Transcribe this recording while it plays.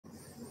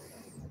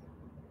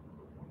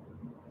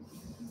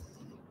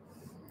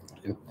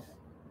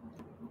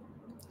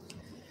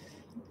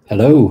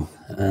Hello,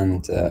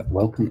 and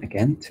welcome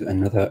again to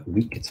another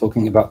week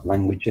talking about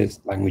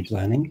languages, language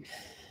learning.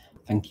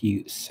 Thank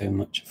you so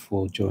much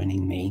for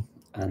joining me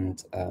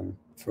and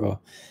for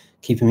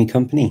keeping me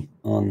company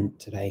on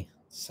today,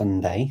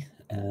 Sunday.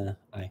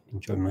 I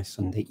enjoy my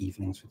Sunday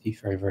evenings with you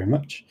very, very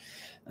much.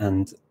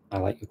 And I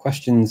like your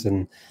questions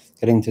and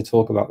getting to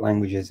talk about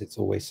languages. It's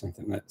always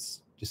something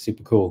that's just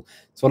super cool.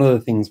 It's one of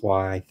the things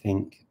why I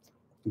think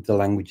the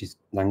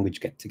language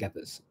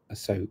get-togethers are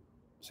so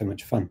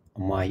much fun,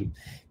 and why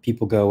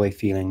people go away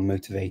feeling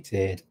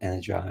motivated,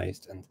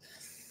 energized, and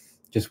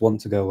just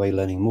want to go away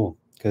learning more,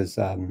 because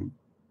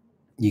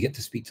you get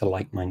to speak to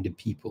like-minded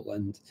people,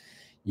 and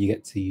you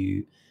get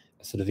to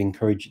sort of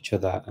encourage each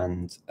other,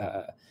 and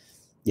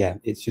yeah,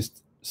 it's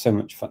just so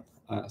much fun.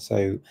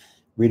 So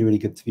really, really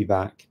good to be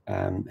back.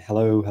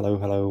 Hello,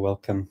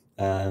 welcome.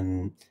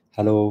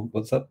 Hello,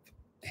 what's up?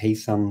 Hey,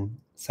 Sam,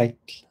 Cycle.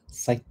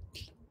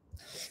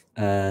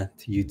 To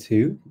you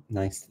too.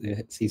 Nice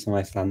to see some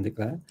Icelandic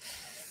there.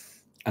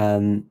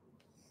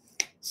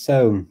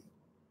 So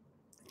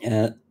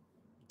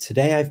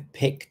today I've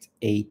picked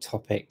a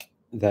topic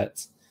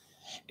that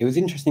it was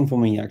interesting for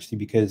me, actually,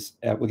 because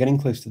we're getting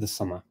close to the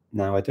summer.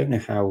 Now, I don't know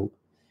how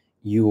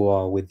you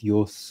are with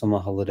your summer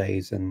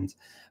holidays and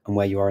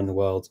where you are in the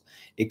world.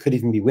 It could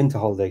even be winter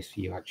holidays for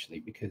you, actually,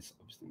 because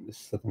obviously in the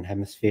southern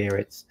hemisphere,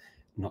 it's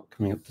not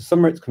coming up to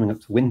summer, it's coming up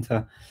to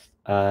winter.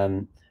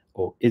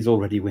 Or is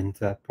already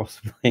winter,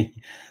 possibly.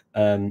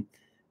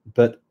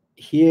 But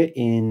here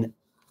in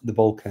the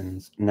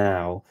Balkans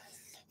now,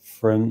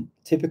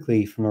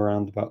 typically from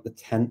around about the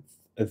 10th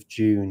of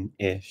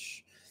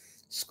June-ish,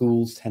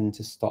 schools tend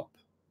to stop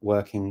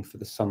working for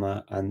the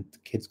summer and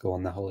kids go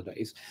on their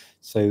holidays.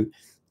 So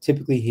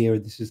typically here,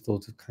 this is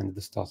thought of kind of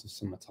the start of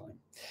summertime.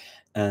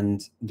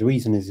 And the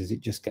reason is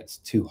it just gets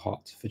too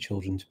hot for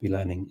children to be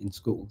learning in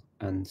school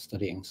and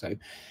studying. So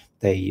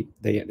they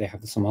have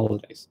the summer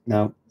holidays.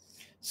 Now,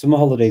 summer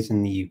holidays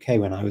in the UK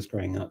when I was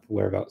growing up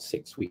were about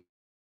 6 weeks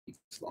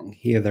long.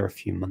 Here, they're a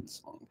few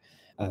months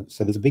long.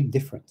 So there's a big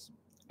difference.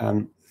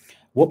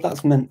 What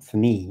that's meant for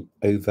me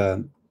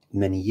over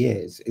many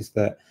years is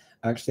that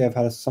actually I've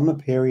had a summer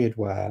period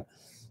where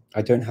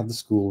I don't have the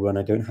school run,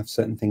 I don't have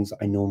certain things that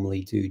I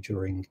normally do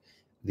during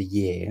the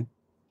year.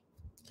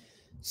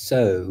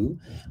 So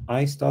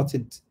I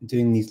started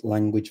doing these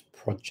language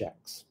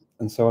projects.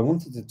 And so I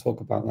wanted to talk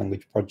about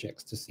language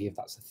projects to see if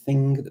that's a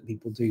thing that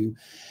people do.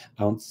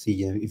 I want to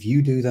see, if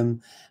you do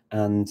them,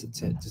 and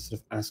to sort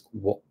of ask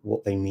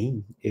what they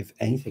mean, if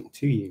anything,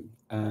 to you.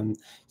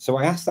 So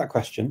I asked that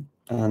question,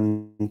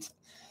 and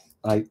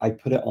I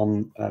put it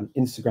on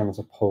Instagram as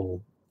a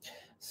poll.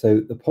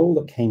 So the poll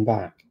that came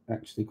back,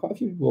 actually, quite a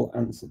few people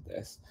answered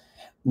this.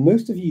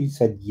 Most of you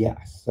said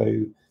yes.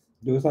 So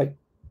there was like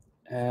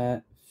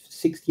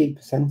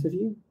 68% of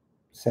you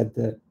said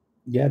that,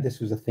 yeah, this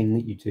was a thing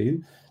that you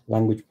do.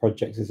 Language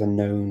projects is a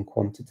known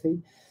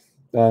quantity.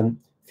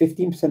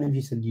 15% of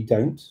you said you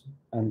don't.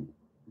 And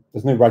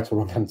there's no right or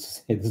wrong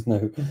answers here. There's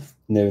no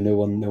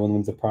one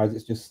wins a prize.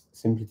 It's just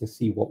simply to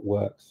see what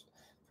works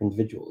for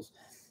individuals.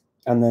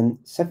 And then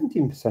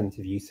 17%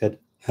 of you said,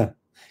 huh.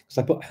 Because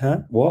I put,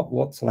 huh,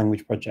 what's a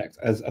language project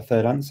as a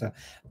third answer?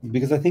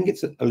 Because I think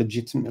it's a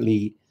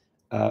legitimately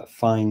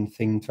fine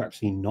thing to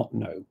actually not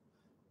know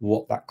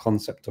what that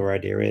concept or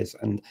idea is.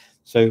 And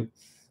so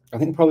I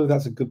think probably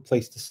that's a good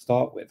place to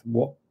start with.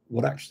 What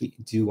actually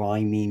do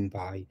I mean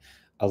by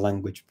a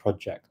language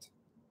project?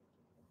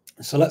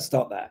 So let's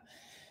start there.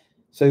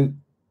 So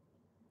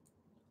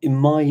in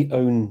my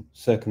own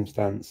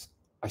circumstance,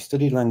 I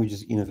studied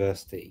languages at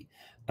university,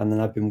 and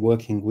then I've been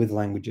working with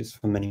languages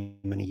for many,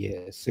 many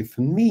years. So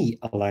for me,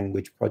 a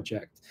language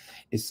project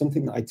is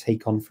something that I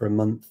take on for a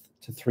month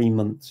to 3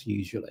 months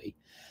usually.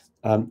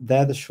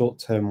 They're the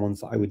short-term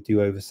ones that I would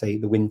do over, say,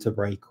 the winter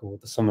break or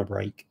the summer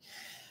break.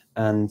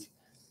 And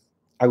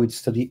I would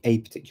study a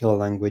particular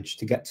language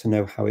to get to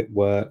know how it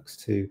works,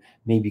 to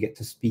maybe get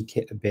to speak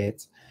it a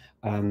bit,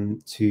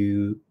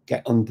 to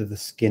get under the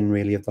skin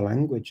really of the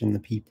language and the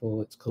people,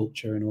 its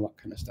culture, and all that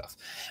kind of stuff.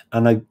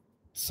 And I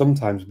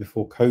sometimes,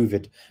 before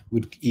COVID,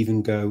 would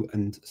even go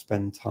and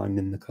spend time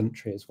in the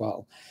country as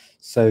well.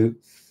 So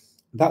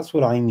that's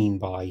what I mean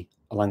by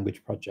a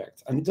language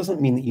project. And it doesn't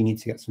mean that you need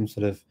to get some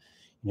sort of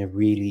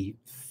really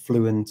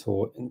fluent,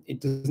 or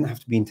it doesn't have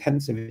to be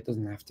intensive, it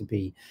doesn't have to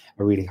be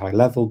a really high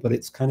level, but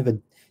it's kind of a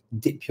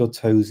dip your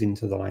toes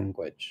into the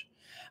language.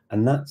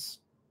 And that's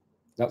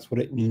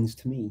what it means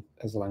to me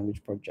as a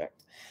language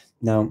project.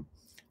 Now,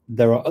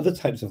 there are other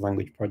types of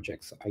language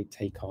projects I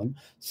take on.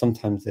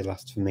 Sometimes they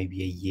last for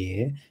maybe a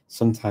year,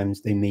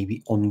 sometimes they may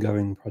be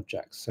ongoing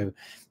projects. So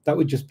that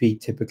would just be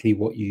typically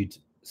what you'd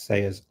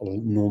say as a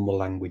normal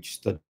language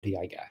study,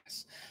 I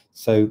guess.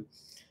 So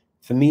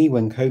for me,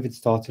 when COVID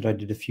started, I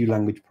did a few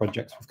language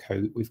projects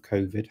with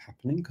COVID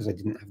happening, because I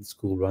didn't have the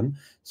school run.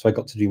 So I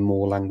got to do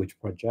more language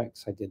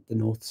projects. I did the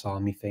North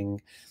Army thing.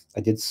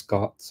 I did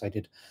Scots. I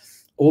did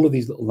all of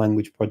these little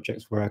language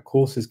projects where our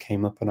courses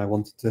came up, and I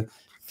wanted to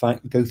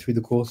go through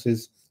the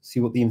courses see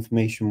what the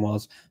information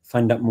was,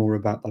 find out more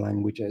about the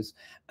languages,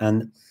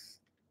 and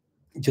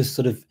just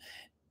sort of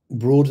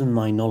broaden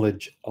my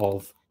knowledge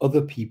of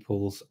other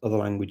people's other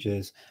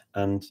languages,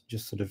 and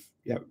just sort of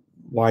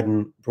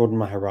broaden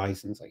my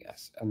horizons, I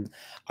guess. And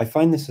I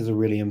find this is a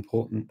really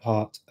important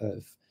part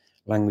of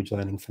language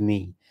learning for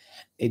me.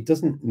 It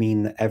doesn't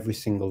mean that every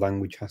single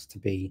language has to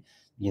be,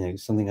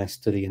 something I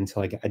study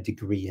until I get a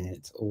degree in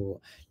it,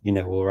 or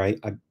or I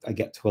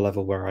get to a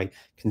level where I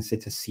can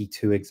sit a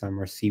C2 exam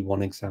or a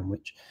C1 exam,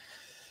 which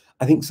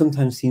I think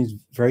sometimes seems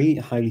very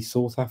highly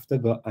sought after,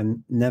 but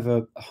I'm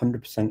never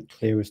 100%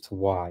 clear as to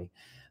why.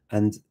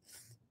 And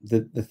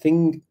the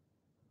thing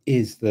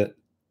is that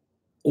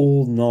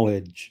all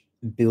knowledge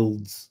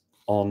builds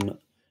on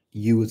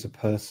you as a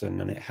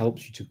person, and it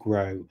helps you to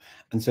grow.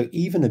 And so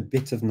even a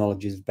bit of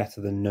knowledge is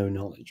better than no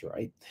knowledge,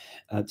 right?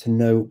 To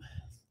know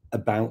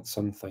about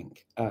something,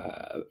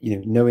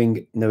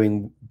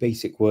 knowing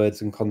basic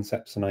words and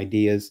concepts and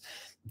ideas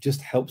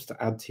just helps to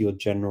add to your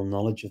general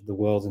knowledge of the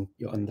world and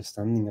your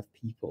understanding of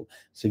people.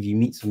 So if you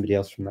meet somebody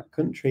else from that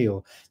country,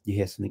 or you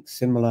hear something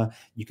similar,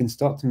 you can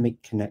start to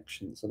make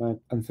connections.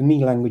 And for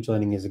me, language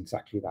learning is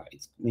exactly that.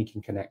 It's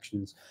making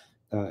connections,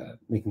 to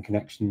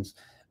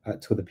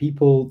other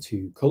people,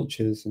 to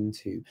cultures, and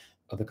to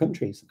other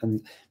countries.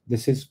 And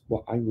this is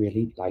what I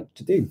really like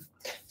to do.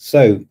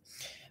 So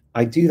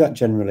I do that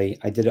generally.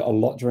 I did it a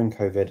lot during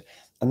COVID.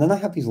 And then I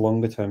have these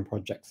longer term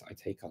projects that I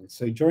take on.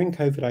 So during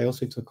COVID, I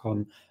also took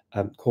on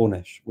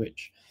Cornish,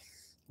 which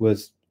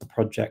was a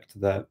project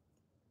that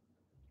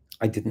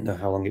I didn't know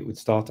how long it would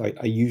start.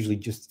 I usually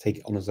just take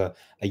it on as a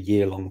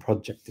year-long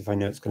project if I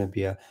know it's going to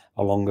be a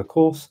longer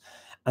course.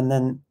 And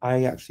then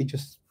I actually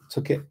just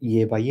took it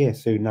year by year.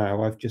 So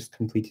now I've just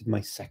completed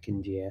my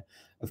second year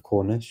of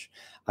Cornish.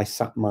 I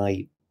sat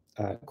my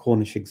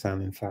Cornish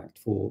exam, in fact,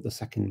 for the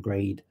second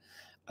grade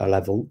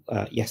level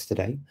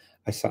yesterday.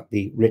 I sat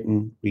the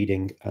written,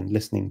 reading, and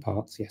listening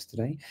parts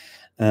yesterday,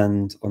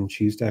 and on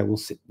Tuesday I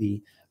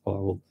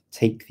will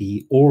take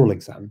the oral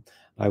exam.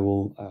 I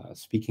will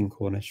speak in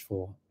Cornish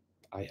for.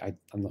 I'm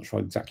not sure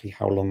exactly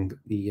how long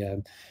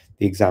the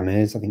exam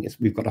is. I think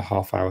we've got a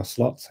half-hour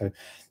slot, so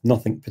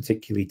nothing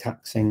particularly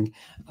taxing,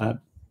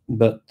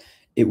 but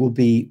it will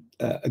be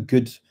a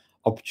good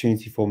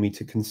opportunity for me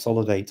to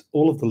consolidate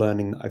all of the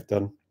learning that I've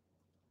done,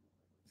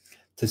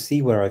 to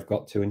see where I've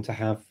got to, and to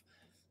have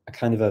a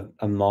kind of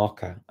a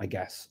marker, I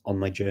guess, on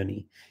my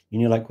journey.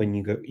 Like when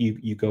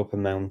you go up a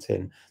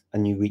mountain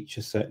and you reach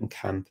a certain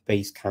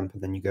base camp,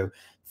 and then you go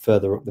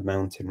further up the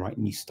mountain, right,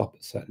 and you stop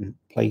at certain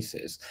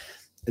places.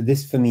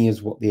 This for me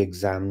is what the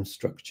exam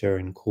structure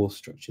and course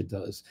structure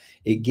does.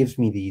 It gives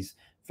me these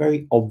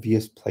very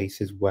obvious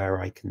places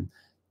where I can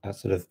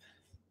sort of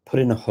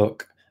put in a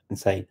hook and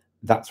say,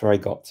 that's where I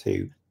got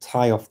to,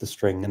 tie off the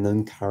string, and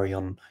then carry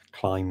on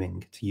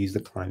climbing, to use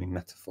the climbing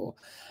metaphor.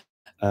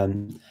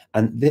 And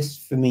this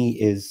for me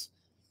is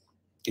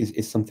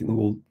something that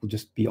will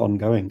just be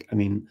ongoing. I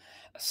mean,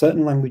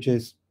 certain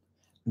languages,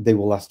 they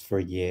will last for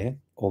a year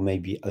or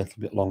maybe a little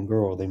bit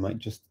longer, or they might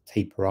just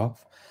taper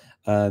off.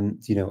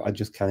 I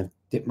just kind of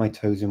dip my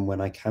toes in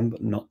when I can,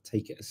 but not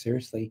take it as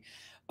seriously.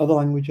 Other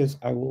languages,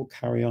 I will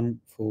carry on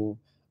for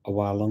a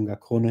while longer.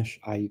 Cornish,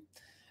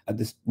 at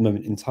this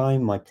moment in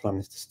time, my plan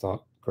is to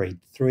start grade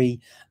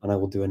 3, and I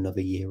will do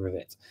another year of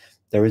it.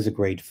 There is a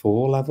grade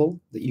 4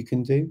 level that you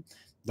can do.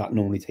 That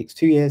normally takes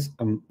 2 years,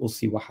 and we'll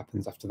see what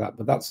happens after that.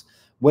 But that's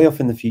way off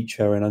in the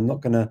future, and I'm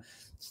not going to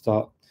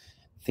start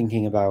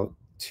thinking about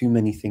too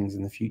many things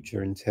in the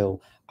future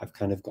until I've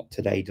kind of got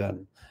today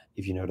done,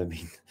 if you know what I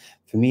mean.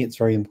 For me, it's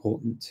very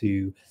important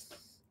to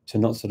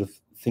not sort of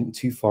think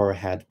too far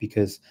ahead,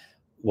 because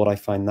what I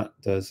find that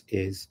does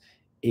is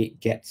it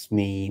gets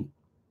me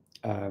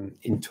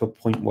into a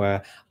point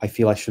where I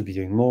feel I should be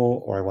doing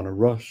more, or I want to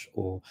rush,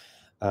 or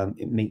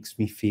it makes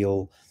me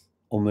feel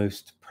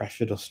almost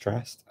pressured or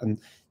stressed. And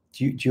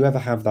do you ever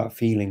have that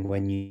feeling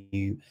when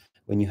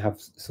you have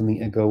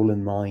something, a goal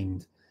in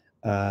mind,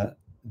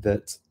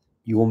 that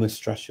you almost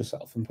stress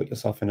yourself and put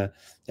yourself in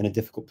a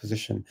difficult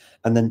position,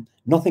 and then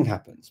nothing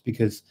happens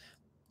because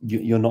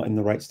you're not in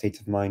the right state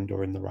of mind,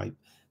 or in the right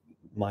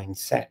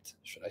mindset,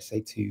 should I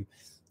say, to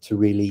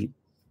really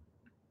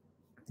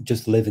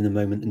just live in the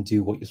moment and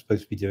do what you're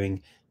supposed to be doing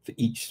for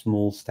each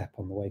small step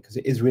on the way, because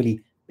it is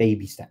really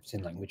baby steps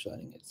in language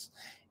learning.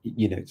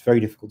 It's very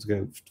difficult to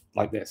go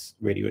like this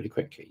really, really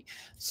quickly.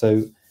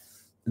 So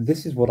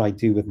this is what I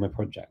do with my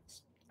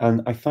projects,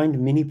 and I find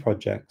mini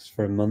projects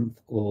for a month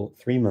or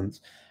 3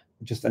 months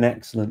just an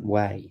excellent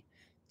way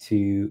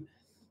to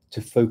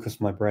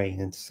focus my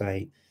brain and to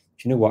say,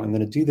 do you know what, I'm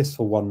going to do this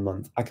for 1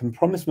 month. I can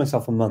promise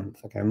myself a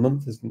month. Okay, a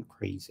month isn't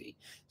crazy.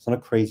 It's not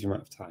a crazy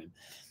amount of time.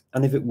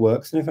 And if it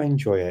works and if I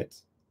enjoy it,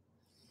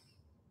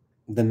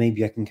 then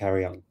maybe I can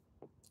carry on.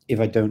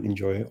 If I don't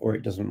enjoy it or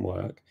it doesn't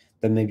work,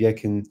 then maybe I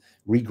can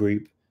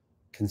regroup,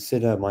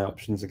 consider my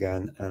options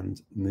again,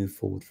 and move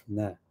forward from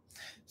there.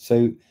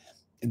 So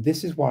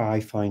this is why I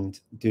find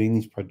doing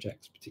these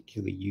projects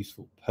particularly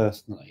useful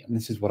personally. And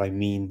this is what I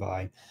mean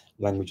by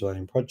language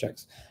learning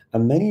projects.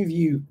 And many of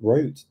you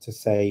wrote to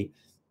say,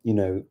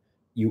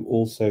 you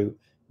also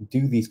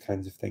do these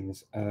kinds of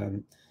things.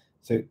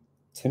 So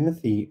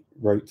Timothy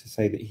wrote to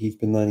say that he's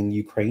been learning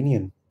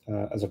Ukrainian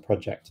as a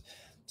project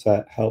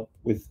to help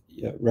with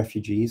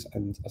refugees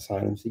and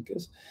asylum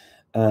seekers,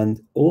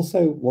 and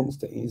also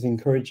is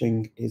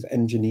encouraging his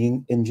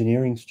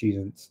engineering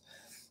students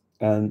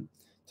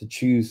to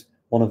choose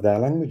one of their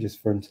languages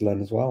for him to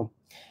learn as well.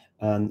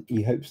 And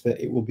he hopes that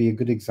it will be a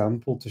good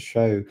example to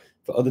show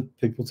for other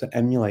people to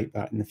emulate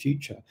that in the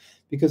future,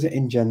 because it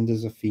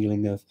engenders a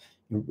feeling of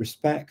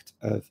respect,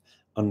 of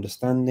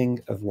understanding,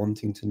 of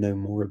wanting to know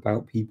more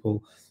about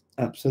people.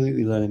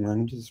 Absolutely, learning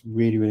languages is a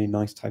really, really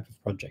nice type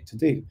of project to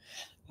do.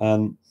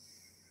 And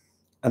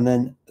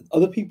then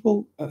other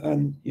people,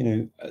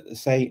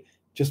 say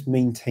just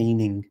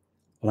maintaining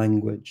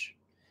language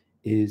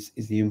is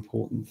the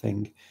important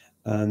thing,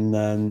 and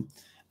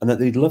that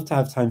they'd love to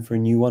have time for a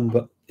new one,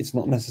 but it's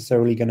not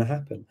necessarily going to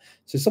happen.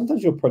 So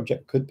sometimes your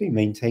project could be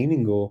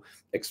maintaining or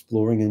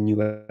exploring a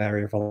new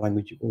area of a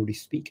language you already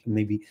speak, and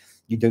maybe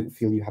you don't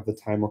feel you have the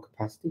time or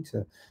capacity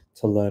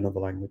to learn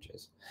other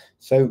languages.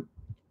 So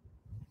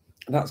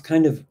that's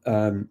kind of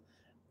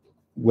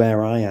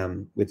where I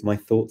am with my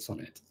thoughts on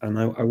it. And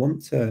I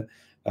want to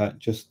I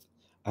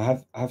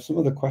have some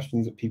other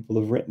questions that people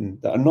have written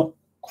that are not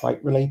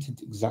quite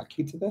related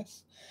exactly to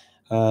this.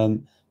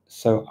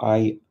 So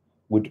I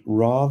would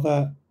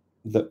rather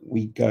that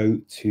we go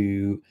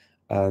to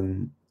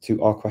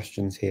our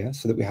questions here,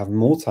 so that we have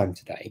more time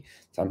today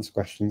to answer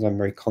questions. I'm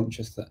very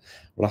conscious that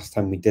last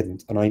time we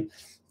didn't, and I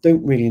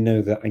don't really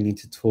know that I need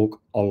to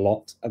talk a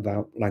lot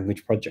about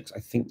language projects. I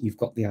think you've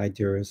got the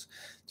idea as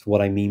to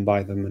what I mean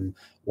by them and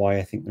why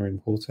I think they're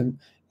important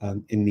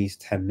in these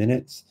 10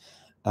 minutes.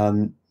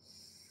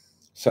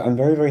 So I'm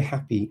very, very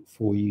happy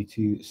for you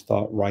to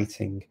start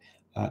writing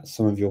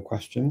some of your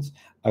questions.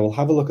 I will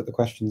have a look at the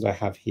questions I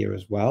have here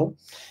as well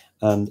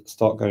and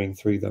start going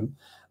through them.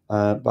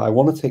 But I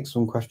want to take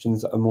some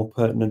questions that are more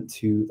pertinent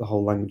to the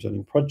whole language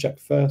learning project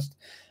first,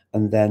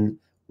 and then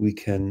we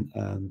can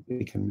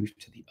move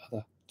to the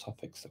other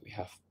topics that we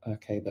have,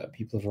 okay, that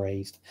people have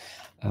raised,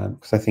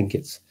 because I think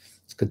it's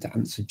good to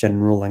answer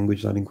general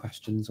language learning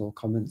questions or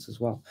comments as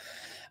well.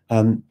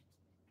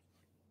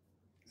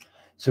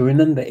 So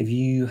remember, if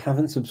you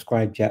haven't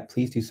subscribed yet,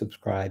 please do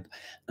subscribe.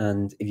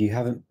 And if you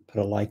haven't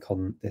put a like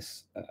on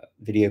this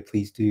video,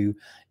 please do.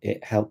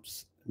 It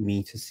helps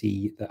me to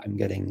see that I'm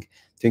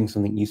doing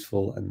something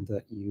useful and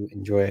that you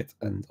enjoy it,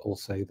 and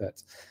also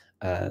that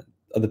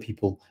other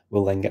people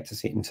will then get to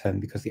see it in turn,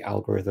 because the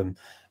algorithm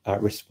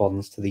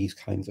responds to these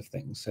kinds of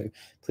things. So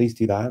please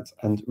do that.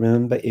 And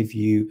remember, if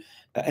you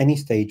at any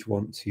stage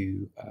want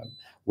to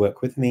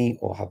work with me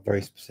or have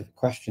very specific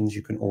questions,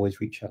 you can always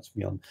reach out to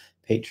me on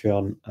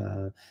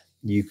Patreon.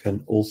 You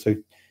can also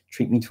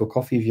treat me to a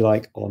coffee if you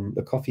like. On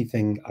the coffee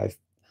thing, I've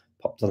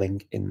popped a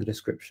link in the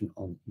description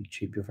on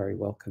YouTube. You're very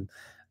welcome.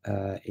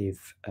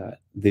 If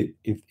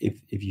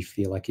you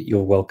feel like it,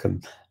 you're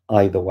welcome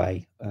either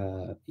way,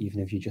 even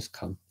if you just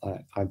come.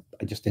 I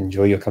just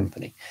enjoy your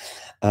company.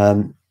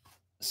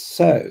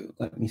 So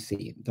let me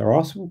see. There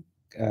are some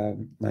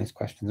nice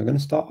questions. I'm going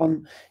to start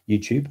on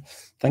YouTube.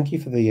 Thank you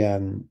for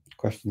the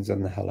questions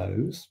and the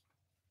hellos.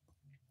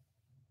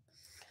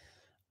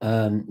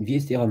 Wie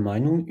ist Ihre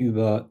Meinung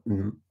über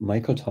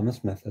Michael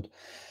Thomas Method?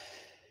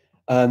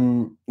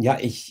 Ja,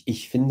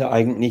 ich finde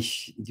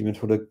eigentlich die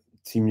Methode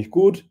ziemlich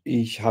gut.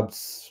 Ich habe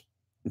es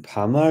ein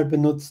paar Mal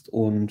benutzt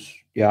und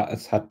ja,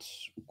 es hat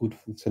gut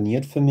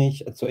funktioniert für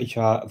mich. Also ich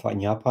war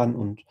in Japan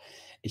und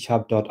ich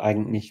habe dort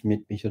eigentlich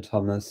mit Michael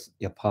Thomas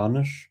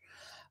Japanisch.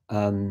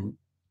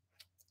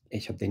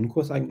 Ich habe den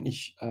Kurs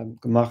eigentlich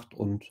gemacht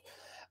und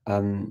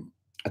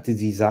also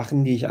die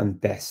Sachen, die ich am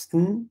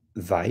besten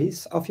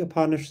weiß auf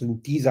Japanisch,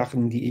 sind die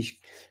Sachen, die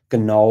ich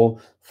genau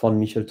von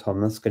Michael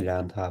Thomas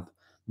gelernt habe,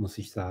 muss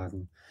ich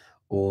sagen.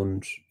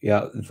 Und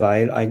ja,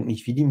 weil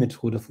eigentlich wie die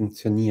Methode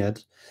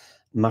funktioniert,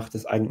 macht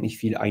es eigentlich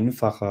viel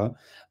einfacher,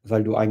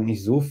 weil du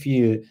eigentlich so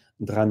viel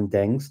dran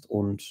denkst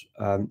und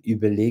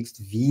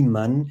überlegst, wie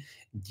man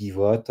die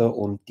Wörter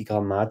und die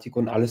Grammatik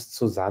und alles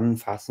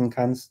zusammenfassen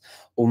kannst,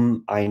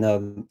 um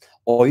eine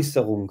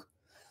Äußerung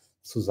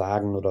zu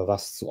sagen oder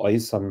was zu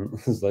äußern,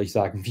 soll ich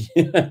sagen, wie.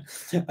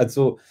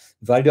 Also,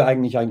 weil du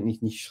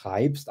eigentlich nicht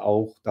schreibst,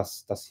 auch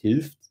das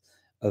hilft,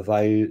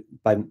 weil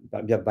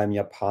beim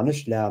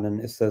Japanisch lernen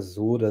ist das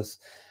so, dass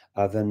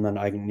wenn man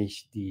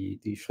eigentlich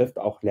die Schrift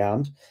auch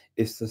lernt,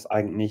 ist es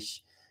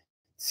eigentlich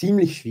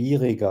ziemlich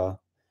schwieriger,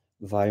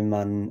 weil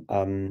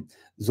man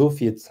so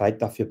viel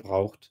Zeit dafür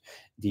braucht,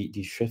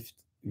 die Schrift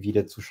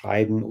wieder zu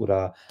schreiben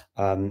oder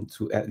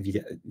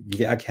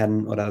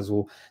wiedererkennen oder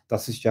so.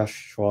 Das ist ja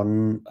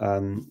schon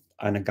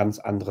eine ganz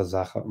andere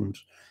Sache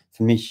und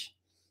für mich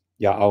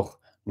ja auch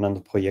ein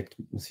anderes Projekt,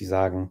 muss ich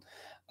sagen.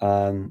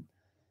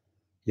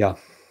 Ja,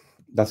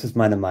 das ist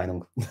meine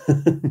Meinung.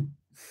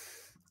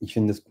 Ich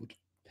finde es gut.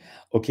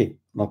 Okay,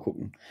 mal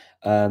gucken.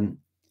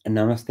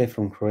 Namaste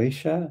from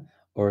Croatia,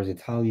 or as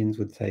Italians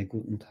would say,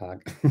 Guten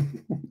Tag.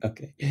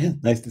 Okay,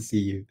 nice to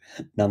see you.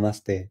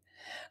 Namaste.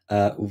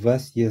 У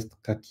вас есть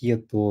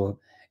какие-то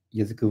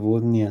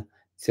языковые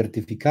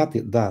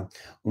Сертификаты, да.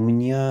 У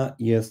меня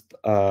есть,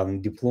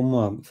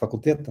 диплом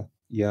факультета.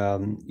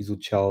 Я,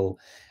 изучал,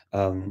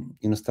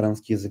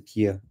 иностранские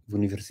языки в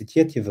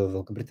университете в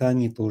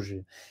Великобритании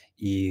тоже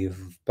и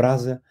в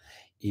Празе.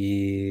 И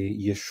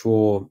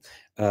еще,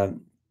 а,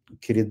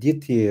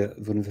 кредиты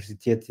в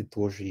университете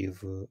тоже и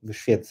в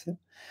Швеции.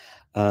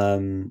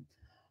 Ам,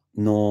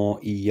 но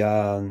и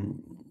я,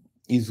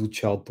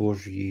 изучал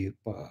тоже и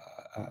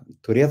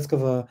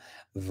турецкого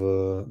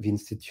в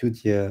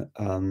институте,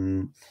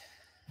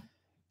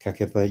 как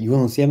это,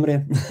 Юнус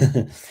Эмре.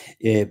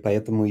 И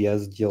поэтому я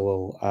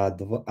сделал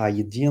А1,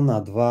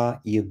 А2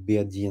 и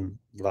Б1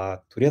 для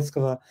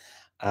турецкого,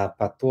 а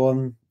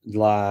потом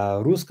для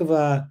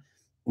русского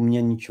у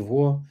меня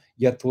ничего.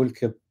 Я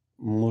только,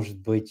 может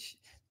быть,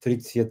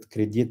 30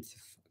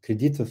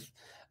 кредитов,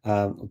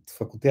 от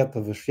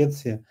факультета в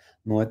Швеции,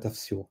 но это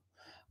все.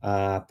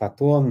 А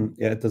потом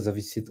это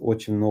зависит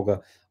очень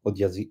много от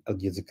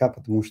языка,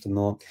 потому что,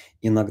 но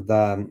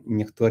иногда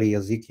некоторые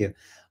языки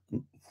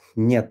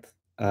нет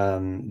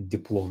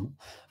диплома.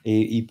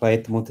 И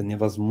поэтому это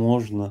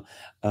невозможно,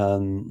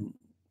 ам,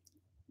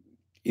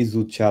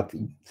 изучать,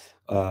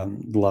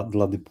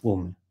 для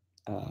диплома.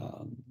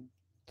 Ам,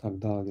 так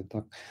далее,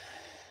 так.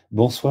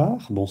 Bonsoir,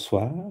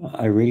 bonsoir.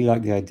 I really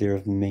like the idea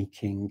of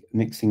mixing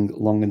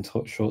long and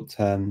short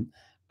term.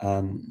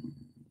 Um,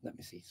 Let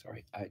me see.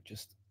 Sorry, I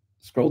just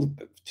scrolled a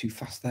bit too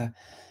fast there.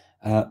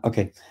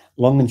 Okay,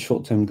 long and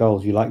short term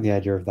goals. You like the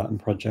idea of that in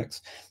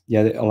projects?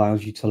 Yeah, it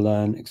allows you to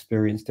learn,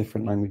 experience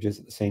different languages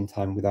at the same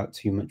time without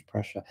too much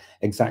pressure.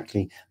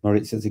 Exactly,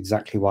 Moritz. That's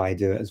exactly why I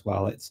do it as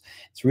well. It's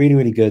really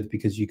really good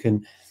because you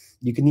can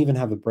even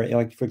have a break.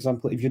 Like for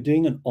example, if you're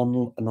doing an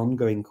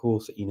ongoing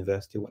course at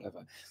university or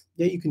whatever,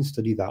 yeah, you can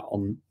study that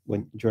on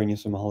when during your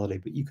summer holiday,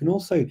 but you can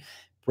also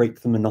break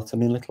the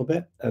monotony a little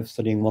bit of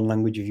studying one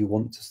language if you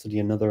want to study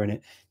another, and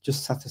it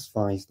just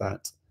satisfies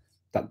that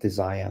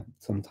desire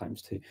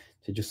sometimes to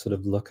just sort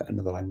of look at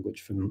another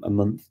language for a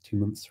month, 2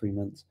 months, 3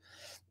 months.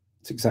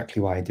 It's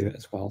exactly why I do it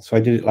as well. So I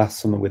did it last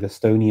summer with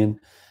Estonian.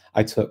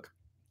 I took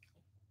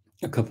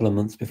a couple of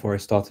months before I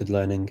started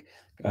learning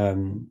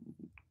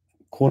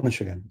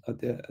Cornish again,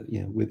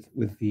 with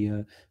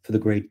the for the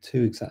grade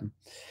 2 exam.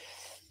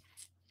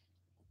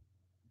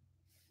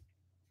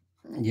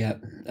 Yeah.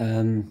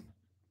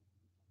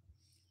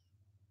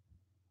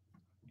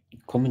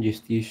 Come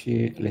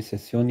gestisci le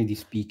sessioni di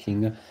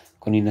speaking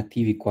con i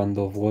nativi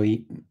quando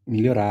vuoi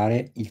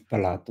migliorare il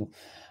palato?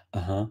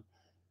 Ah-ah.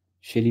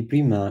 Scegli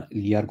prima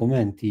gli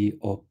argomenti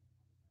o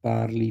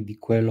parli di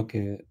quello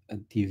che,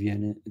 ti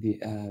viene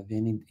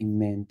in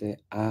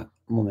mente a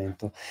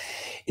momento?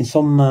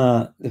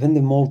 Insomma,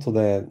 dipende molto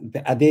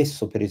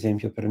adesso per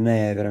esempio per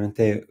me è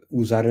veramente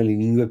usare le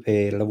lingue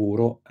per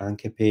lavoro,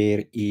 anche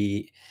per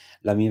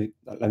la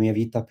mia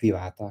vita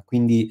privata.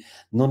 Quindi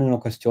non è una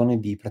questione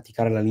di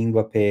praticare la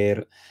lingua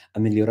per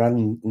migliorare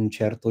un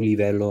certo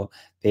livello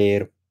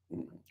per,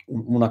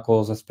 una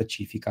cosa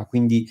specifica.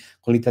 Quindi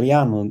con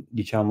l'italiano,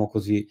 diciamo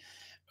così,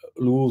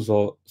 lo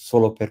uso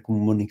solo per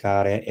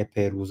comunicare e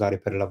per usare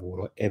per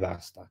lavoro e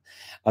basta.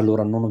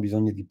 Allora non ho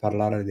bisogno di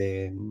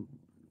parlare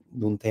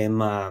d'un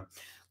tema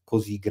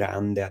così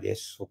grande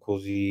adesso,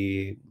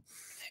 così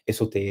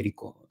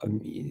esoterico.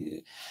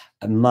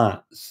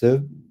 Ma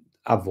se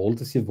a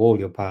volte se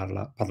voglio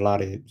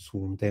parlare su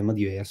un tema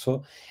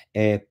diverso,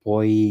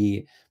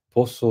 poi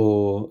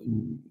posso,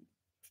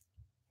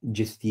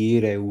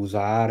 gestire,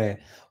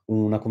 usare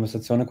una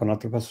conversazione con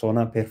un'altra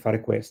persona per fare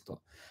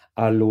questo.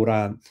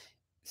 Allora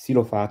sì,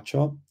 lo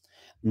faccio,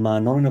 ma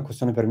non è una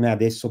questione per me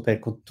adesso per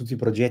tutti i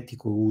progetti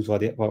che uso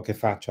o che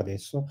faccio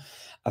adesso,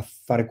 a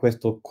fare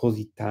questo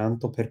così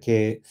tanto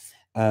perché,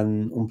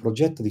 un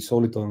progetto di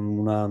solito ha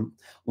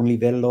un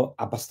livello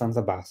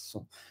abbastanza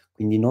basso,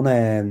 quindi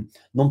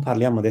non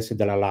parliamo adesso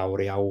della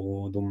laurea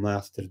o d'un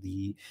master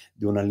di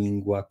una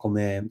lingua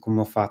come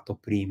ho fatto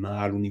prima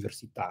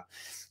all'università.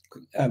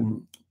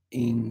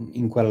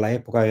 In quella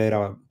epoca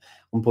era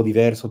un po'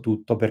 diverso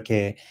tutto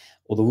perché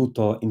ho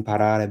dovuto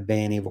imparare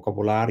bene il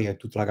vocabolario e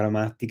tutta la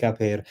grammatica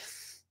per,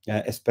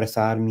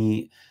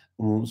 espressarmi,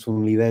 su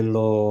un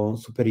livello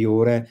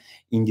superiore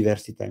in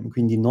diversi temi.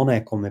 Quindi non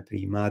è come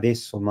prima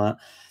adesso, ma,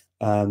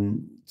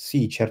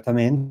 sì,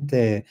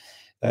 certamente,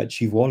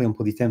 ci vuole un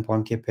po' di tempo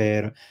anche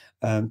per,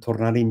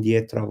 tornare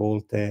indietro a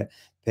volte,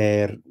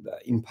 per,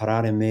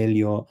 imparare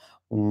meglio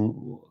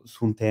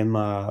su un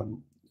tema,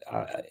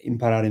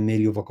 imparare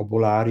meglio il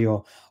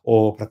vocabolario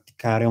o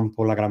praticare un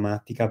po' la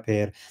grammatica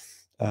per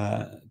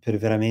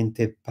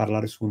veramente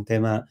parlare su un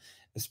tema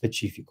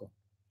specifico.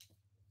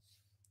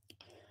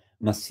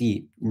 Ma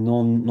sì,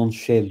 non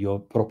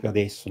sceglio proprio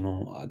adesso,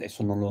 no,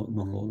 adesso non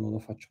lo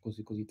faccio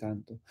così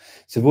tanto.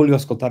 Se voglio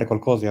ascoltare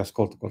qualcosa, io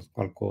ascolto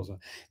qualcosa,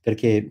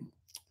 perché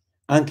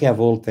anche a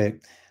volte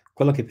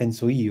quello che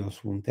penso io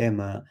su un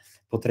tema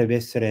potrebbe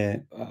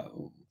essere,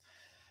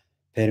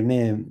 per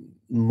me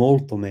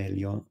molto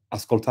meglio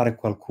ascoltare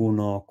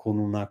qualcuno con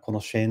una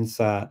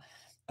conoscenza,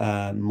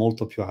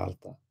 molto più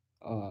alta,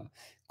 uhm,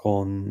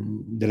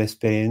 con delle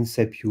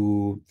esperienze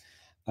più,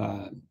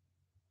 uhm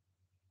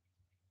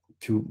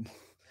più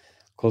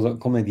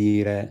come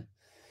dire,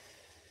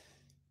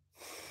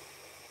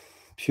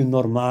 più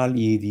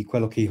normali di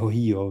quello che ho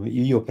io.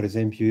 Io, per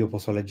esempio, io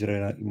posso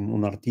leggere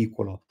un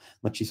articolo,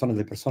 ma ci sono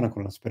delle persone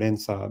con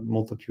un'esperienza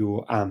molto più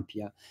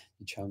ampia,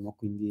 diciamo,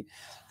 quindi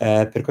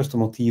per questo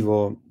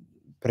motivo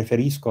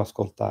preferisco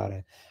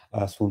ascoltare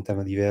su un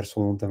tema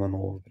diverso, un tema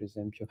nuovo, per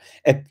esempio.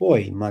 E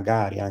poi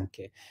magari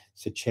anche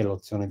se c'è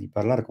l'opzione di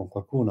parlare con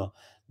qualcuno,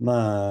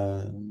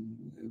 ma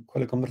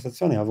quelle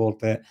conversazioni a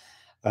volte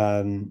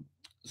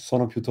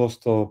sono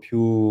piuttosto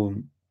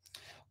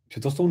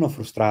una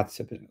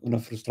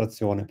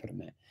frustrazione per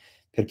me,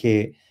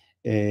 perché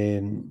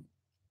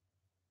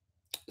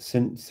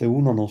se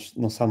uno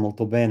non sa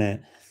molto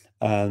bene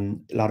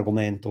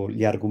l'argomento,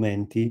 gli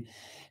argomenti,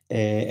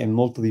 è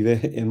molto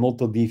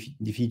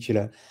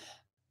difficile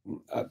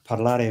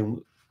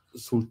parlare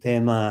sul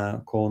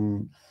tema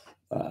con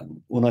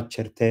una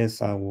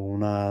certezza o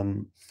una,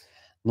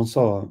 non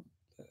so,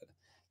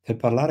 per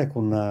parlare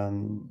con una,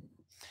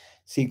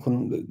 sì,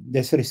 di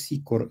essere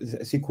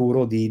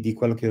sicuro di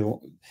quello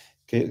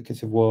che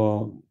si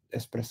vuole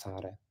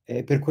espressare.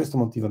 E per questo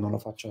motivo non lo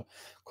faccio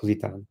così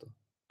tanto.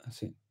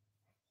 Sì.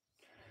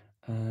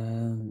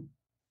 Ehm,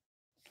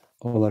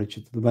 Olá,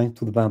 Richard, tudo bem?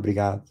 Tudo bem,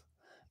 obrigado.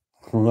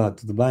 Olá,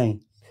 tudo bem?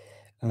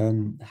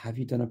 Have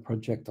you done a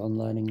project on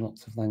learning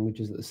lots of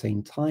languages at the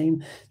same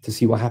time to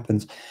see what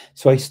happens?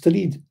 So I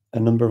studied a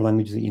number of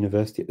languages at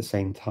university at the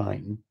same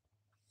time.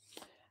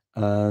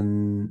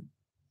 And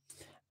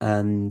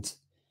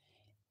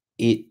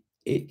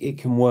it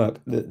can work.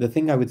 The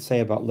thing I would say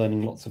about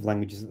learning lots of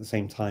languages at the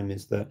same time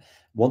is that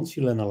once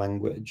you learn a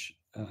language,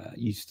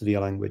 you study a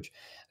language,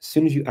 as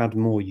soon as you add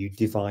more, you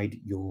divide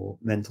your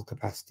mental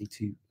capacity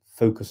to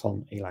focus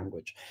on a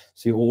language.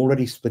 So you're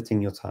already splitting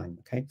your time,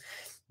 okay?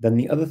 Then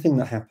the other thing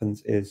that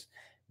happens is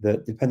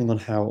that depending on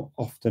how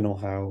often or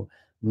how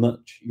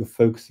much you're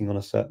focusing on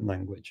a certain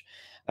language,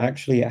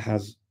 actually it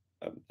has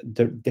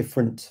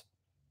different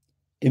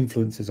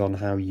influences on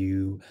how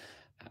you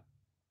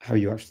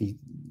actually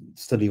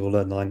study or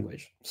learn the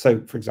language.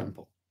 So, for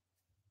example,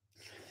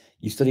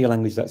 you study a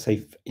language, let's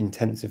say,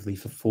 intensively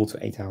for 4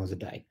 to 8 hours a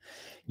day.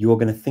 You're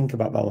going to think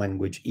about that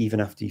language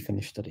even after you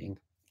finish studying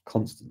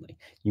constantly.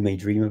 You may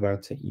dream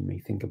about it, you may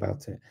think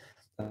about it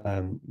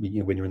when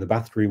you're in the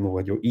bathroom or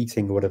when you're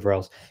eating or whatever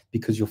else,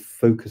 because you're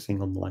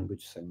focusing on the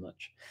language so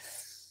much.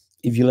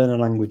 If you learn a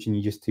language and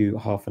you just do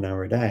half an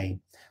hour a day,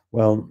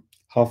 well,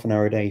 half an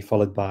hour a day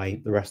followed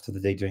by the rest of the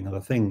day doing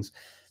other things,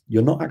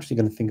 you're not actually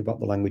going to think about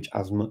the language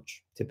as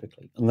much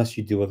typically, unless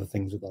you do other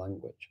things with the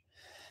language.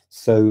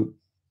 So,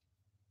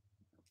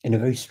 in a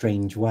very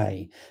strange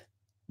way,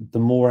 the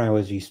more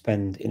hours you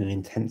spend in an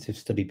intensive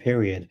study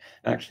period,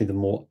 actually, the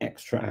more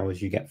extra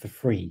hours you get for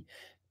free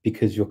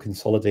because you're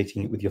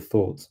consolidating it with your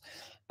thoughts.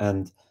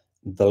 And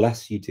the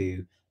less you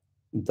do,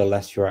 the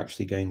less you're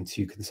actually going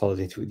to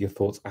consolidate it with your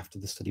thoughts after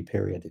the study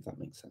period, if that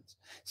makes sense.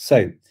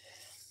 So,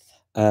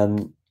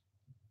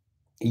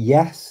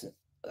 yes,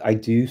 I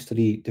do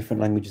study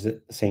different languages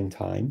at the same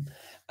time,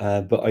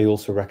 but I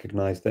also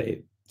recognize that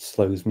it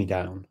slows me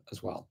down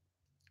as well.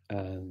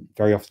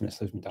 Very often it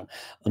slows me down,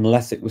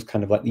 unless it was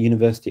kind of like the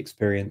university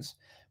experience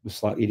was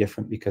slightly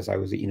different because I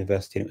was at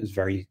university and it was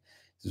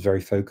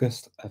very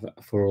focused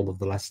for all of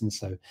the lessons.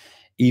 So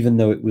even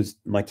though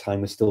my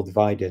time was still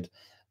divided,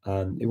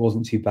 it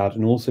wasn't too bad.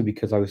 And also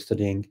because I was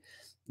studying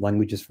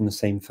languages from the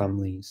same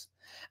families,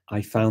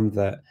 I found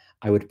that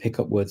I would pick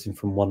up words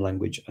from one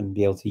language and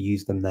be able to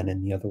use them then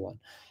in the other one.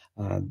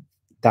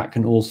 That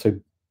can also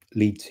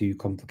lead to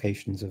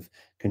complications of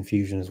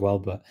confusion as well,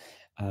 but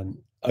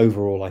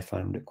overall, I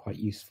found it quite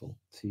useful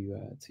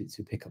to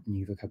pick up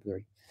new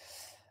vocabulary.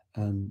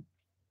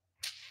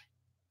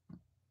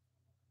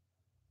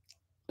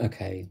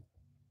 Okay.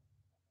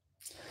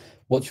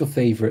 What's your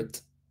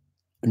favourite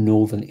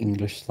Northern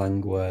English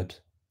slang word?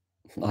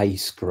 I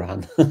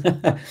scran.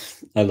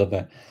 I love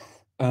it.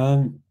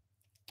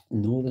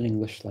 Northern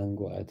English slang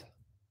word.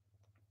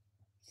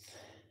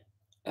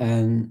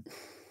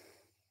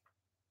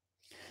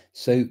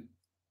 So I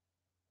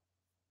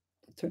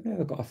don't know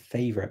if I've got a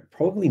favourite.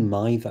 Probably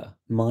Mither.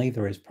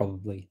 Mither is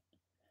probably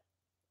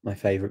my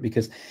favourite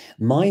because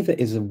Mither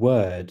is a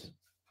word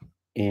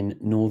in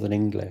Northern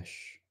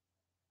English,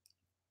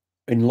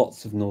 in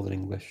lots of Northern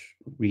English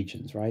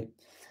regions, right?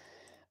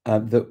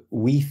 That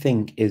we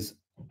think is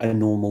a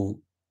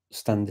normal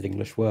standard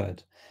English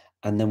word.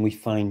 And then we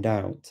find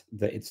out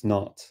that it's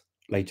not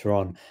later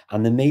on.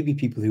 And there may be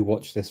people who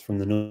watch this from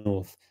the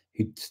north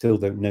who still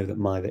don't know that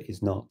Mither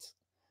is not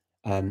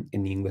in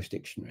the English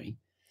dictionary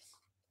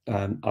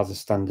as a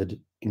standard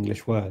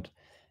English word.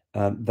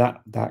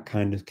 That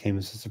kind of came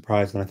as a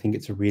surprise, and I think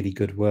it's a really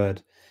good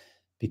word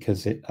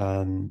because it's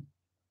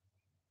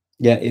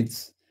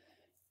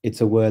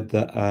a word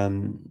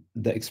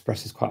that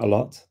expresses quite a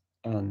lot,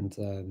 and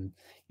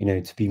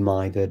to be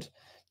mithered,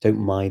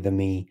 don't mither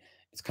me.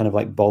 It's kind of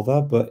like bother,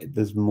 but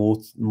there's more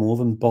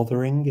than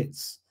bothering.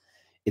 It's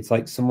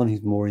like someone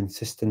who's more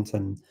insistent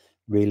and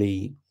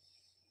really,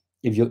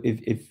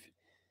 if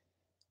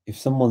if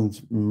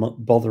someone's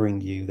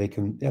bothering you, they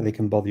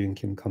can bother you and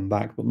can come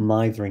back, but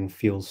mithering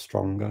feels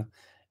stronger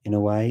in a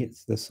way.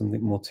 There's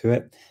something more to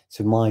it.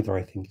 So mither,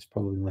 I think, is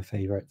probably my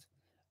favorite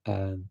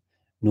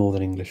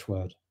Northern English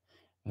word.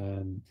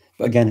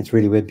 But again, it's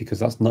really weird because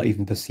that's not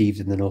even perceived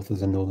in the North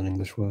as a Northern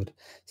English word.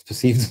 It's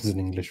perceived as an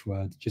English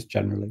word, just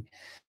generally.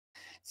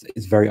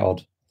 It's very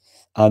odd.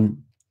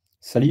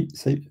 Salut,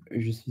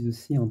 je suis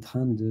aussi en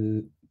train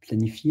de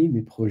planifier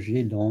mes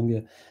projets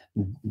langues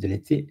de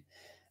l'été.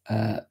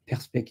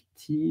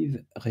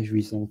 Perspective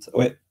réjouissante.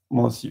 Ouais,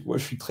 moi aussi. Moi,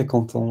 je suis très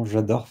content.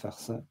 J'adore faire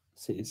ça.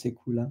 C'est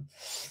cool,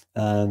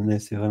 hein. Mais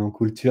c'est vraiment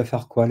cool. Tu vas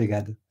faire quoi, les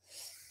gars?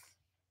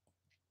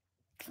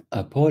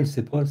 Ah, Paul,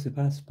 c'est pas, c'est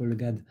Paul le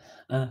gars.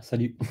 Ah,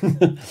 salut.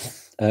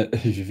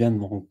 Je viens de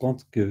me rendre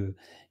compte que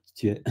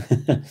tu es.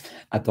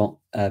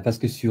 Attends, parce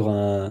que sur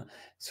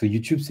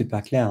YouTube, c'est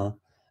pas clair, hein,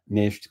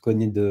 mais je te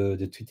connais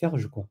de Twitter,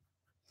 je crois.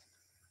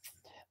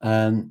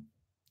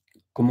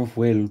 ¿Cómo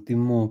fue el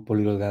último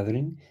Polyglot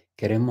Gathering?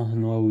 Queremos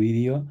un nuevo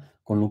vídeo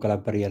con Luca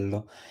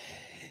Lapariello.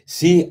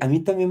 Sí, a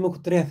mí también me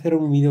gustaría hacer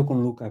un vídeo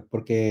con Lucas,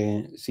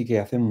 porque sí que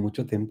hace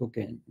mucho tiempo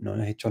que no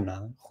hemos hecho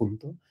nada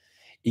juntos.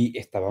 Y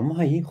estábamos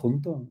ahí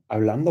juntos,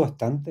 hablando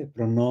bastante,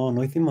 pero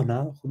no hicimos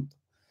nada juntos.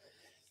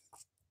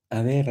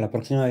 A ver, la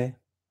próxima vez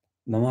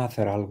vamos a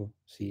hacer algo,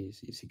 si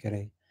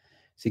queréis.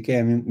 Sí que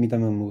a mí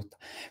también me gusta.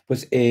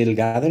 Pues el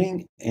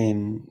gathering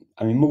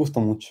a mí me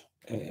gustó mucho.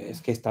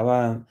 Es que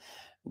estaba,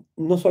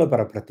 no solo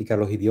para practicar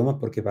los idiomas,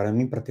 porque para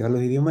mí practicar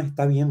los idiomas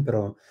está bien,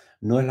 pero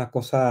no es la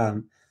cosa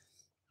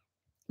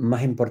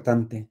más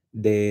importante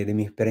de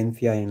mi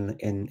experiencia en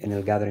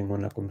el gathering o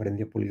en la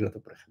conferencia políglota,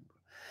 por ejemplo.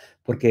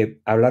 Porque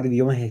hablar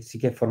idiomas sí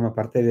que forma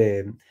parte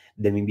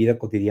de mi vida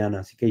cotidiana,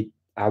 así que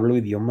hablo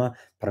idioma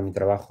para mi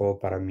trabajo,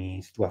 para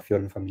mi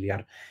situación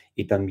familiar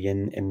y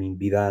también en mi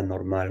vida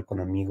normal con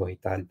amigos y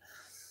tal.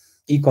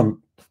 Y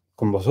con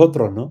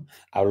vosotros, ¿no?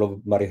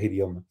 Hablo varios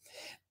idiomas.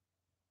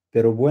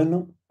 Pero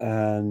bueno,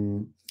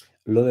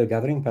 lo del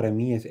gathering para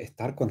mí es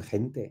estar con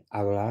gente,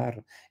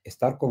 hablar,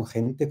 estar con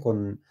gente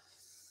con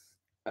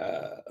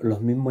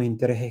los mismos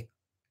intereses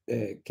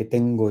que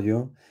tengo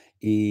yo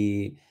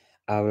y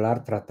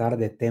hablar, tratar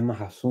de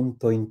temas,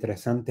 asuntos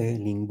interesantes,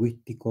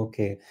 lingüísticos,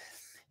 que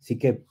sí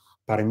que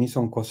para mí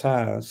son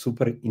cosas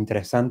súper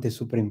interesantes,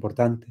 súper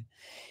importantes.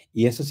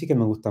 Y eso sí que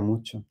me gusta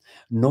mucho.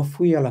 No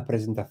fui a las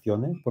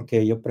presentaciones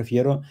porque yo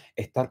prefiero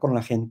estar con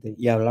la gente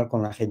y hablar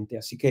con la gente.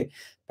 Así que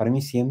para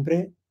mí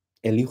siempre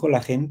elijo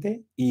la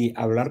gente y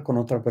hablar con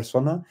otra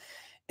persona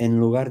en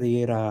lugar de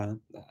ir a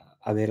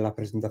ver las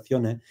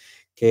presentaciones,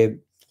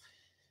 que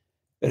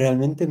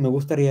realmente me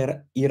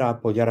gustaría ir a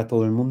apoyar a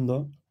todo el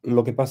mundo.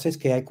 Lo que pasa es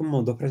que hay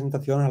como 2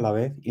 presentaciones a la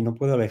vez y no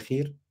puedo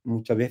elegir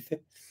muchas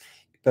veces,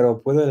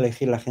 pero puedo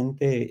elegir la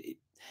gente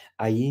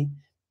allí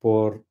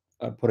por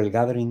el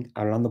gathering,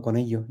 hablando con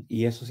ellos,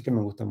 y eso sí que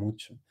me gusta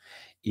mucho.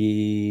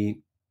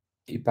 Y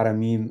y para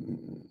mí,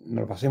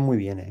 me lo pasé muy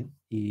bien, ¿eh?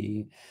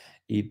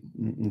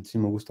 Sí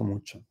me gustó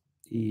mucho.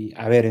 Y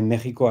a ver, en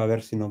México, a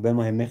ver si nos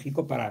vemos en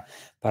México para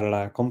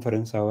la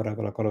conference ahora,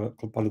 para la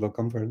Polyglot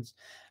Conference,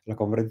 la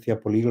conferencia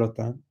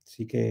políglota.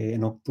 Así que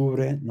en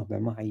octubre nos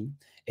vemos ahí,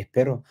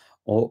 espero.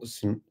 O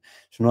si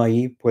no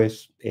ahí,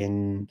 pues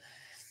en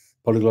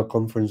Polyglot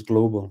Conference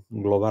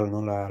global,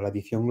 ¿no? La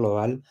edición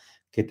global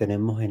que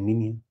tenemos en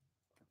línea.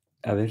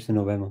 A ver si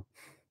nos vemos.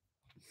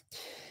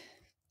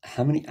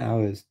 How many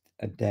hours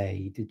a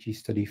day did you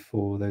study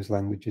for those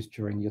languages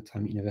during your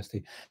time at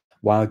university?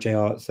 Wow,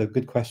 JR, so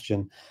good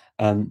question.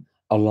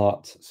 A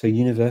lot. So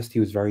university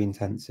was very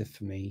intensive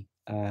for me.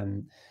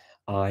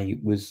 I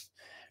was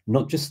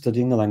not just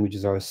studying the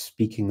languages, I was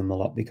speaking them a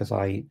lot because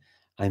I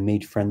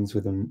made friends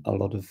with a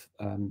lot of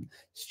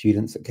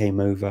students that came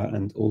over,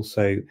 and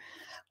also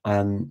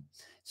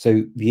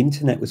so the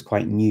internet was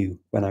quite new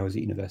when I was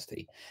at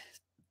university.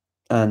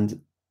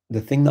 And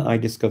the thing that I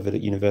discovered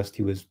at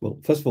university was, well,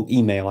 first of all,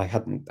 email. I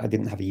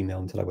didn't have email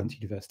until I went to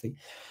university.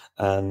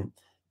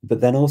 But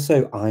then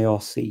also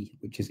IRC,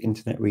 which is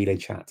Internet Relay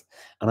Chat,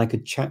 and I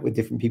could chat with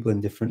different people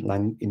in different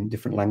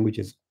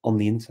languages on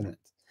the internet,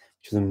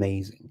 which was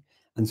amazing.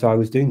 And so I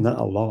was doing that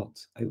a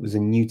lot. It was a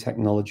new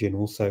technology and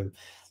also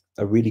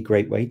a really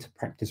great way to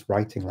practice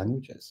writing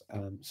languages.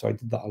 So I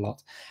did that a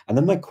lot. And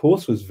then my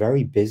course was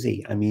very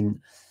busy. I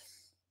mean,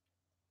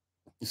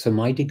 so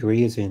my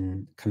degree is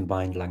in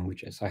combined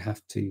languages. I had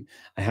to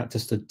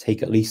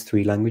take at least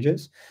 3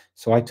 languages.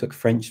 So I took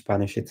French,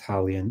 Spanish,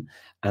 Italian,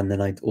 and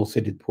then I also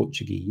did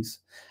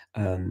Portuguese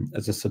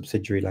as a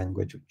subsidiary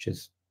language,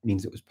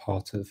 means it was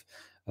part of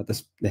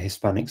the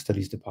Hispanic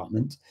Studies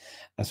department.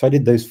 So I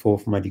did those 4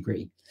 for my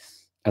degree.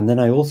 And then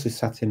I also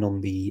sat in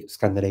on the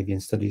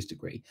Scandinavian Studies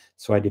degree.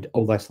 So I did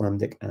Old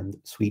Icelandic and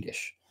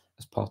Swedish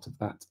as part of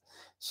that.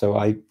 So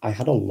I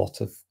had a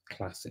lot of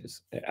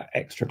classes,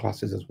 extra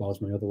classes as well as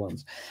my other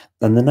ones.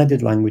 And then I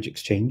did language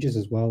exchanges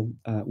as well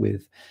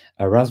with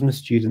Erasmus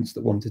students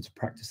that wanted to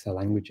practice their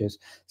languages,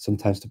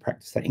 sometimes to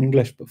practice their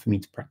English, but for me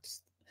to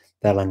practice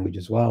their language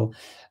as well.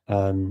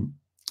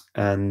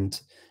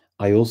 And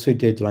I also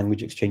did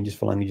language exchanges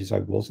for languages I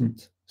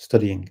wasn't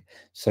studying.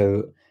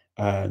 So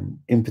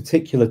In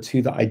particular,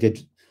 two that I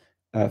did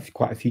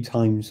quite a few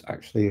times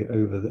actually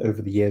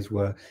over the years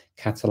were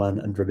Catalan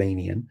and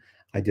Romanian.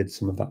 I did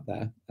some of that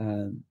there,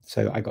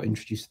 so I got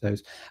introduced to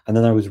those, and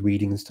then I was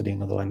reading and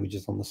studying other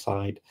languages on the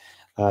side,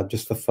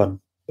 just for fun,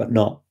 but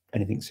not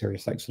anything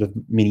serious, like sort of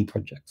mini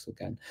projects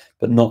again.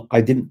 But not, I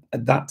didn't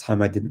at that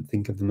time. I didn't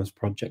think of them as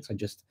projects. I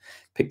just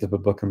picked up a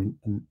book and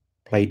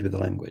played with the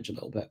language a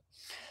little bit.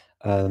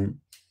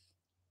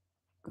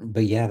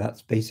 But yeah,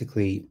 that's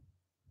basically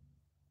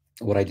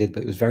what I did.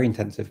 But it was very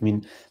intensive. I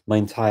mean, my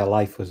entire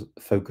life was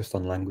focused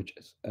on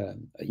languages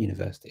at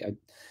university. I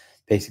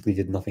basically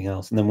did nothing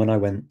else. And then when I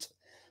went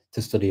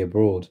to study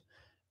abroad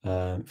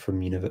from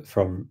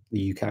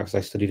the UK, because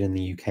I studied in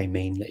the UK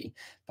mainly,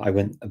 but I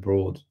went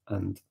abroad,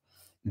 and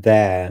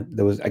there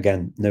was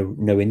again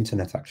no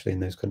internet actually in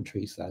those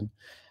countries then,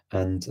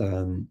 and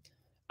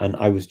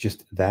I was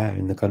just there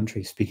in the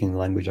country speaking the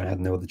language. I had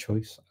no other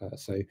choice.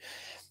 So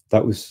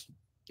that was,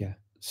 yeah,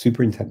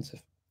 super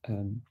intensive.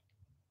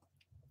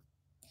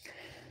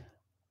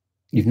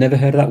 You've never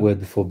heard of that word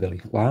before, Billy?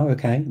 Wow,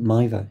 okay.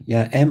 Mither.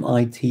 Yeah,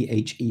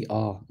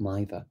 Mither,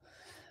 Mither.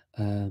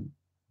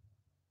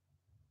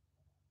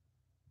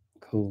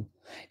 Cool.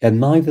 Yeah,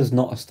 mither's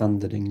not a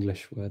standard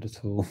English word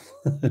at all.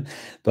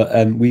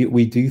 But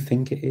we do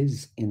think it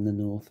is in the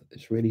north.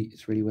 It's really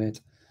weird.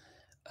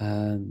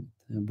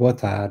 Boa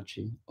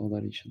tarde.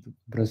 Olá, Richard do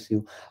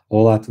Brasil.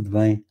 Olá, tudo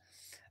bem?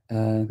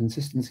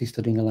 Consistency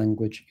studying a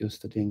language you're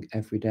studying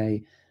every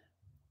day.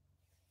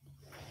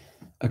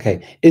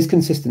 Okay, is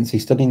consistency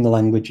studying the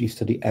language you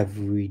study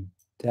every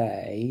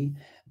day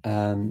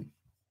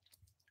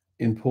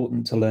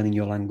important to learning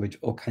your language,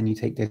 or can you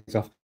take days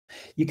off?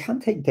 You can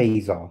take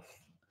days off,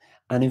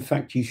 and in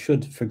fact you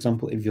should. For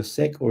example, if you're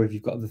sick or if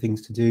you've got other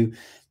things to do,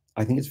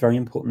 I think it's very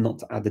important not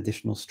to add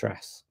additional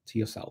stress to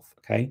yourself.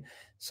 Okay,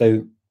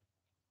 so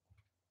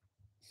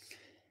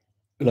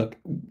look,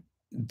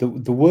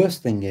 the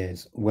worst thing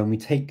is when we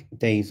take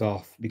days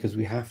off because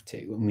we have to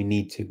and we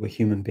need to. We're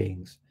human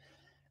beings,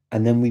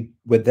 and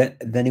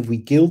then if we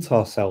guilt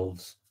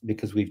ourselves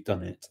because we've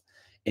done it,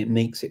 it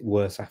makes it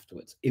worse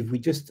afterwards. If we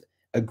just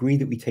agree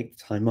that we take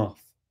the time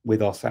off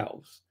with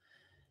ourselves,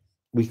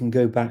 we can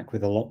go back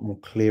with a lot more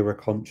clearer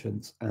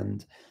conscience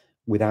and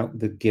without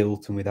the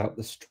guilt and without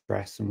the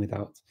stress and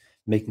without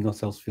making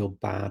ourselves feel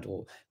bad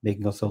or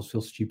making ourselves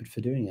feel stupid for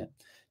doing it.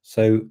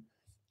 So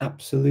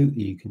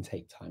absolutely you can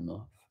take time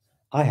off.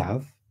 I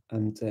have,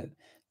 and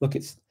look,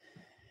 it's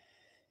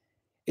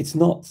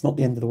not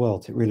the end of the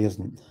world. It really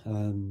isn't.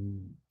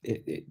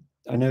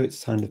 I know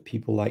it's kind of,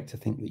 people like to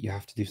think that you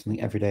have to do something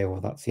every day or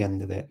that's the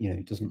end of it.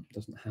 It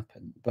doesn't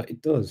happen, but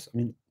it does. I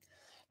mean,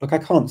 look, I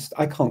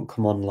can't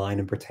come online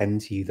and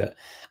pretend to you that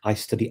I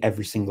study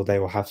every single day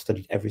or have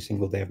studied every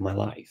single day of my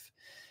life,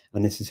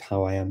 and this is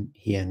how I am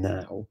here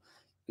now.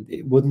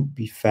 It wouldn't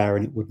be fair,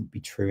 and it wouldn't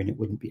be true, and it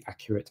wouldn't be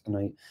accurate. And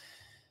I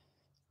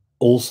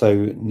also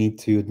need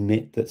to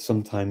admit that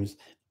sometimes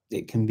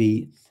it can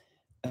be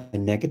a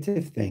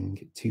negative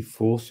thing to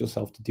force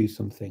yourself to do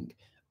something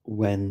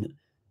when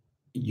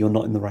you're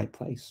not in the right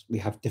place. We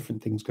have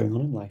different things going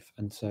on in life,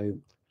 and so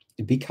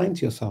be kind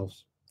to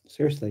yourselves.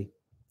 Seriously,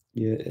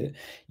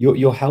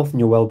 your health and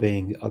your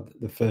well-being are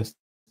the first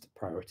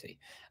priority,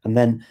 and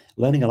then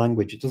learning a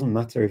language. It doesn't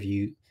matter if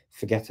you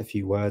forget a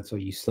few words or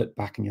you slip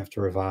back and you have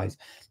to revise.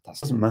 That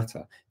doesn't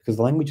matter, because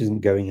the language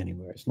isn't going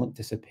anywhere. It's not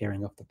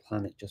disappearing off the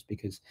planet just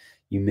because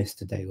you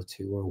missed a day or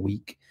two or a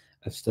week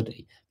of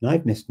study. And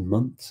I've missed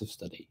months of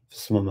study for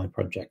some of my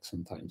projects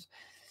sometimes.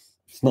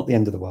 It's not the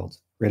end of the world,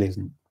 really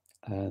isn't.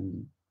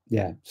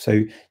 Yeah,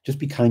 so just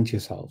be kind to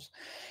yourselves.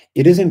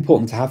 It is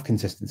important to have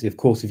consistency, of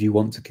course, if you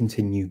want to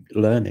continue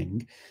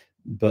learning.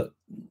 But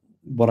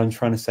what I'm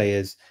trying to say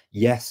is,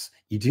 yes,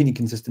 you do need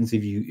consistency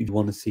if you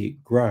want to see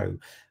it grow.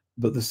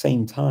 But at the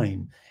same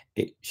time,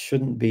 it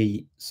shouldn't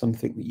be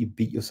something that you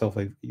beat yourself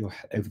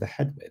over the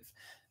head with,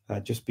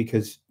 just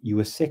because you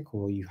were sick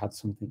or you had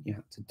something you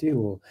had to do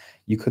or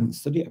you couldn't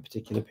study at a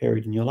particular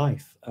period in your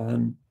life.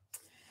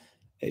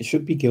 It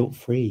should be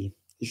guilt-free.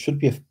 It should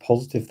be a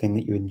positive thing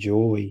that you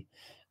enjoy,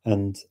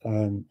 and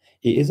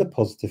it is a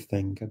positive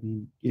thing. I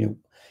mean,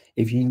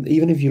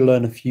 even if you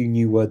learn a few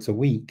new words a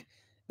week,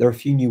 there are a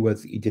few new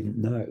words that you didn't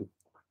know.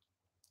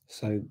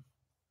 So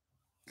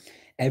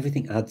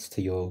everything adds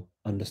to your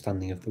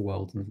understanding of the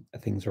world and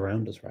things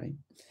around us, right?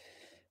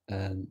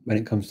 When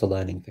it comes to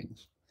learning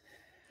things.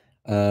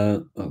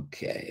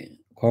 Ok.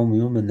 Qual a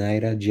melhor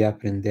maneira de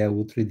aprender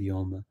outro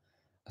idioma?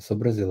 Sou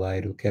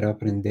brasileiro, quero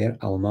aprender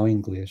alemão e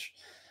inglês.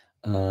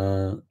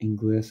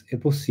 Inglês. É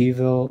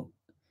possível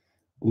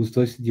os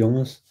dois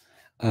idiomas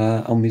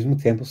ao mesmo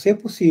tempo? Se é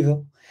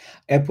possível.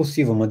 É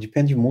possível, mas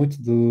depende muito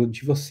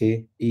de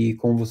você e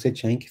como você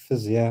tem que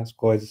fazer as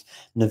coisas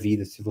na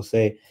vida. Se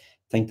você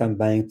tem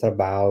também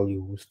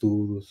trabalho,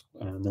 estudos,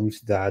 na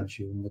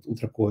universidade,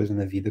 outra coisa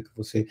na vida que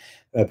você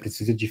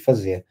precisa de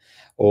fazer.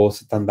 Ou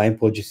se também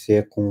pode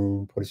ser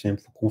com, por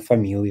exemplo, com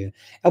família.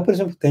 Eu, por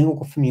exemplo, tenho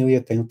com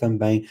família, tenho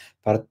também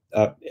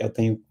eu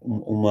tenho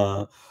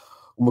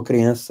uma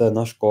criança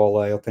na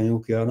escola, eu tenho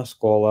que ir na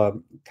escola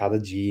cada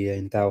dia,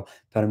 então,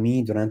 para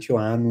mim, durante o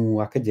ano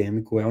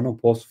acadêmico, eu não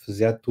posso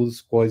fazer todas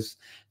as coisas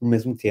no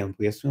mesmo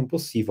tempo, isso é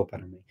impossível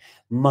para mim.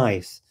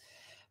 Mas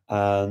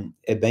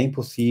é bem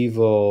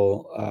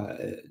possível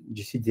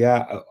decidir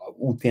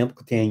o tempo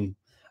que tenho.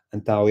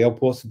 Então, eu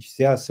posso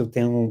dizer se eu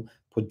tenho,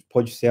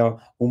 pode ser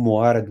 1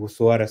 hora, 2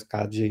 horas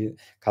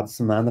cada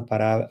semana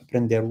para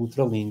aprender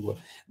outra língua.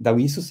 Então,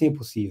 isso sim é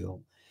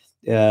possível.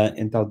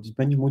 Então,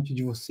 depende muito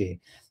de você.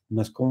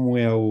 Mas como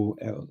eu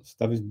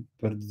estava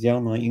para dizer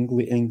não, em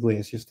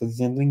inglês, eu estou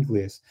dizendo em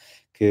inglês,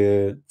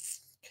 que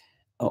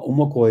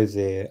uma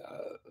coisa é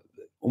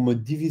uma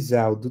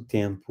divisão do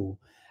tempo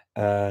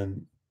ah,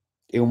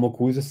 é uma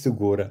coisa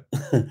segura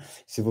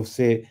se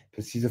você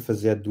precisa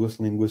fazer duas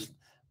línguas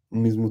ao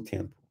mesmo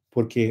tempo.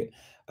 Porque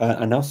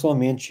não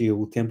somente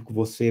o tempo que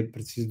você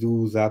precisa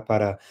usar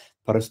para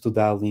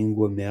estudar a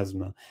língua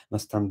mesma,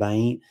 mas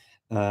também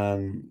ah,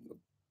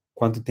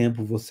 quanto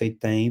tempo você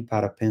tem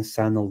para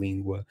pensar na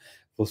língua.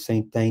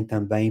 Você tem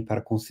também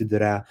para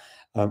considerar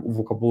o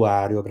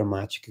vocabulário, a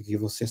gramática que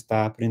você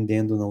está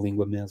aprendendo na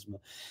língua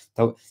mesma.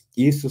 Então,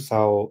 isso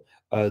são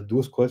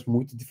duas coisas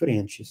muito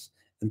diferentes.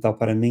 Então,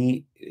 para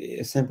mim,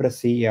 é sempre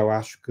assim. Eu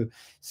acho que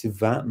se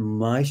vá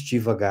mais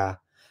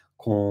devagar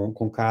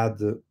com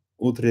cada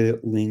outra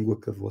língua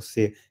que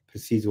você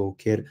precisa ou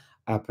quer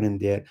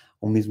aprender,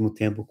 ao mesmo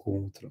tempo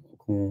com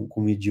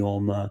um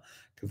idioma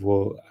que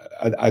vou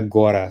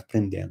agora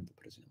aprendendo,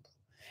 por exemplo.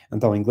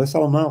 Então, inglês e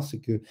alemão,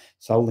 sei que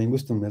são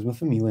línguas da mesma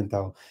família,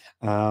 então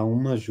há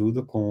uma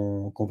ajuda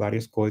com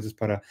várias coisas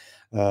para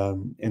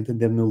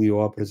entender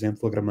melhor, por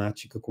exemplo, a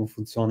gramática, como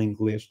funciona em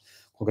inglês,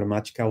 com a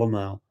gramática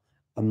alemão,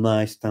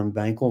 mas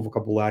também com o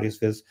vocabulário, às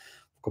vezes,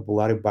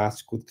 vocabulário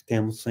básico que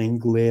temos em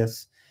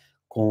inglês,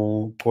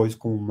 com coisas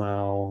como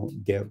mal,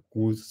 deve,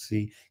 coisas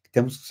assim, que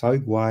temos que são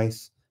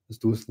iguais as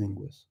duas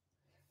línguas.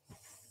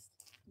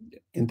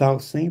 Então,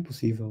 sim, é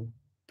possível.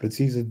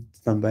 Precisa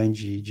também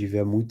de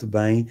ver muito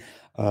bem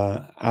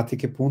até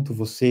que ponto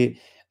você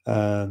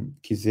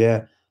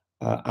quiser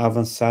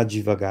avançar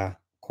devagar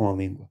com a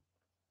língua.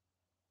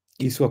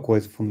 Isso é a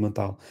coisa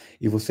fundamental.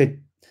 E você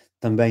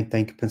também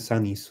tem que pensar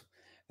nisso.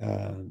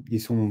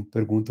 Isso é uma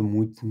pergunta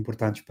muito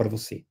importante para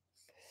você.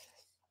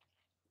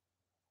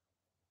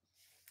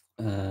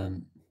 Ah,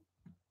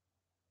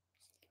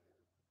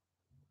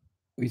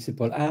 oui, c'est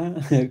Paul. Ah,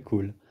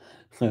 cool.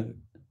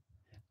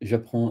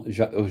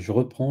 Je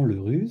reprends le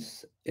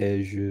russe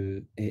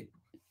et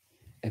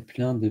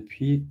plein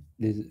depuis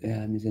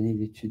mes années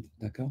d'études,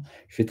 d'accord?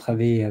 Je vais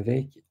travailler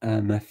avec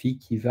ma fille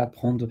qui va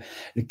apprendre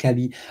le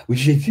kaby. Oui,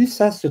 j'ai vu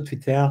ça sur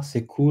Twitter,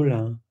 c'est cool,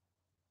 hein.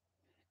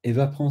 Elle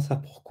va apprendre ça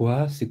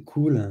pourquoi? C'est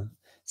cool, hein.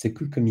 C'est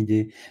cool comme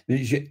idée.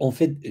 Mais en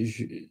fait,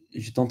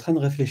 j'étais en train de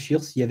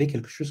réfléchir s'il y avait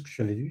quelque chose que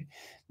j'avais vu,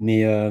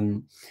 mais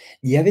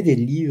il y avait des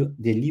livres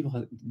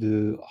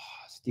de, oh,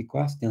 c'était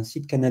quoi? C'était un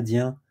site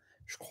canadien,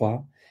 je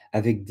crois,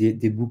 avec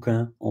des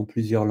bouquins en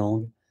plusieurs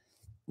langues,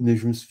 mais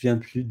je me souviens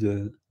plus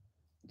du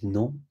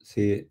nom.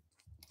 C'est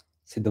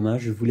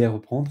dommage, je voulais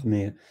reprendre,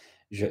 mais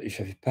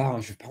j'avais pas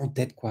en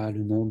tête quoi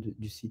le nom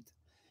du site.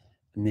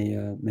 Mais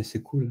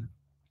c'est cool.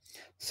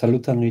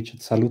 Salutan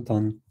Richard,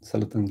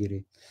 salutan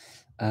Giri.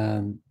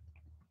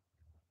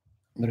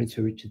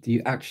 Mauricio Richard, do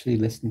you actually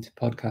listen to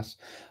podcasts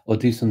or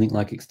do something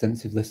like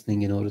extensive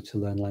listening in order to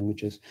learn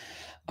languages?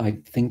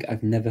 I think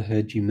I've never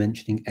heard you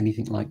mentioning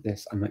anything like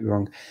this. I might be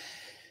wrong.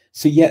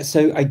 So yeah,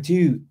 so I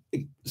do.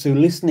 So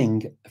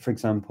listening, for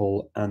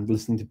example, and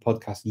listening to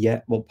podcasts.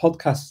 Yeah, well,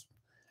 podcasts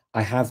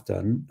I have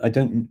done. I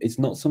don't. It's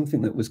not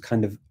something that was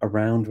kind of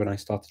around when I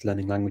started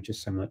learning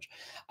languages so much.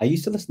 I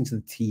used to listen to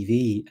the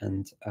TV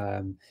and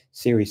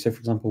series. So, for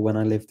example, when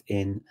I lived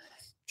in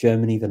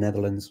Germany, the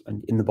Netherlands,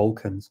 and in the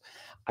Balkans,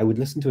 I would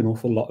listen to an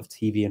awful lot of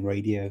TV and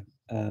radio,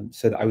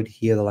 so that I would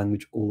hear the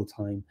language all the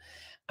time,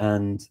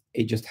 and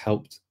it just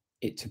helped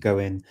it to go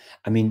in.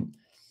 I mean,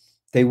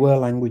 they were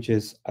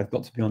languages. I've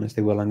got to be honest.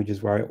 They were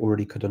languages where I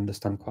already could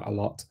understand quite a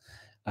lot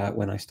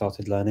when I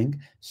started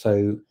learning.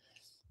 So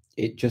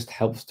it just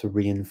helps to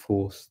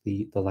reinforce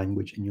the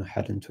language in your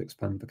head and to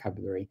expand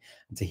vocabulary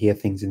and to hear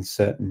things in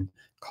certain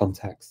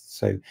contexts.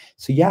 So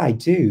yeah, I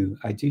do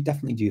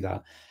definitely do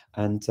that.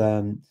 And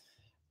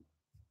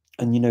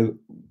you know,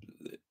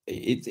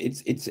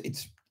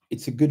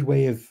 it's a good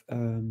way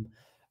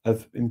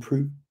of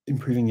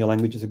improving your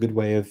language. Is a good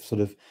way of sort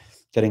of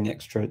getting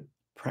extra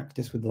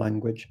practice with the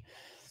language,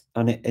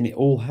 and it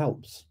all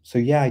helps. So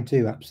yeah, I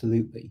do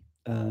absolutely.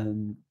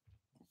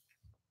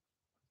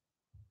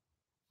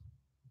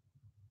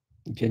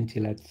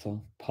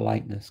 Gentilezza,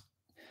 politeness.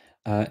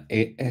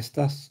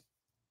 Estas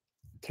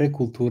tre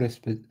kulture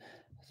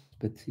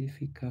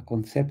specifika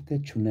koncepte,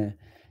 ĉu ne?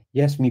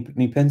 Yes,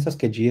 mi pensas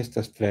ke ĝi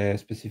estas tre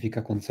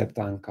specifika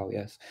koncepto ankaŭ,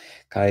 yes.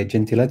 Kaj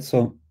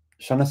ĝentileco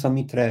ŝajnas al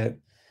mi tre,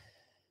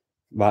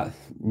 ba,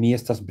 mi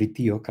estas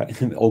Britio kaj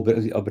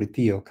el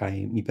Britio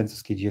kaj mi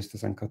pensas ke ĝi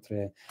estas ankaŭ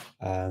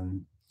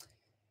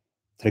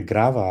tre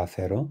grava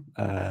afero.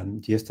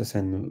 Ĝi estas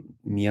en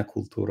mia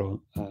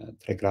kulturo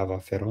tre grava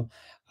afero.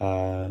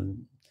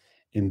 Um,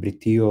 en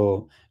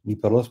Britio mi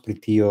parolas pri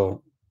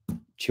tio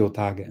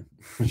ĉiutage.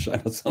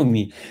 Ŝajnas al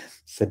mi,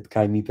 sed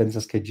kaj mi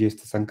pensas ke ĝi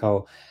estas ankaŭ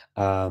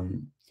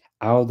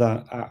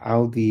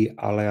aŭdi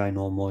aliajn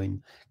homojn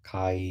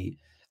kaj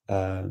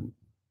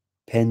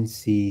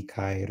pensi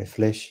kaj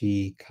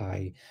refleŝi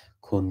kaj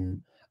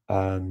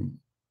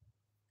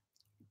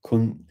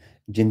kun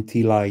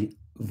gentilaj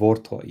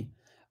vortoj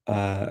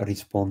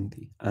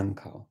rispondi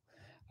ankaŭ.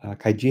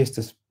 Kaj ĝi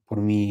estas por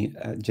mi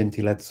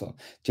gentileco.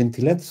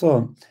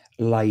 Gentileco,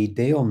 la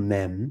ideo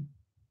mem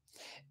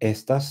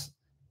estas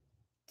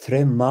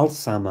tre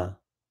malsama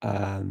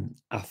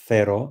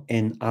afero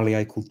en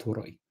aliaj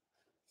kulturoj.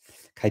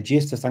 Kaj ĝi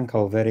estas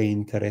ankaŭ vere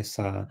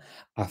interesa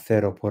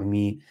afero por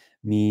mi.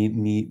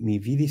 Mi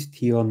vidis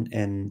tion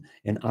en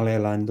aliaj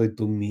landoj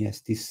dum mi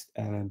estis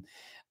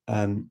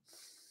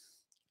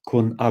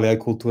kun aliaj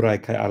kulturaj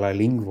kaj aliaj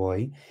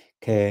lingvoj,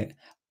 ke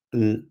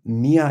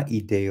mia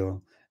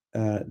ideo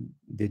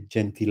de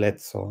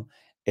gentileco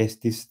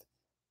estis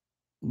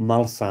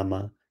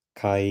malsama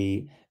kaj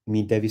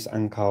mi devis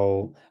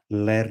ankaŭ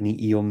lerni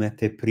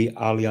iomete pri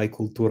aliaj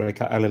kulturoj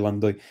kaj aliaj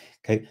landoj,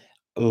 kaj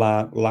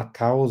la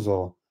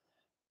kaŭzo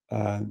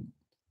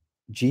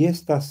ĝi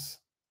estas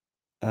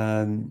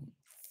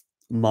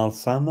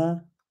malsama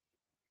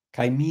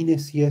kaj mi ne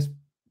scias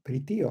pri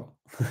tio.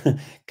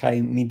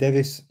 Kaj mi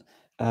devis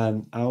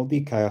aŭdi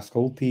kaj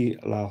aŭskulti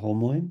la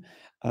homojn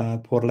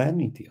por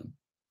lerni tion.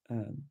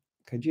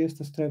 Kaj ĝi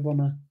estas tre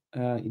bona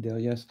ideo,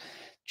 jes.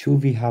 Ĉu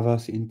vi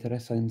havas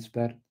interesajn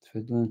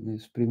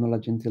pri la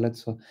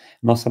gentileco?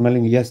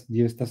 Malsamlingve, jes,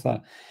 ĝi estas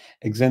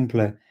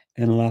ekzemple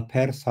en la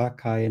persa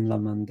kaj en la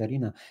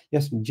mandarina.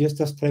 Jes, ĝi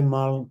estas tre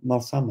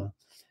malsama.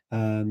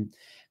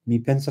 Mi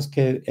pensas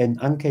ke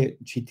anke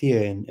ĉi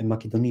tie en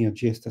Makedonio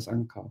ĝi estas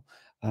ankaŭ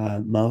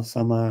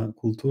malsama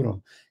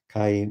kulturo,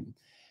 kaj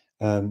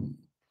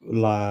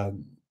la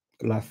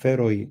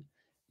aferoj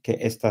ke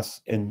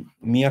estas en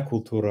mia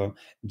kulturo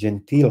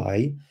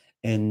gentilaj,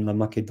 en la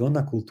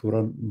makedona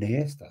kulturo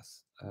ne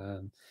estas.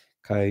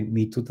 Kaj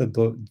mi tute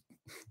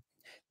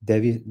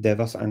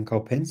devas ankaŭ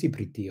pensi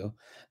pri tio.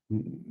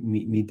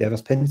 Mi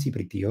devas pensi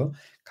pri tio,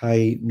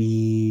 kaj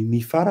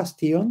mi faras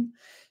tion,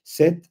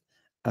 sed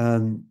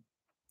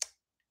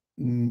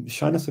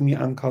ŝajnas al mi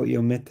ankaŭ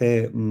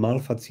iomete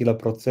malfacila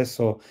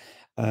proceso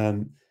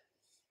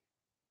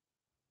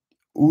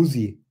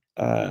uzi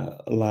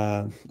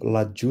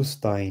la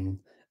ĝustajn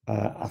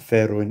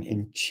aferojn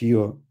en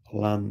ĉiu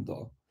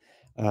lando,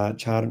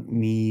 ĉar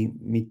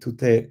mi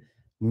tute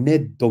ne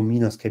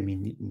dominas, ke mi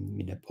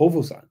ne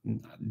povus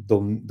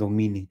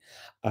domini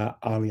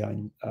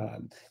aliajn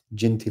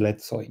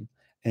gentilecojn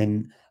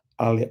en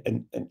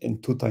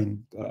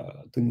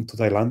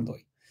tutaj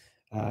landoj.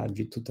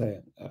 Ĝi tute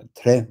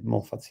tre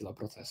malfacila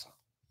proceso.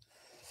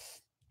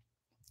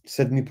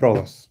 Sed mi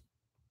provas.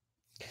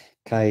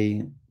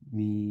 Kaj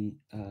mi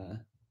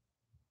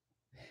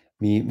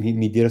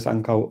diras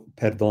ankaŭ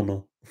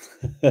perdono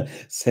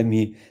se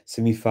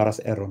mi faras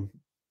eron.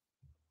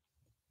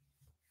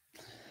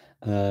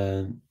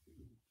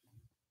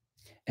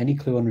 Any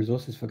clue on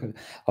resources for...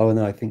 Oh,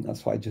 no, I think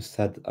that's what I just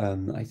said.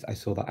 I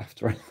saw that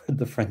after I read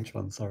the French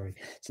one, sorry.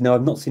 So, no,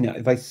 I've not seen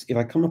it. If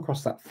I come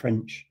across that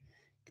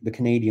the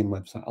Canadian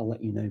website, I'll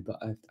let you know,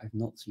 but I've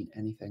not seen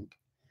anything.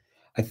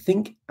 I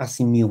think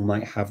Assimil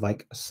might have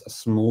like a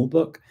small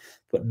book,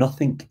 but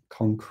nothing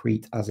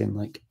concrete as in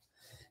like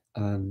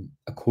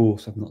a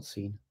course I've not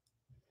seen.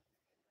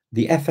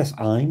 The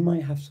FSI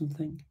might have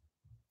something.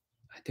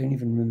 I don't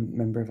even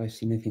remember if I've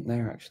seen anything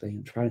there,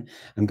 actually.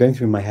 I'm going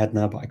through my head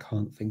now, but I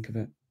can't think of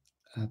it.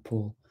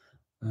 Paul,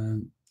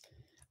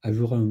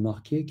 avez-vous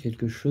remarqué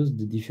quelque chose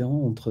de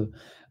différent entre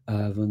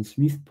Von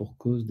Smith pour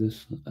cause de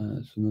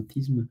son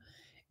autisme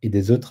et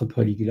des autres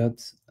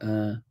polyglottes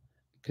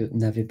que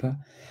n'avait pas?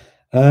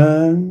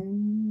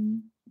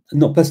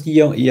 Non, parce qu'il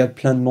y a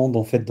plein de monde,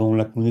 en fait, dans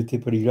la communauté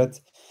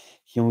polyglotte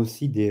qui ont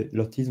aussi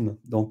l'autisme.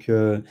 Donc,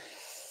 je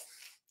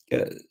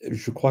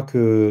crois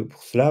que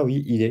pour cela,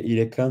 oui, il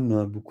est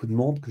comme beaucoup de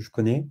monde que je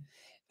connais.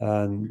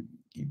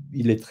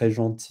 Il est très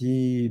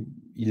gentil,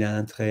 il a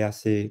un trait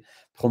assez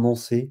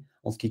prononcé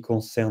en ce qui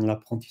concerne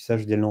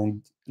l'apprentissage des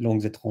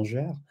langues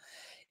étrangères.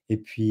 Et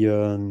puis,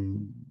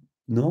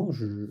 non,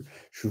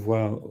 je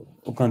vois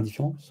aucune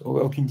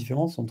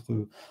différence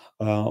entre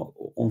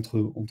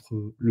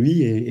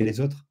lui et les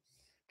autres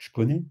que je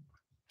connais.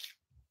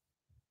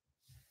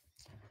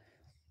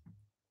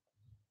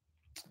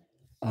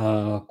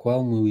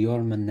 Qual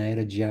melhor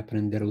maneira de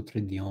aprender outro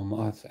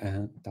idioma?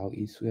 Então,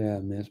 isso é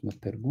a mesma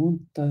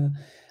pergunta.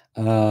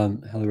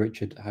 Hello,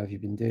 Richard. How have you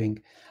been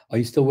doing? Are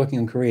you still working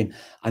on Korean?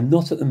 I'm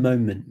not at the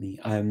moment, me.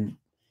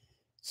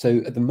 So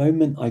at the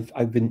moment,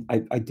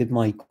 I did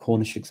my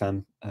Cornish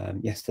exam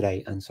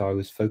yesterday, and so I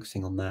was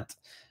focusing on that,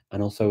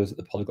 and also I was at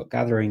the Polyglot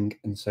Gathering,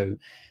 and so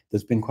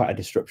there's been quite a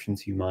disruption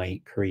to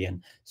my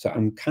Korean. So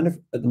I'm kind of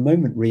at the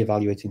moment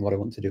reevaluating what I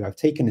want to do. I've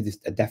taken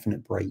a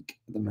definite break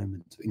at the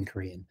moment in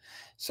Korean,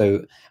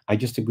 so I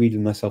just agreed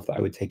with myself that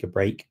I would take a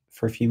break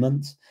for a few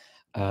months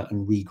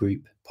and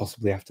regroup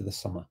possibly after the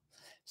summer.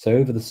 So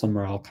over the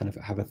summer, I'll kind of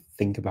have a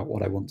think about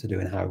what I want to do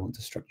and how I want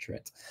to structure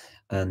it,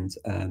 and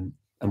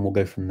we'll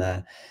go from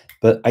there.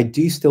 But I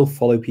do still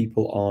follow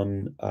people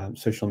on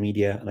social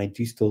media, and I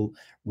do still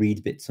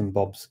read bits and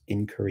bobs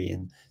in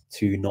Korean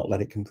to not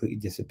let it completely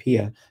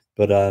disappear.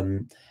 But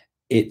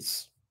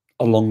it's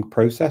a long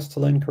process to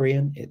learn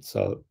Korean. It's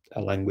a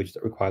language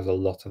that requires a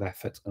lot of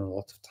effort and a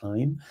lot of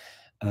time,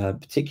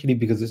 particularly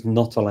because it's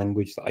not a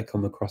language that I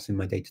come across in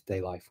my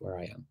day-to-day life where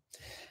I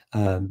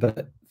am.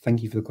 But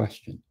thank you for the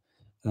question.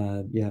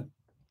 Yeah.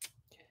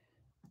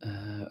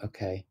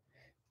 Okay.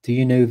 Do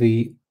you know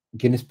the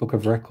Guinness Book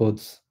of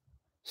Records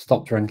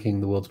stopped ranking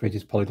the world's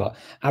greatest polyglot?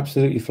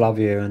 Absolutely,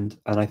 Flavio, and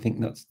I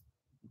think that's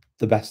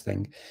the best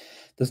thing.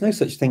 There's no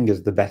such thing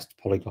as the best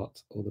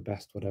polyglot or the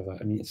best whatever.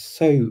 I mean, it's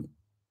so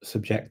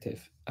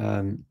subjective.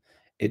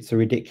 It's a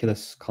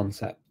ridiculous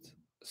concept.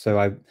 So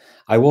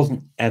I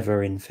wasn't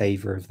ever in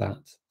favor of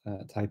that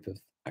type of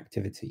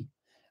activity,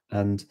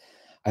 and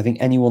I think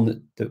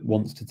anyone that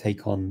wants to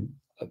take on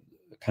a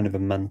kind of a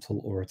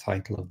mantle or a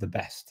title of the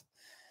best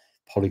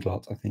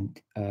polyglot, I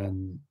think,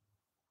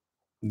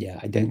 yeah,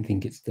 I don't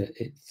think it's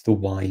the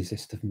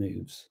wisest of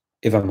moves.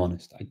 If I'm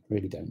honest, I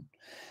really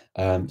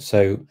don't.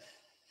 So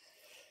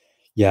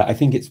yeah, I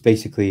think it's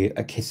basically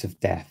a kiss of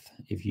death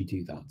if you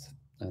do that.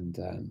 And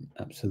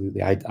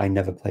absolutely, I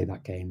never play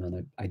that game,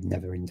 and I'd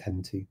never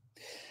intend to.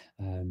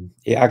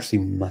 It actually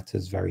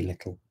matters very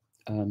little.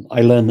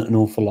 I learn an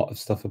awful lot of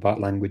stuff about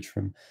language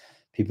from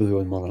people who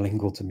are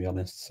monolingual, to be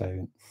honest.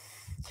 So,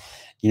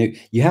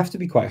 you have to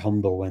be quite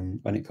humble when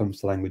it comes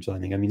to language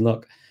learning. I mean,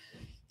 look,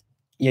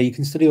 yeah, you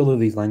can study all of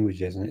these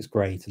languages, and it's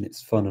great, and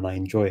it's fun, and I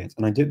enjoy it,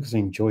 and I do it because I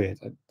enjoy it.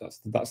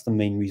 That's the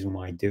main reason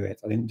why I do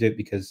it. I don't do it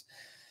because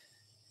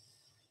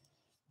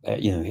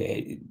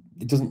it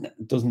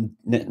doesn't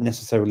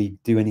necessarily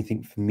do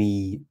anything for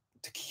me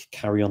to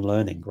carry on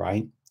learning,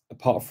 right?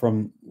 Apart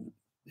from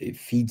it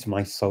feeds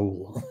my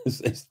soul.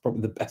 It's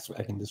probably the best way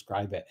I can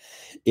describe it.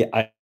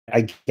 I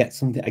get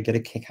something. I get a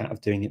kick out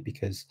of doing it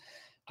because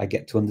I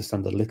get to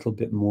understand a little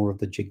bit more of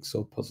the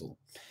jigsaw puzzle.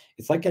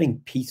 It's like getting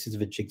pieces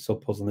of a jigsaw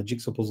puzzle, and the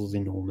jigsaw puzzle is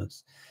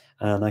enormous.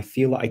 And I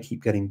feel like I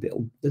keep getting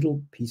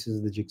little pieces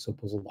of the jigsaw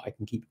puzzle that I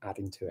can keep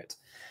adding to it,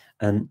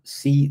 and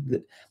see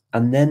that.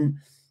 And then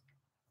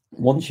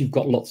once you've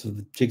got lots of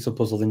the jigsaw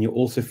puzzle, then you're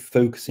also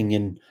focusing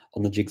in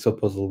on the jigsaw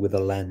puzzle with a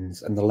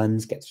lens, and the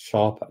lens gets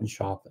sharper and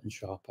sharper and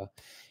sharper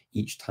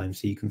each time,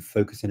 so you can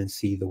focus in and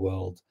see the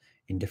world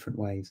in different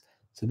ways.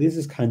 So this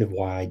is kind of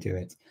why I do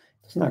it.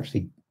 It doesn't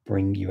actually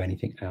bring you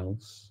anything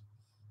else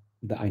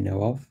that I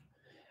know of.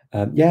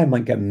 Yeah, I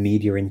might get a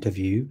media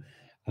interview.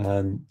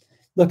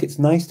 Look, it's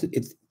nice to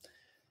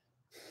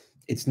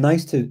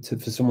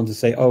for someone to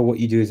say, "Oh, what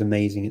you do is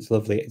amazing. It's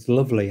lovely. It's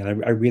lovely," and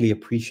I really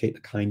appreciate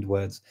the kind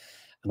words,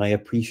 and I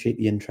appreciate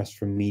the interest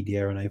from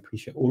media, and I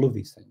appreciate all of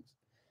these things.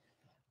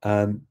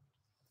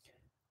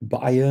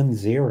 But I earn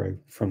zero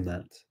from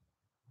that,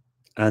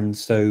 and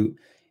so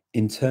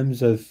in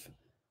terms of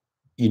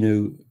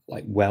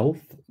like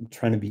wealth,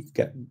 trying to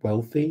get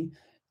wealthy,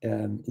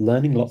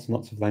 learning lots and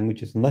lots of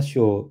languages, unless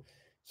you're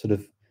sort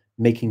of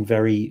making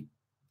very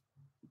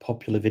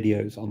popular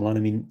videos online.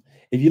 I mean,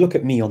 if you look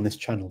at me on this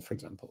channel, for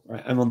example,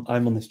 right? I'm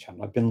on this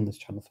channel. I've been on this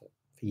channel for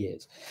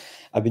years.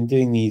 I've been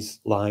doing these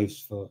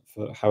lives for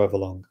however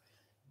long.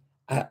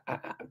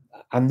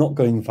 I'm not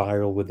going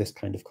viral with this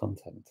kind of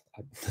content.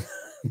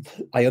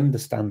 I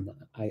understand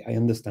that. I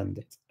understand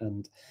it,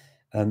 and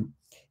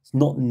it's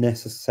not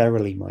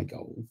necessarily my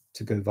goal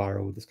to go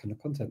viral with this kind of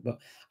content. But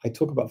I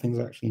talk about things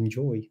I actually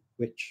enjoy,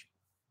 which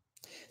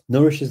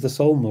nourishes the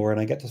soul more, and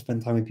I get to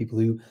spend time with people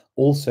who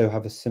also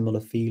have a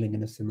similar feeling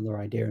and a similar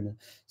idea and a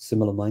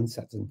similar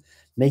mindset. And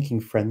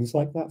making friends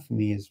like that for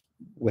me is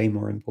way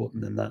more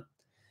important than that,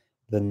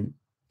 than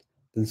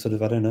sort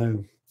of, I don't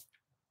know,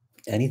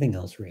 anything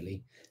else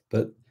really.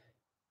 But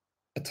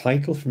a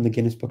title from the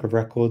Guinness Book of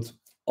Records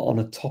on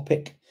a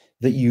topic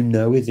that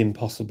is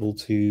impossible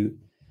to,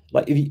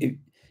 like,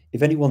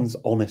 if anyone's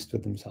honest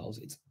with themselves,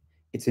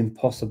 it's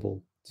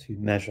impossible to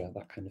measure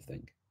that kind of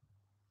thing.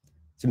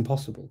 It's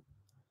impossible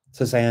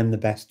to say I'm the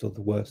best or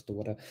the worst or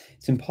whatever.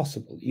 It's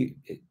impossible.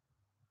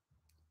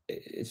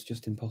 It's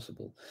just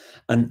impossible.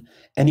 And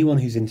anyone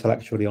who's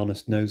intellectually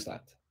honest knows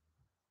that.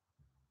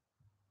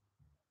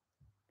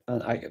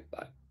 And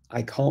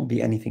I can't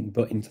be anything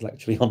but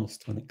intellectually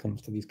honest when it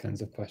comes to these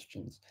kinds of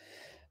questions.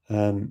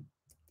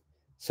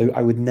 So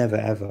I would never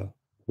ever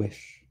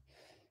wish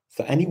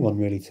for anyone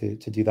really to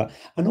do that.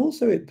 And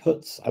also it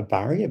puts a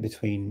barrier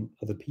between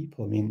other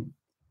people. I mean,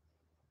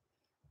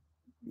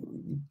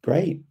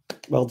 great,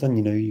 well done.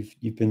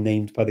 You've been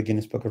named by the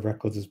Guinness Book of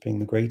Records as being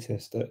the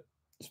greatest at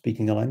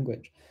speaking a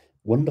language.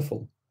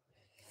 Wonderful.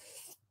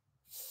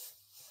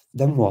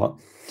 Then what?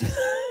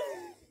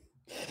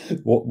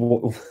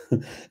 what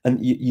and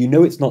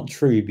it's not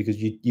true,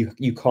 because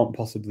you can't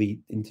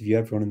possibly interview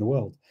everyone in the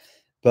world.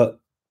 But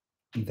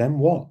then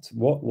what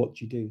do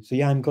you do? So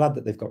yeah, I'm glad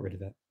that they've got rid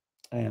of it.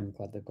 I am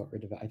glad they've got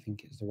rid of it. I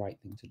think it's the right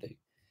thing to do.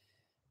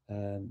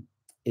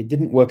 It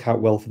didn't work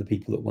out well for the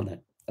people that won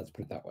it, let's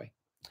put it that way.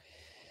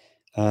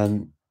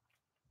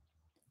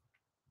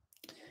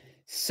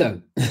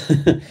 So,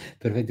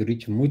 perfeito,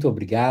 Rich, muito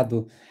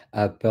obrigado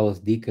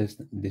pelas dicas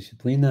de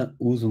disciplina.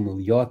 Uso o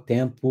melhor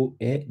tempo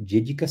e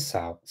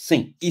dedicação.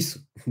 Sim,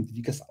 isso.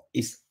 Dedicação,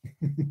 isso.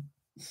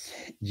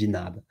 De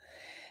nada.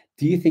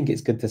 Do you think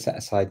it's good to set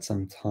aside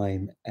some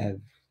time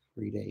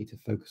every day to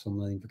focus on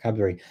learning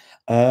vocabulary?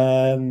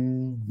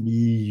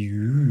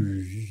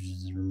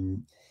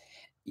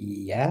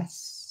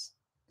 Yes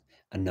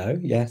and no.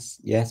 Yes,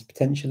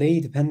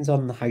 potentially. Depends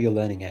on how you're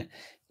learning it.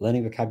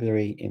 Learning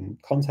vocabulary in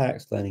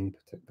context, learning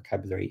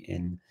vocabulary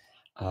in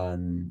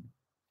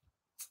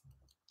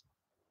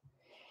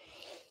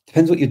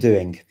depends what you're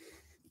doing.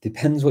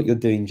 Depends what you're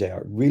doing, JR.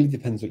 It really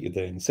depends what you're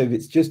doing. So if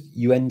it's just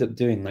you end up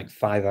doing like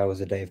 5 hours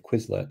a day of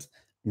Quizlet,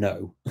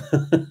 no.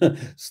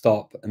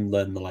 Stop and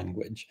learn the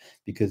language,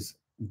 because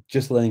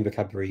just learning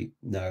vocabulary,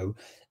 no.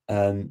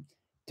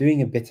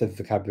 Doing a bit of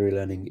vocabulary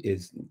learning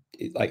is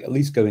like at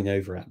least going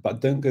over it, but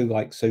don't go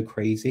like so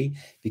crazy,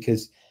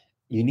 because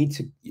you need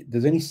to,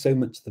 there's only so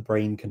much the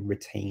brain can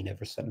retain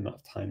over a certain amount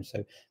of time.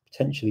 So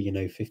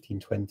potentially, 15,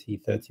 20,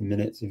 30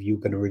 minutes if you're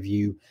going to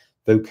review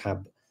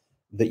vocab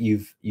that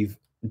you've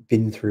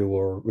been through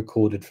or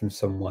recorded from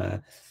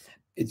somewhere.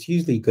 It's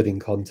usually good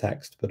in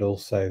context, but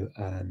also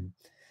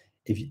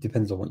if it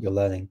depends on what you're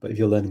learning. But if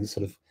you're learning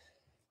sort of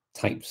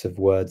types of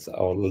words that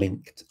are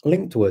linked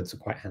words are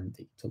quite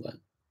handy to learn.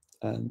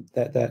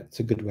 That's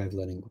a good way of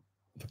learning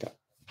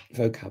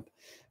vocab.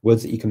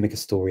 Words that you can make a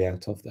story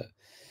out of that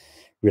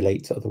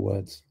relate to other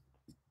words.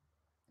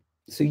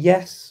 So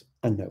yes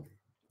and no.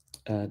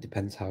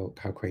 Depends how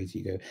crazy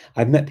you go.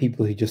 I've met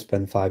people who just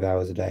spend 5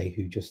 hours a day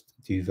who just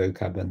do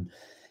vocab,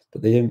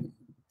 but they don't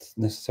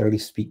necessarily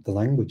speak the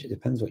language. It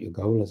depends what your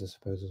goal is, I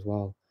suppose, as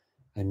well.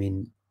 I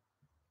mean,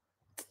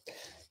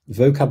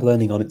 vocab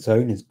learning on its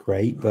own is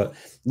great, but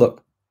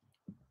look,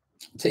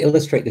 to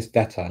illustrate this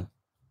better,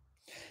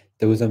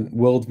 there was a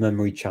world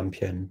memory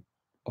champion,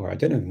 or I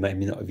don't know,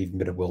 maybe not have even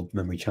been a world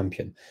memory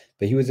champion,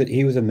 but he was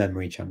a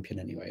memory champion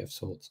anyway, of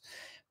sorts.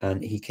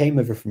 And he came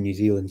over from New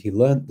Zealand. He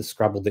learned the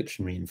Scrabble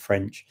dictionary in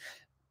French,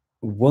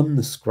 won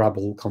the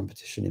Scrabble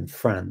competition in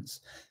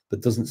France,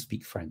 but doesn't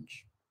speak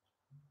French.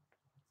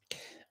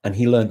 And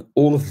he learned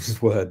all of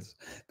these words,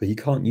 but he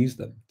can't use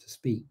them to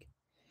speak.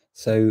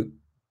 So,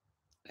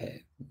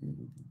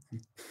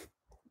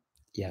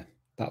 yeah,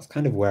 that's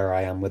kind of where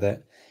I am with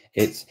it.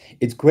 It's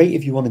great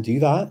if you want to do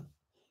that,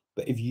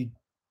 but if you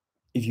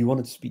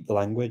wanted to speak the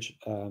language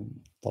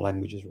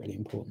is really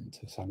important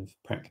to kind of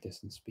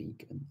practice and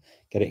speak and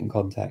get it in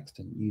context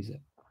and use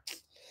it.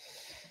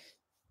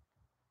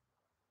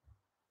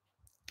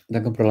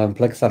 Dacă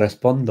problema să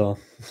răspundă,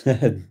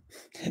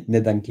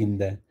 neden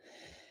kimde.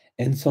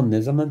 En son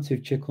ne zaman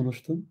Türkçe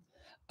konuştun?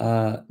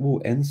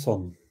 En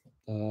son.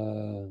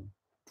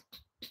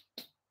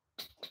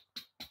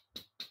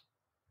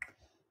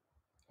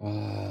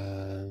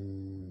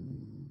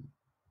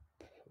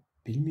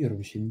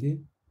 Bilmiyorum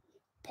şimdi.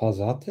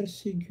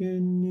 Pazartesi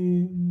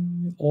günü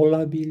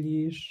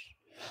olabilir.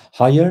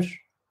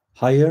 Hayır.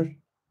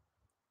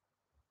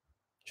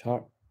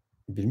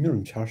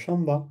 Bilmiyorum,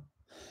 çarşamba.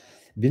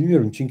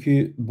 Bilmiyorum,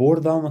 çünkü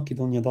burada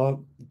Makedonya'da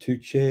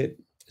Türkçe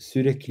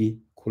sürekli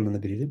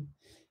kullanabilirim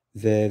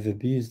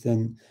ve bu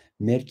yüzden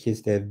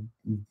merkezde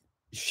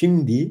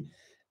şimdi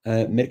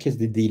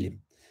merkezde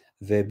değilim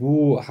ve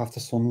bu hafta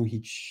sonu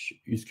hiç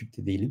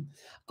Üsküp'te değilim,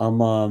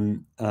 ama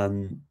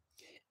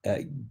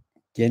e,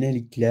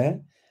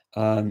 genellikle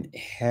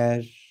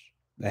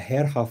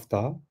her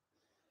hafta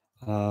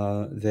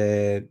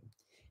ve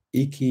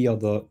 2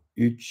 ya da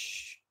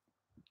 3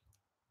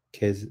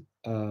 kez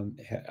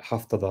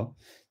haftada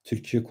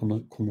Türkçe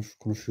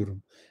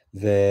konuşuyorum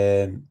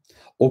ve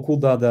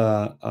okulda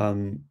da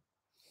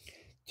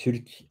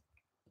Türk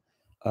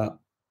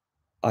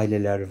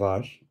aileler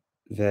var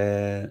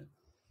ve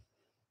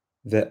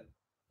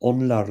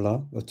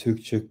onlarla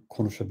Türkçe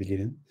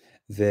konuşabilirim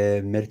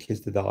ve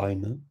merkezde de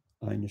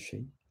aynı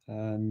şey.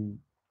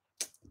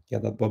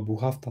 Ya da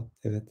bu hafta,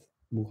 evet,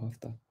 bu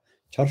hafta.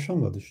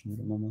 Çarşamba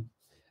düşünüyorum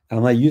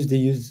ama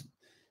 %100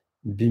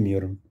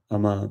 bilmiyorum,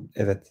 ama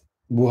evet,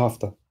 bu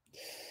hafta.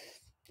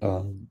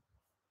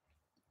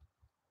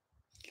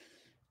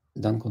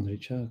 Duncan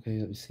Richard,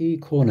 okay. See,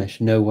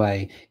 Cornish, no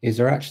way. Is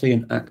there actually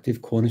an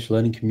active Cornish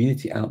learning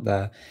community out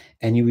there?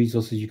 Any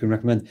resources you can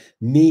recommend?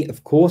 Me,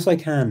 of course I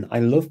can. I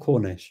love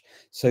Cornish.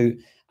 So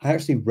I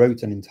actually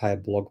wrote an entire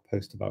blog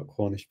post about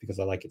Cornish because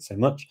I like it so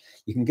much.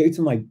 You can go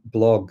to my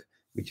blog,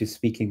 which is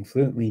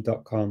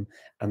speakingfluently.com,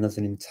 and there's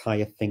an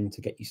entire thing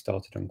to get you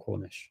started on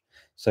Cornish.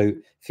 So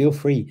feel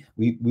free.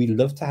 We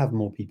love to have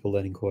more people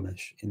learning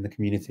Cornish in the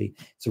community.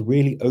 It's a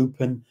really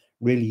open,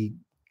 really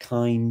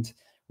kind,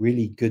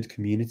 really good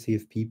community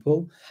of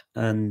people,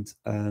 and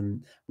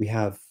we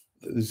have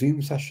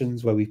Zoom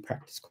sessions where we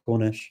practice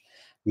Cornish.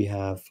 We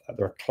have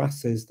there are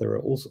classes, there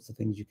are all sorts of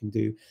things you can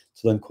do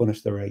to learn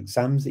Cornish. There are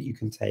exams that you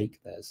can take.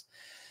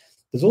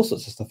 There's all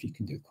sorts of stuff you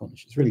can do with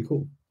Cornish. It's really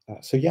cool.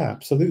 So yeah,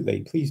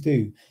 absolutely, please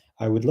do.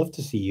 I would love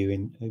to see you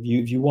in.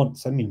 If you want,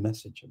 send me a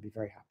message. I'd be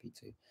very happy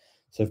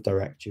sort of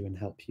direct you and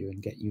help you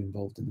and get you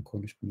involved in the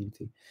Cornish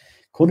community.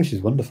 Cornish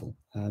is wonderful.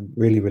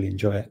 Really, really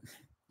enjoy it.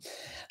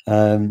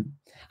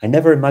 I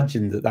never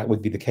imagined that that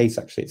would be the case,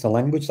 actually. It's a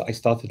language that I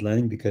started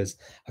learning because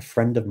a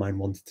friend of mine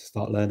wanted to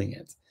start learning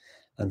it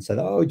and said,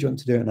 oh, do you want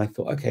to do it? And I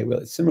thought, okay, well,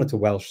 it's similar to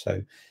Welsh,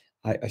 so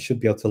I should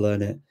be able to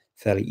learn it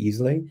fairly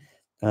easily.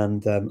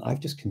 And I've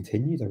just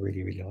continued. I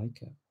really, really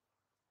like it.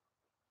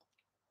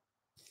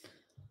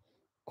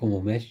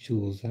 Como método de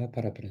usar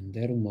para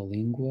aprender uma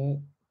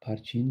língua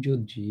partindo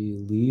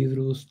de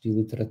livros de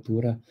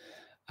literatura,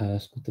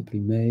 escuta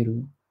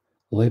primeiro,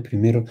 lê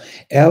primeiro.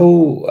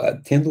 Eu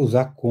tendo a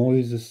usar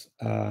coisas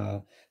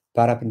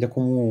para aprender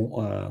como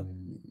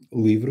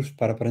livros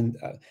para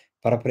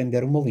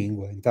aprender uma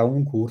língua. Então,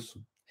 um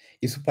curso.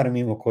 Isso para mim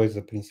é uma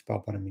coisa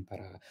principal para mim,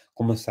 para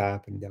começar a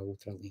aprender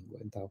outra língua.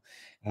 Então,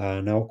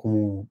 não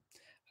como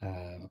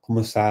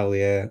começar a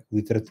ler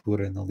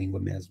literatura na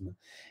língua mesma.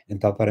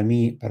 Então, para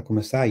mim, para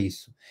começar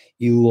isso,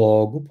 e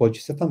logo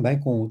pode ser também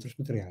com outros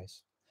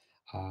materiais,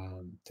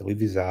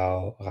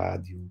 televisão,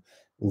 rádio,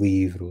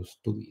 livros,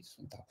 tudo isso.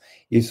 Então,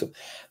 isso,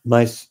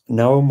 mas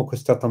não é uma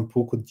questão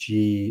tampouco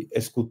de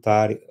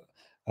escutar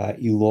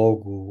e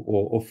logo,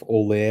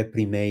 ou ler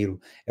primeiro.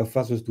 Eu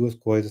faço as duas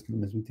coisas no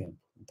mesmo tempo.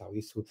 Então,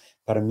 isso,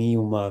 para mim,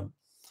 uma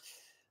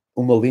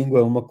língua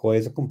é uma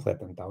coisa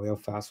completa, então eu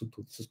faço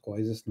todas as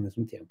coisas no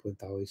mesmo tempo.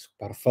 Então, isso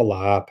para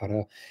falar,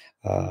 para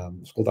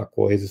escutar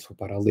coisas, ou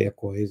para ler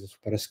coisas, ou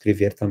para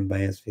escrever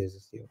também, às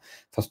vezes. Eu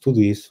faço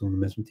tudo isso no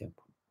mesmo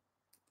tempo.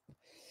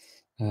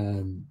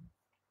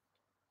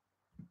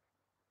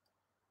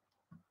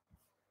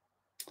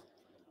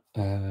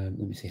 Let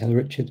me see. Hello,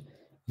 Richard.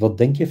 Wat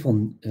denk je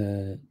van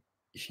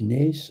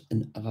Chinees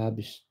en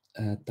Arabisch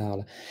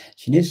talen?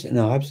 Chinees en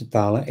Arabische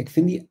talen, ik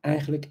vind die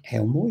eigenlijk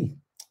heel mooi.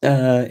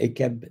 Ik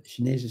heb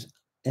Chinees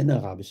en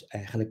Arabisch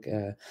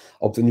eigenlijk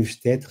op de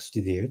universiteit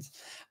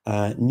gestudeerd.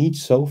 Niet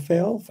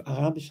zoveel.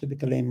 Arabisch heb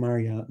ik alleen maar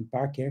een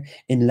paar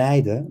keer. In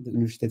Leiden, de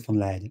Universiteit van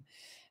Leiden,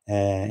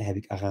 heb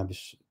ik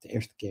Arabisch de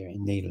eerste keer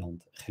in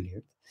Nederland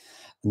geleerd.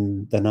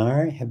 En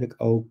daarna heb ik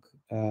ook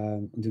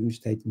op de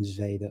universiteit in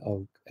Zweden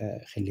ook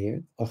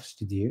geleerd, al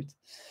gestudeerd.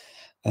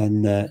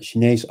 En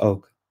Chinees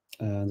ook,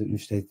 de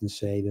universiteit in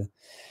Zweden.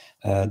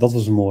 Dat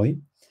was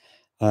mooi.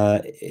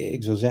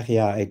 Ik zou zeggen,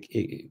 ja,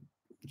 ik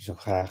zou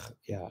graag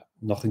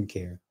nog een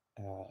keer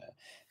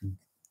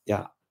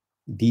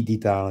die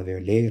talen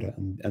weer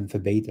leren en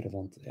verbeteren.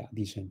 Want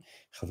die zijn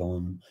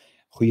gewoon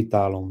goede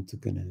talen om te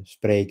kunnen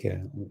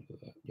spreken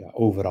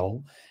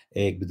overal.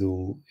 Ik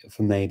bedoel,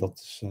 voor mij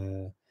dat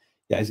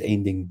is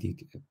één ding die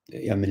ik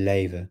in mijn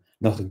leven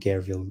nog een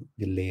keer wil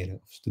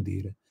leren of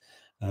studeren.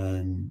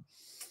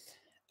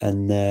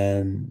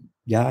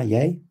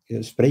 Jij?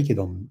 Spreek je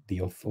dan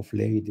die of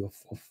leer je die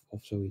of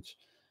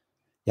zoiets?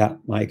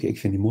 Ja, maar ik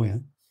vind die mooi, hè?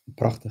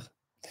 Prachtig.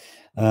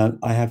 I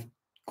have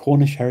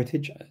Cornish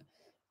heritage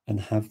and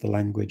have the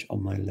language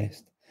on my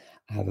list.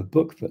 I have a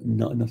book, but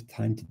not enough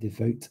time to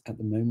devote at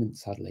the moment,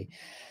 sadly.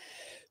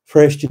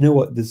 First, you know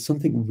what? There's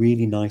something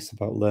really nice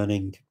about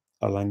learning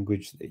a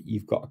language that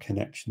you've got a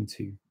connection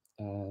to.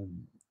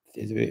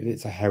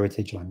 It's a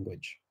heritage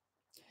language.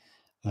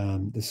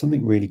 There's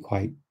something really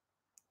quite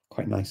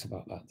nice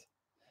about that.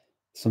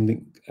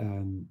 Something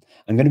I'm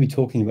going to be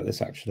talking about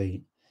this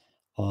actually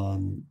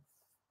on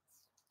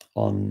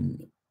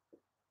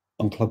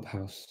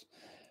Clubhouse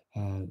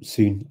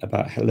soon,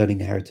 about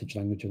learning a heritage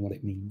language and what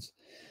it means.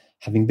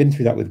 Having been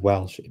through that with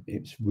Welsh,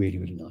 it's really,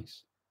 really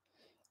nice.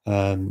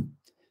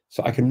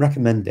 So I can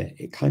recommend it.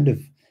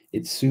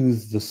 It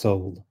soothes the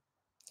soul,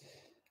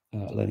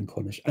 learning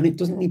Cornish. And it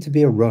doesn't need to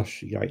be a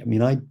rush, right? I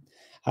mean,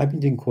 I've been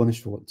doing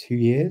Cornish for 2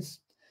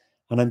 years,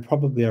 and I'm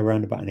probably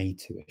around about an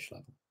A2-ish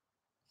level.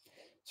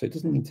 So it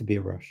doesn't need to be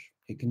a rush.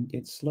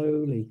 It's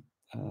slowly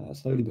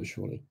but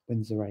surely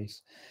wins the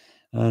race.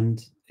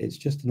 And it's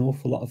just an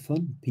awful lot of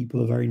fun.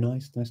 People are very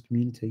nice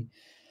community.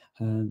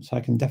 So I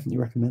can definitely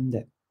recommend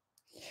it.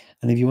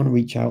 And if you want to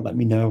reach out, let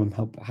me know. I'm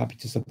happy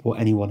to support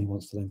anyone who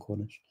wants to learn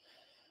Cornish.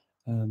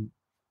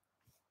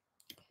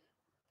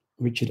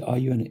 Richard,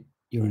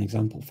 you're an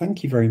example.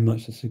 Thank you very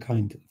much. That's so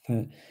kind.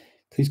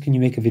 Please, can you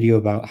make a video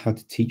about how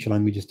to teach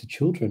languages to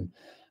children?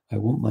 I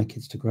want my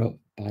kids to grow up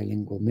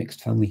bilingual,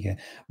 mixed family here.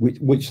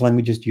 Which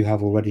languages do you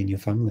have already in your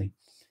family?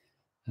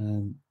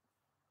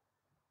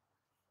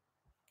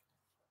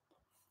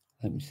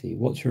 Let me see.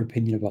 What's your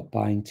opinion about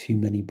buying too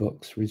many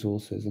books,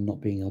 resources, and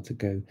not being able to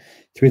go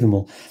through them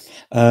all?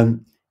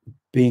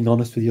 Being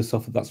honest with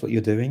yourself that that's what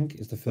you're doing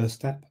is the first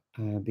step,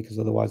 because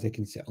otherwise they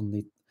can sit on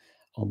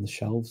the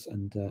shelves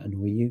and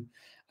annoy you.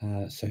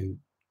 So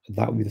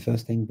that would be the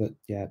first thing. But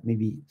yeah,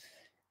 maybe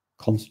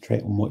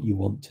concentrate on what you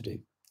want to do,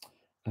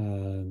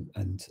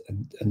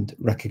 and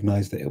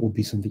recognize that it will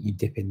be something you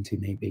dip into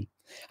maybe,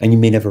 and you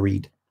may never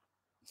read.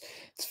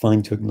 It's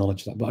fine to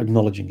acknowledge that, but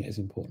acknowledging it is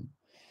important.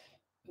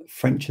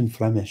 French and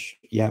Flemish,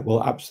 yeah,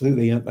 well,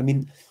 absolutely. I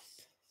mean,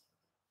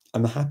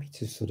 I'm happy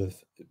to sort of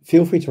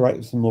feel free to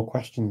write some more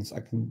questions.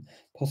 I can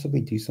possibly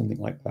do something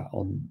like that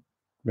on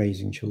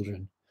raising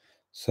children.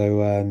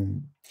 So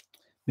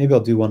maybe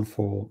I'll do one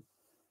for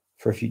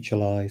for a future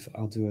live,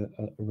 I'll do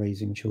a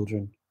raising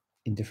children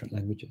in different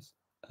languages,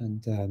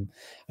 and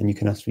you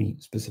can ask me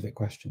specific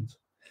questions.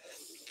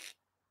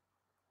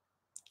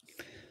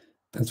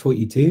 That's what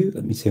you do.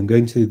 Let me see. I'm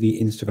going to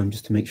the Instagram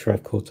just to make sure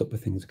I've caught up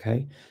with things.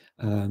 Okay.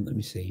 Let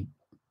me see.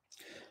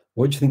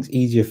 What do you think is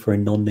easier for a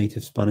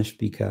non-native Spanish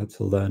speaker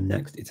to learn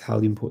next?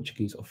 Italian,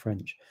 Portuguese, or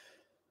French?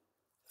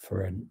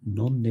 For a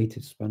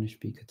non-native Spanish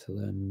speaker to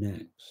learn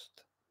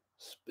next,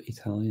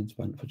 Italian,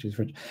 Spanish, Portuguese,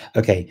 French.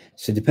 Okay,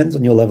 so it depends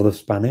on your level of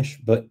Spanish,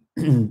 but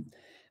the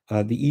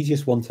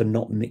easiest one to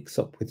not mix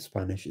up with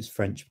Spanish is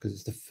French because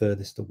it's the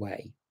furthest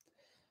away.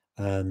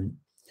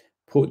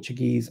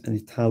 Portuguese and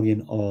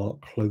Italian are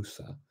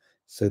closer,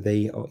 so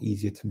they are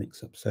easier to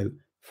mix up. So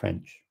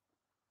French.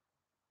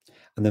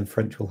 And then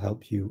French will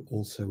help you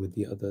also with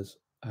the others,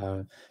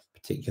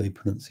 particularly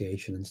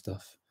pronunciation and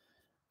stuff.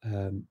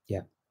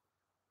 Yeah.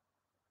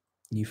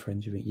 New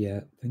friends,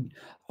 yeah.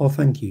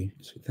 Thank you.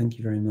 Thank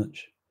you very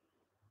much.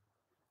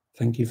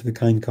 Thank you for the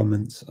kind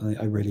comments.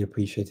 I really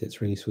appreciate it.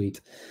 It's really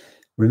sweet.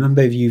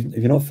 Remember, if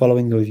you're not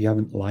following or if you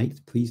haven't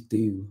liked, please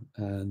do.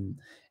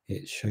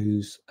 It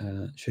shows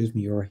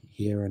me you're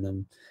here and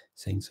I'm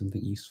saying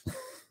something useful.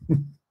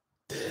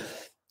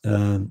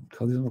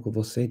 Qual idioma que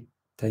você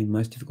tem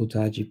mais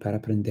dificuldade para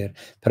aprender?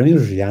 Para mim, o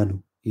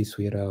georgiano.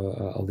 Isso era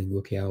a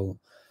língua que eu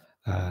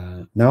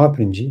não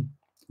aprendi.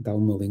 Então,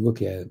 uma língua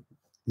que eu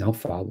não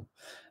falo,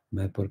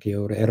 mas porque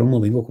era uma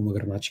língua com uma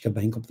gramática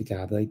bem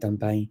complicada e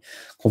também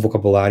com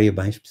vocabulário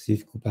bem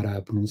específico para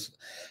a pronúncia.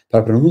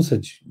 Para a pronúncia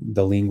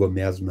da língua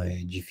mesmo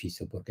é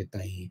difícil, porque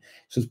tem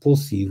seus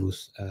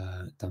pulsivos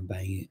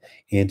também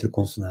entre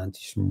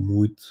consonantes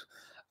muito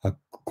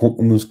com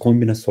umas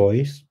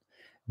combinações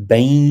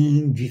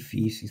bem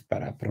difíceis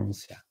para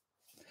pronunciar.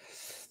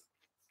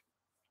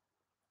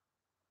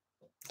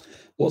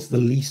 What's the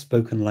least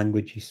spoken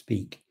language you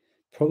speak?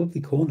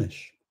 Probably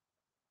Cornish.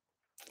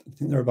 I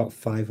think there are about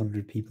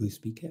 500 people who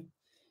speak it.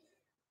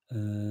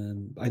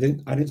 I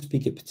don't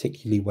speak it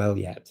particularly well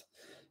yet,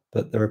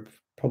 but there are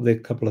probably a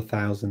couple of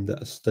thousand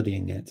that are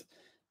studying it,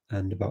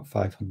 and about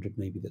 500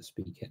 maybe that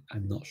speak it.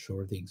 I'm not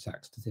sure of the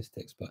exact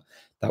statistics, but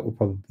that will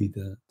probably be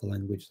the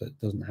language that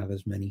doesn't have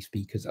as many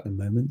speakers at the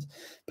moment,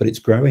 but it's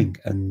growing,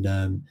 and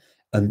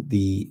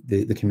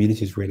the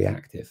community is really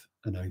active,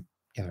 and I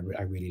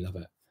really love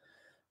it.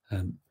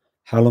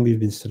 How long have you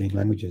been studying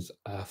languages?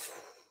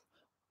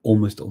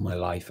 Almost all my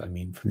life. I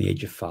mean, from the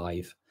age of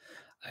 5,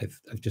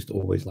 I've just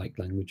always liked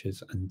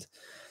languages and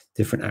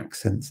different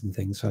accents and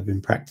things. So I've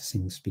been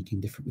practicing speaking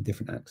with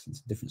different accents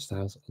and different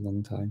styles a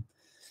long time.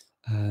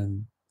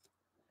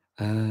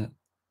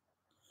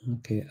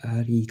 Okay,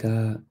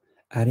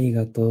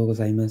 arigatou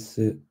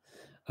gozaimasu.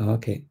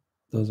 Okay,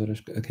 those are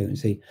okay. Let me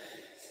see.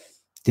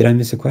 Did I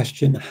miss a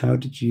question? How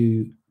did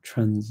you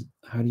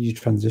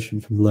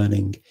transition from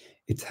learning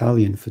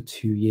Italian for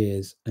 2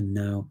 years and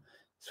now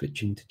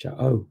switching to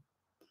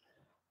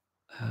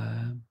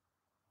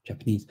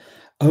Japanese?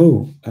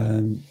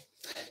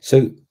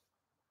 So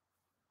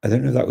I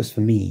don't know if that was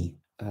for me,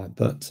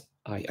 but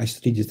I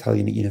studied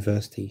Italian at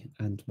university,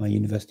 and my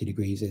university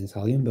degree is in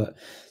Italian. But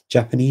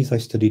Japanese, I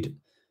studied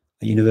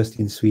at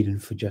university in Sweden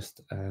for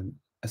just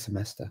a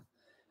semester.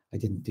 I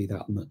didn't do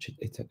that much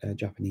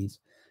Japanese,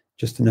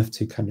 just enough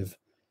to kind of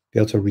be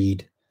able to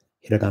read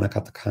hiragana,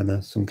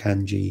 katakana, some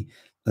kanji,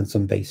 and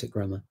some basic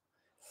grammar.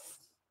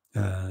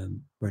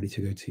 Ready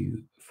to go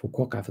to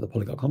Fukuoka for the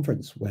Polyglot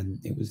Conference when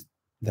it was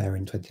there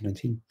in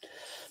 2019.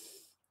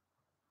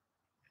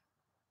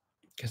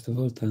 Questa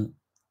volta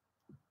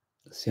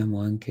siamo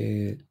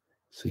anche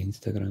su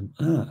Instagram.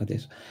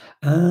 Adesso.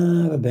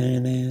 Va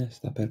bene,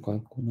 sta per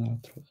qualcun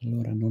altro.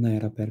 Allora non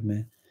era per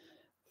me.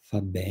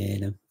 Va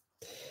bene.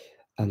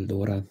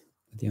 Allora,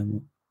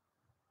 vediamo.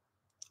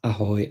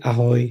 Ahoy,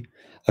 ahoy.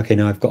 Okay,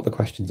 now I've got the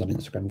questions on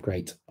Instagram.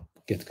 Great.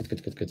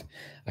 Good.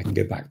 I can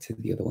go back to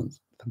the other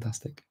ones.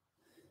 Fantastic.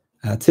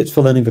 Tips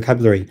for learning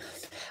vocabulary.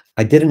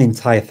 I did an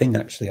entire thing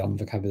actually on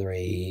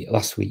vocabulary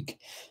last week,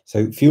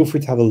 so feel free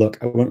to have a look.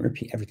 I won't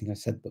repeat everything I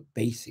said, but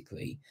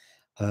basically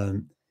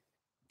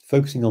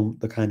focusing on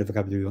the kind of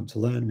vocabulary you want to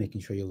learn, making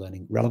sure you're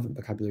learning relevant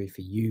vocabulary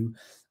for you,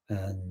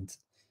 and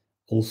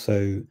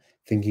also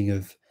thinking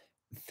of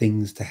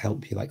things to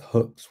help you, like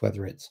hooks,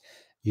 whether it's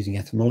using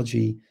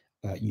etymology,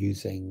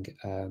 using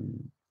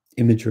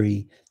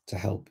imagery to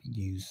help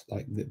use,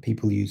 like that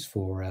people use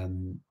for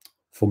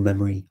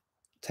memory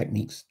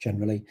techniques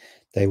generally.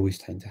 They always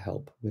tend to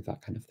help with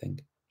that kind of thing.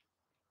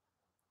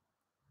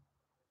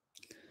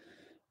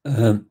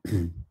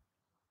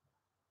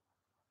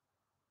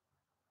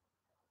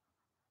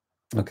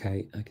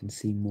 Okay, I can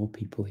see more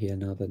people here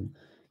now than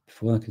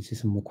before. I can see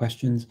some more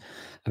questions.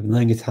 I've been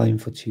learning Italian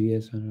for 2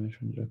 years.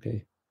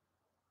 Okay.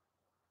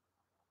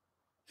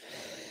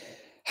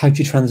 How do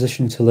you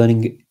transition to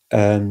learning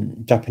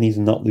Japanese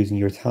and not losing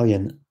your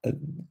Italian?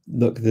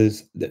 Look,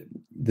 there's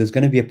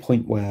going to be a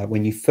point where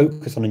when you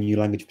focus on a new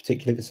language,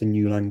 particularly if it's a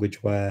new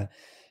language where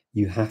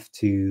you have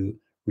to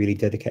really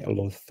dedicate a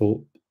lot of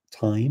thought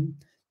time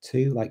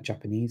to, like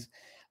Japanese,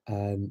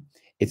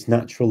 it's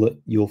natural that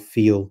you'll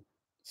feel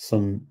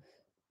some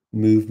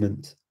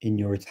movement in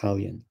your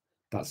Italian.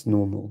 That's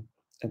normal,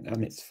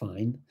 and it's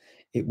fine.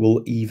 It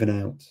will even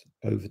out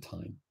over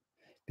time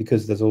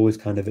because there's always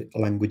kind of a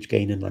language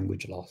gain and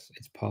language loss.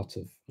 It's part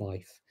of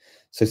life.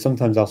 So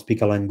sometimes I'll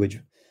speak a language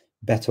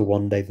better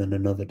one day than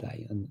another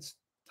day, and it's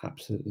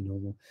absolutely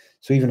normal.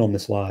 So even on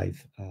this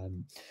live,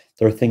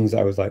 there are things that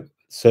I was like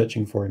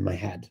searching for in my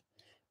head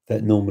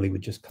that normally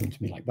would just come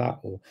to me like that,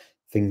 or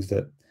things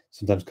that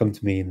sometimes come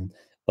to me and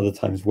other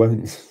times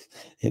won't.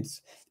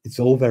 it's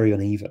all very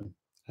uneven.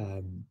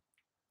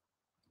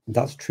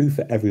 That's true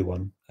for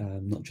everyone,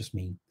 not just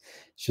me.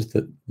 It's just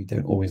that we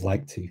don't always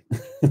like to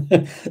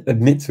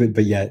admit to it,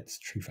 but yeah, it's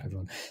true for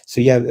everyone.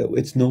 So yeah,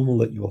 it's normal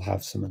that you will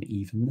have some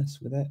unevenness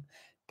with it,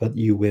 but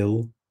it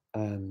will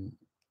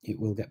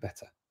get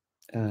better,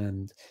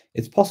 and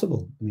it's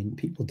possible. I mean,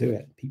 people do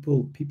it.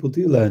 People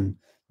do learn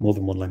more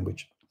than one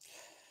language.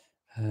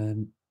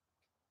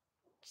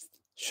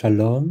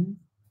 Shalom,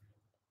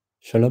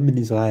 shalom in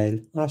Israel.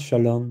 Ah,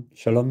 shalom,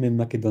 shalom in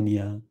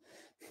Macedonia.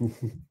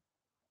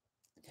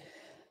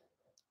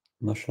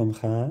 מה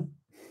שלומך?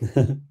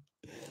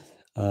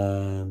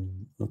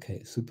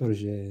 Okay, super,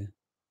 že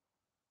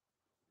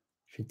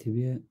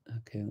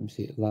okay, let me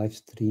see, live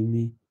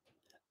streamy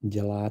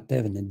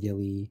děláte v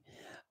neděli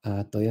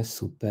a to je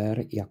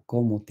super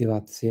jako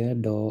motivace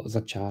do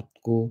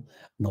začátku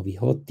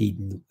nového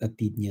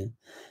týdně.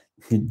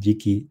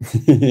 Díky,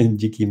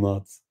 díky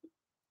moc.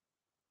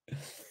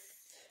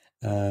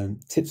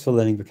 Tips for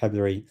learning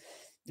vocabulary.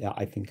 Yeah,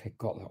 I think I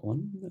got that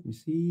one. Let me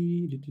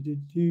see.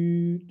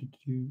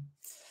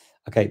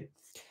 Okay,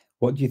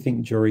 what do you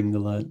think during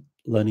the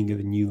learning of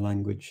a new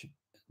language,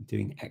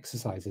 doing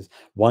exercises?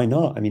 Why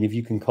not? I mean, if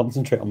you can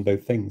concentrate on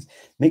both things,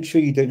 make sure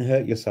you don't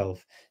hurt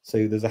yourself.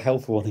 So there's a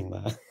health warning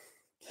there.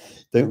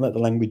 Don't let the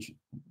language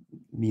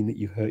mean that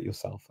you hurt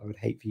yourself. I would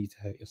hate for you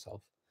to hurt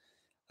yourself.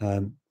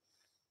 I'm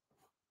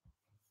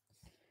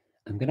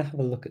going to have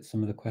a look at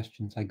some of the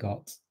questions I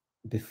got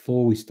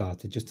before we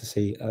started, just to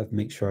see,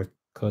 make sure I've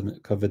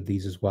covered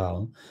these as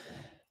well.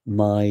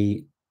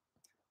 My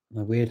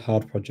weird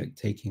hard project,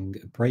 taking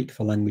a break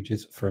for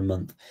languages for a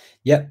month.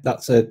 Yep,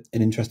 that's an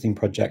interesting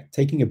project.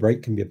 Taking a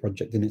break can be a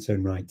project in its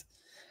own right,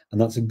 and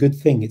that's a good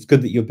thing. It's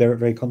good that you're very,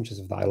 very conscious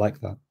of that. I like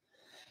that.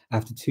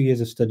 After 2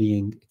 years of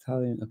studying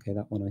Italian, okay,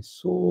 that one I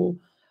saw.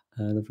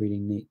 I love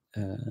reading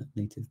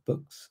native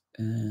books.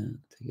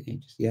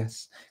 Ages.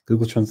 Yes,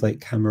 Google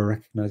Translate camera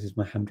recognizes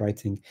my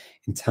handwriting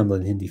in Tamil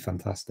and Hindi.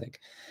 Fantastic.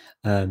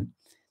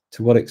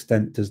 To what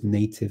extent does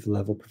native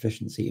level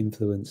proficiency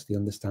influence the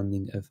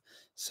understanding of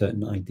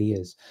certain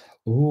ideas?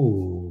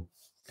 Oh,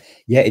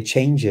 yeah, it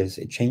changes.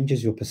 It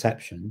changes your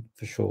perception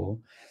for sure.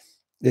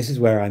 This is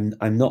where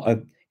I'm not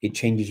a it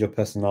changes your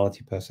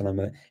personality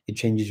person. It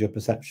changes your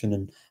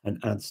perception and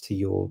adds to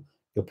your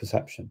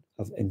perception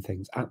of in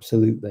things.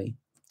 Absolutely.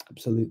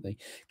 Absolutely.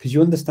 Because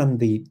you understand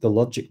the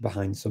logic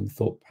behind some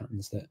thought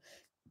patterns that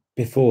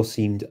before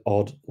seemed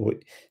odd, or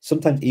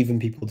sometimes even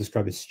people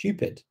describe as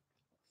stupid.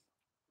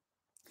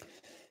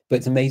 But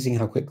it's amazing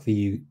how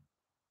quickly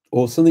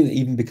or something that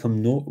even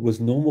was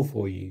normal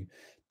for you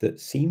that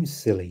seems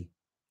silly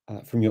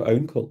from your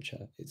own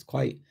culture. It's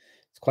quite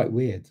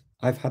weird.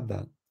 I've had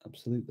that,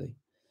 absolutely.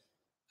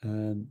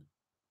 The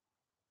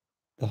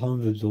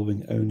harm of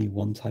absorbing only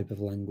one type of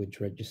language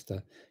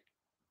register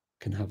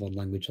can have on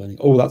language learning.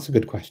 Oh, that's a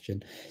good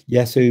question.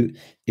 Yeah, so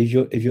if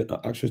you're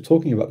actually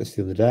talking about this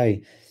the other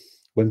day,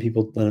 when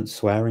people learn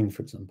swearing,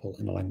 for example,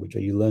 in a language, or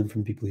you learn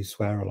from people who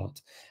swear a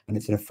lot, and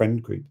it's in a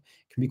friend group,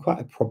 it can be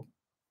quite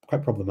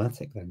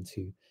problematic then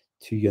to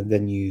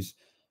then use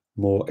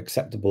more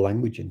acceptable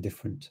language in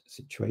different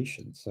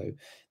situations. So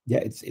yeah,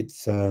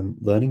 it's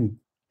learning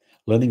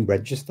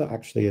register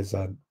actually is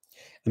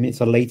I mean,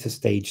 it's a later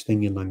stage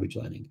thing in language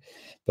learning,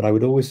 but I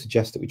would always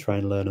suggest that we try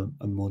and learn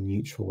a more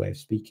neutral way of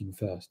speaking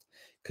first,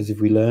 because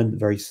if we learn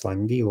very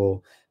slangy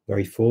or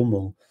very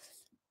formal,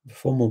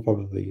 formal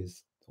probably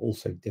is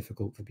also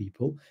difficult for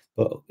people,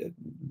 but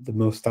the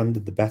more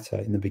standard the better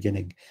in the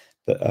beginning.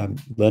 But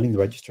learning the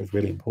register is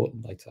really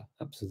important later,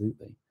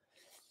 absolutely.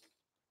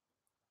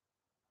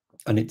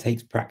 And it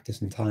takes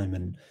practice and time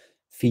and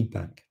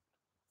feedback,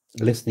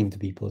 listening to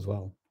people as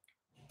well.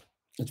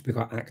 To be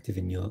quite active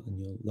in your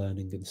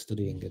learning and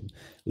studying and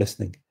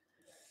listening.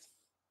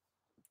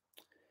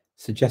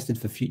 Suggested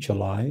for future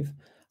live,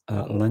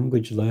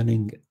 language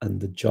learning and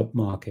the job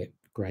market.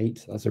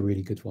 Great, that's a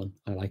really good one.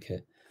 I like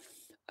it.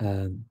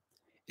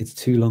 It's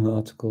too long an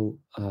article.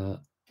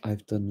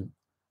 I've done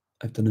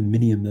a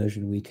mini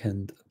immersion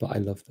weekend, but I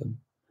love them.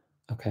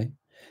 Okay,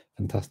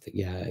 fantastic.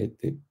 Yeah,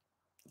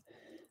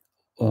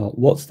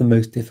 what's the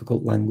most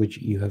difficult language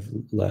you have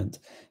learnt?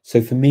 So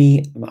for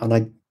me,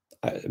 and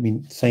I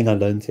mean, saying I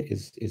learnt it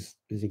is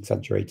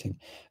exaggerating.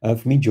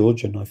 For me,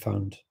 Georgian I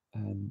found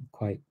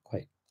quite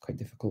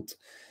difficult,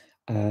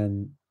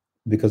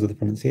 because of the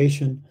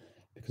pronunciation,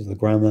 because of the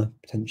grammar,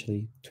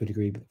 potentially to a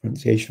degree, but the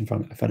pronunciation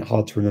I found it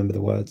hard to remember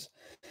the words,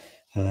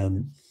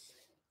 and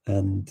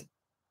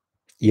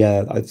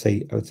yeah, I would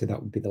say that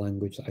would be the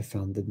language that I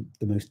found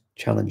the most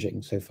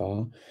challenging so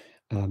far.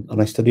 And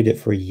I studied it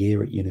for a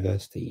year at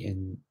university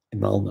in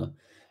Malmö,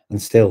 and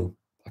still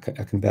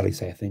I can barely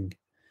say a thing.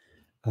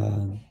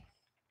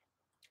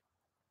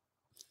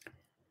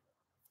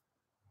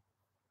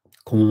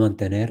 ¿Cómo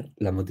mantener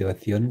la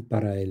motivación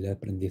para el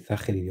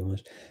aprendizaje de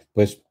idiomas?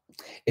 Pues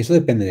eso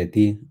depende de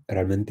ti.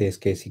 Realmente es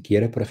que si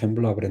quieres, por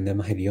ejemplo, aprender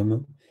más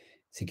idiomas,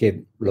 sí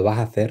que lo vas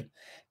a hacer,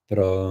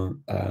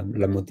 pero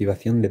la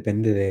motivación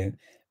depende de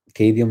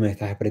qué idioma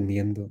estás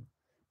aprendiendo,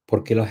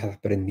 por qué lo estás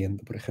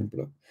aprendiendo, por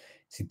ejemplo.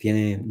 Si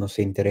tienes, no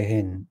sé,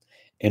 interés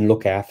en lo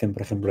que hacen,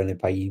 por ejemplo, en el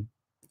país,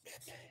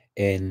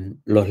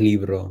 en los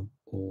libros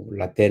o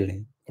la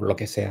tele o lo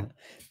que sea,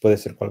 puede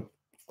ser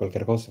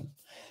cualquier cosa.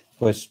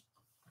 Pues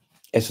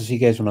eso sí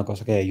que es una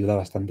cosa que ayuda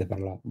bastante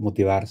para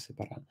motivarse,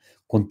 para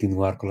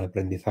continuar con el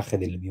aprendizaje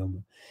del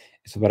idioma.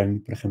 Eso para mí,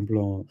 por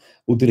ejemplo,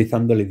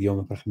 utilizando el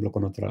idioma, por ejemplo,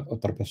 con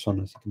otra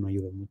persona, sí que me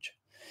ayuda mucho.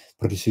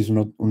 Porque si es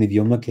un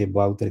idioma que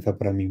voy a utilizar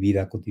para mi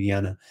vida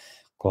cotidiana,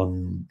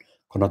 con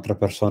otra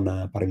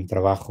persona, para mi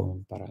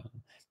trabajo, para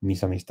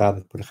mis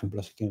amistades, por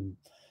ejemplo, así que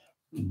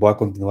voy a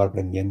continuar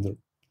aprendiendo.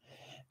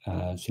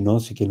 Si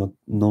no, sí que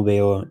no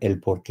veo el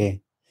por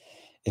qué.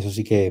 Eso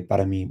sí que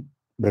para mí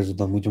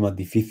resulta mucho más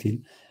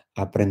difícil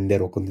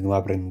aprender o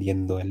continuar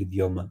aprendiendo el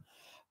idioma.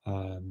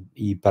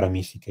 Y para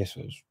mí sí que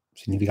eso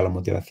significa la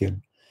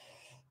motivación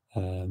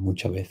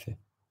muchas veces.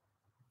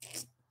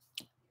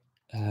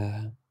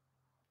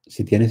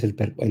 Si tienes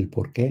el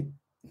por qué,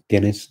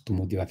 tienes tu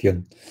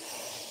motivación.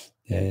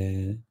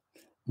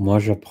 Moi,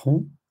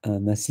 j'apprends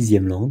ma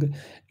 6e langue.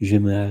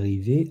 J'aimerais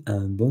arriver à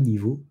un bon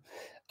niveau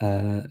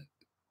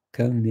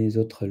comme les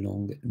autres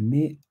langues,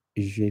 mais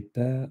j'ai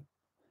peur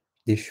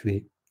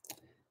d'échouer.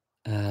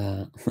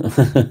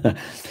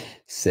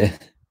 C'est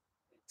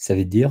Ça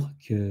veut dire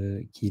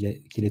qu'il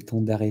est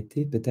temps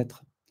d'arrêter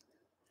peut-être?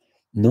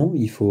 Non,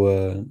 il faut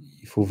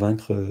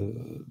vaincre,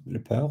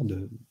 le peur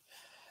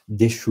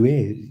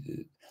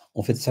d'échouer,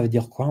 en fait, ça veut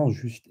dire quoi,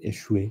 juste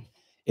échouer?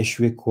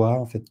 Échouer quoi,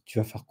 en fait? Tu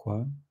vas faire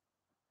quoi?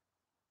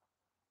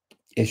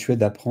 Échouer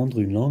d'apprendre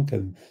une langue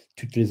comme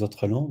toutes les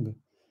autres langues?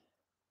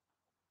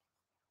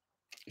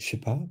 Je sais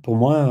pas. Pour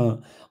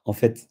moi, en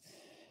fait,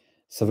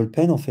 ça vaut la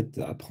peine, en fait,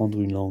 d'apprendre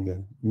une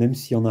langue, même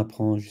si on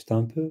apprend juste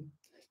un peu.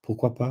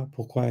 Pourquoi pas?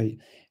 Pourquoi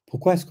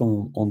est-ce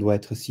qu'on doit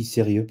être si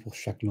sérieux pour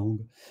chaque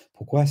langue?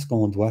 Pourquoi est-ce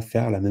qu'on doit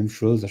faire la même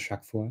chose à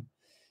chaque fois?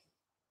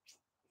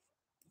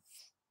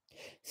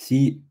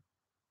 Si,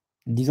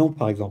 disons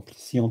par exemple,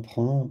 si on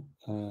prend,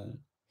 je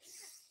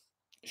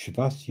sais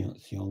pas, si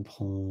on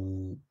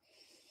prend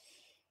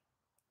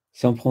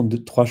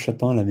 2-3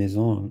 chatons à la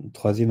maison, le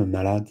 3e est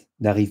malade,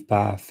 n'arrive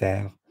pas à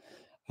faire,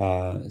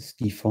 ce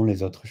qu'ils font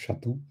les autres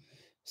chatons,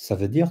 ça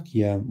veut dire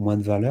qu'il y a moins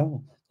de valeur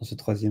dans ce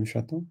 3e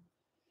chaton?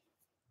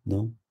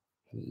 Non.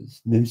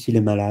 Même s'il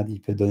est malade, il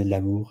peut donner de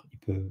l'amour,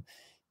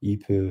 il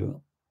peut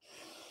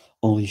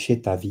enrichir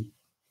ta vie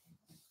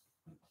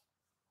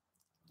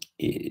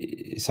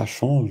et ça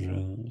change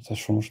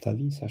ta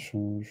vie, ça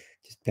change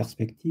tes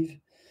perspectives.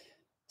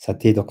 Ça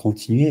t'aide à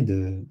continuer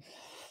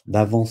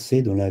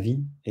d'avancer dans la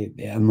vie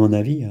et à mon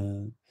avis,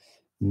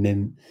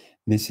 même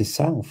mais c'est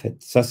ça, en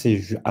fait. Ça, c'est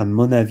je à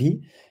mon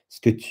avis, ce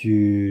que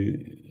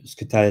tu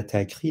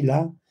as écrit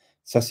là,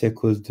 ça, c'est à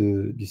cause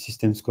du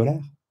système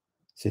scolaire,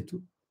 c'est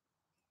tout.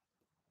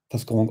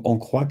 Parce qu'on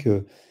croit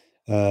que,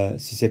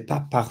 si c'est pas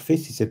parfait,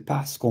 si c'est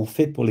pas ce qu'on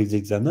fait pour les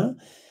examens,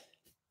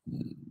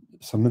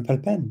 ça vaut même pas la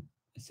peine.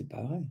 C'est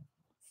pas vrai,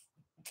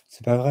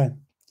 c'est pas vrai,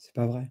 c'est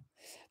pas vrai.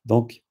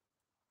 Donc,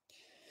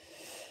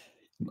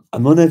 à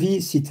mon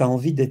avis, si tu as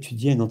envie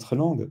d'étudier une autre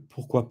langue,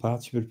 pourquoi pas?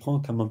 Tu peux le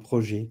prendre comme un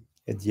projet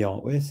et te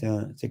dire: «Ouais,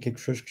 c'est quelque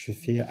chose que je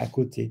fais à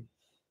côté»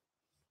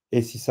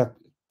 et si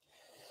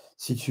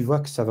tu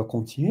vois que ça va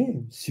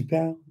continuer,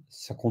 super.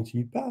 Si ça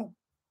continue pas,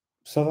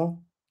 ça va.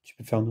 Tu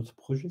peux faire un autre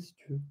projet si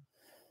tu veux.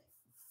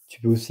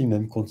 Tu peux aussi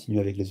même continuer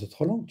avec les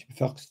autres langues. Tu peux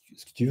faire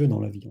ce que tu veux dans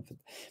la vie, en fait.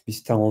 Mais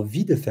si tu as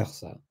envie de faire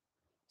ça,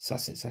 ça,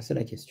 c'est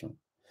la question.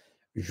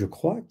 Je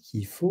crois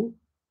qu'il faut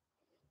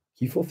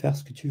faire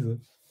ce que tu veux.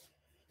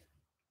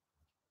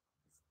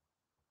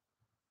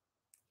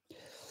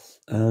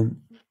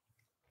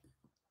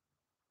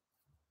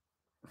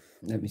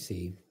 Let me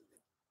see.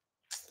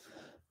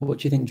 What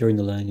do you think during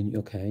the learning?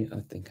 Okay, I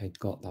think I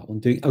got that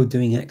one.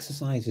 Doing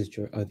exercises.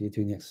 Oh, you're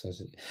doing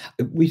exercises.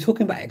 We're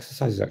talking about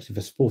exercises actually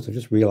for sport. I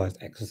just realized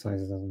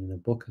exercises are in a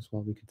book as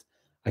well.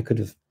 I could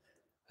have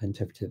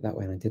interpreted it that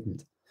way and I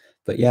didn't.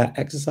 But yeah,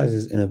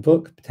 exercises in a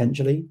book,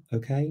 potentially.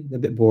 Okay, they're a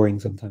bit boring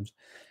sometimes.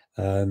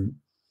 I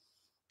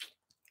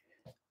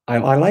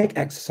like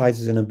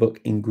exercises in a book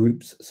in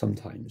groups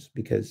sometimes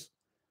because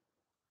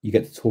you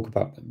get to talk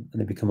about them and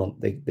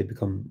they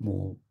become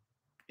more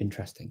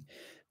interesting.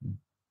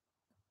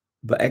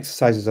 But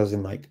exercises as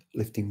in like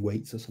lifting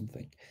weights or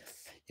something.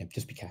 Yeah,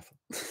 just be careful.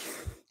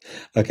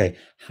 Okay,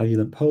 how do you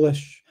learn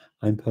Polish?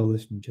 I'm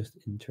Polish and just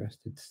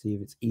interested to see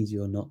if it's easy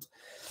or not.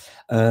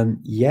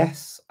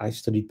 Yes, I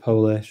studied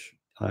Polish.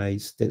 I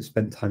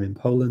spent time in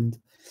Poland.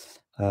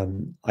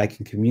 I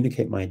can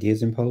communicate my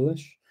ideas in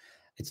Polish.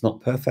 It's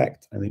not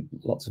perfect. I make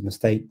lots of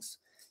mistakes,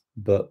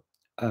 but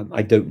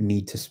I don't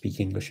need to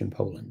speak English in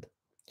Poland.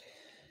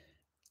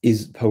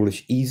 Is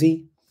Polish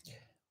easy?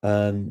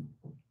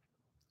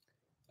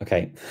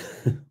 Okay.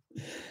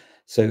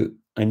 So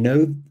I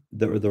know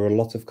there are a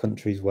lot of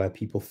countries where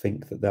people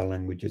think that their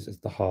languages is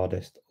the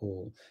hardest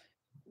or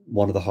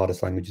one of the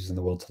hardest languages in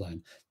the world to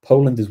learn.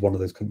 Poland is one of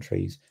those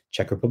countries.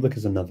 Czech Republic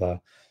is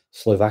another.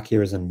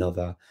 Slovakia is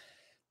another.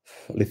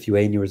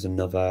 Lithuania is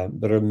another.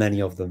 There are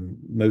many of them.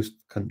 Most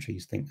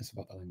countries think this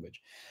about the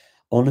language.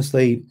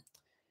 Honestly,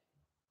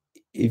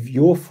 if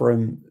you're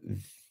from,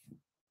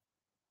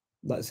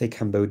 let's say,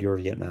 Cambodia or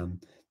Vietnam,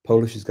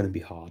 Polish is going to be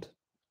hard.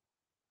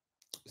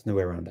 There's no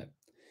way around it.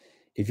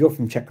 If you're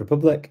from Czech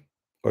Republic,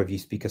 or if you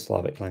speak a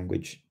Slavic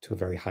language to a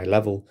very high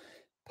level,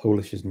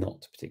 Polish is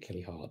not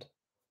particularly hard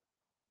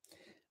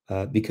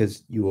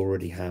because you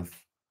already have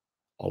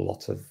a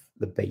lot of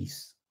the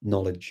base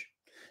knowledge,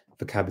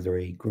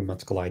 vocabulary,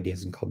 grammatical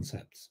ideas and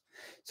concepts.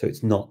 So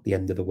it's not the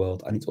end of the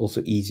world. And it's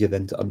also easier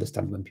then to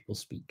understand when people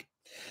speak.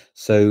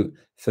 So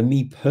for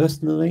me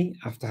personally,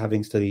 after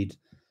having studied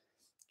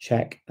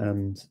Czech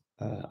and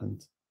a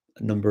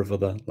number of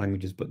other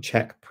languages, but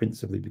Czech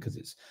principally because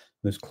it's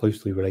most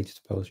closely related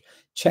to Polish.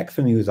 Czech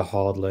for me was a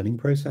hard learning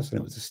process and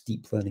it was a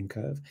steep learning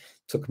curve.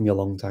 It took me a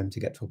long time to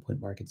get to a point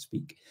where I could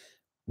speak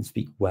and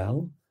speak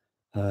well.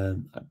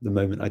 At the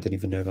moment, I don't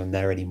even know if I'm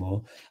there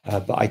anymore,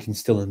 but I can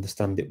still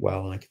understand it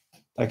well and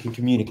I can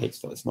communicate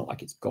still. It's not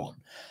like it's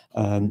gone.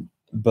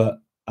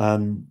 But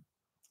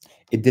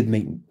it did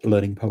make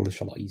learning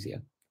Polish a lot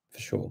easier, for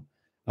sure.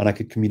 And I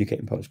could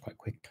communicate in Polish quite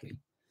quickly.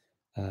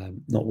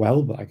 Not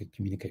well, but I could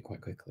communicate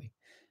quite quickly.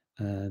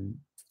 And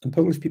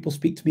Polish people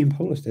speak to me in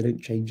Polish. They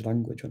don't change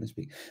language when they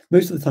speak.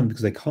 Most of the time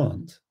because they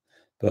can't,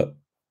 but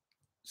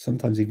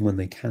sometimes even when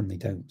they can, they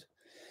don't.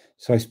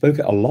 So I spoke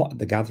it a lot at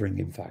the gathering,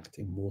 in fact,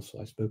 in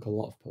Warsaw. I spoke a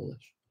lot of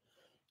Polish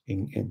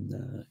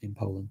in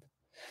Poland.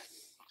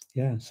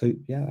 Yeah, so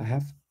yeah, I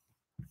have.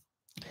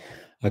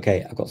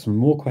 Okay, I've got some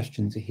more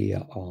questions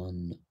here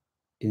on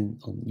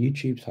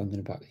YouTube, so I'm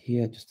going to back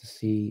here just to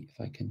see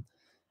if I can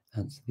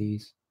answer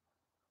these.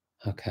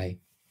 Okay.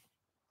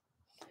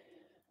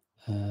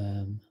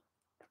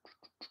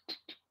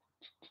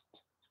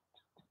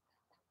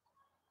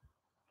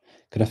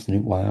 Good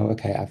afternoon. Wow.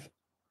 Okay, I've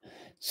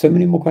so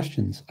many more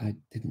questions. I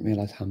didn't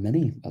realize how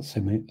many. That's so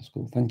many. That's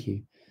cool. Thank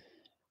you.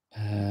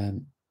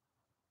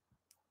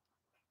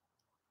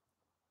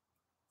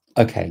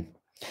 Okay,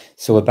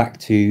 so we're back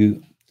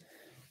to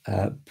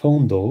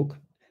Pawn Dog.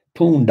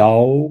 Pawn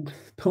Dog.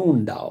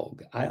 Pawn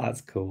Dog.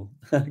 That's cool.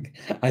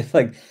 I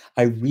like.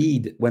 I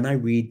read when I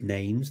read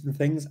names and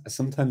things. I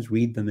sometimes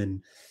read them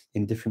in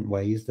different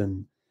ways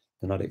than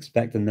I'd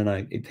expect, and then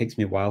it takes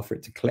me a while for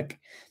it to click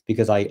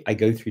because I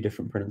go through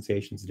different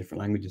pronunciations of different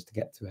languages to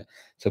get to it.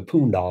 So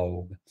Pawn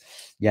Dog.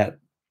 Yeah.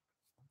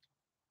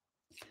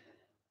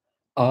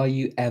 Are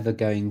you ever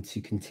going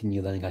to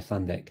continue learning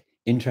Icelandic?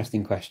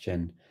 Interesting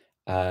question.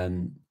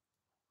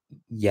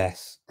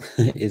 Yes,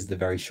 is the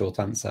very short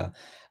answer.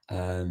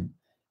 I'm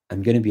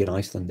going to be in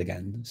Iceland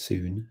again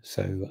soon,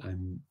 so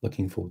I'm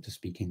looking forward to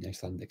speaking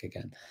Icelandic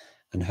again,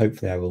 and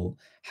hopefully I will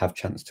have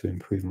chance to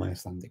improve my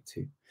Icelandic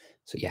too.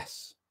 So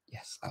yes,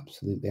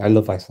 absolutely. I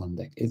love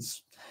Icelandic.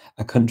 It's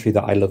a country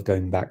that I love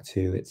going back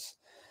to.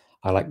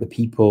 I like the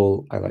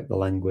people, I like the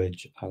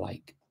language, I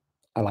like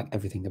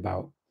everything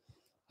about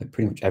like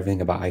pretty much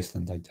everything about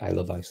Iceland. I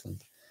love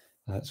Iceland.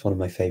 It's one of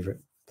my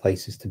favorite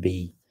places to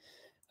be.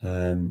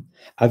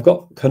 I've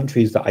got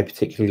countries that I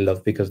particularly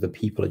love because the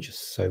people are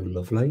just so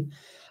lovely.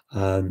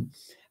 And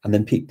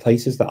then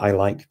places that I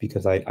like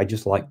because I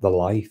just like the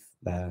life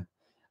there.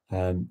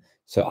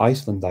 So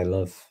Iceland, I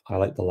love. I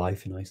like the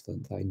life in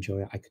Iceland. I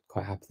enjoy it. I could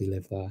quite happily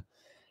live there.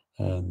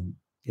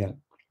 Yeah.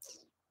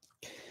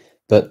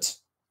 But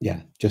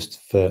yeah,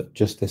 just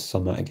this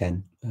summer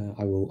again,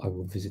 I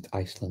will visit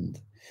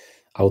Iceland.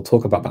 I will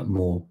talk about that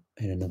more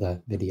in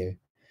another video.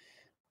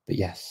 But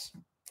yes,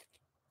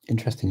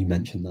 interesting you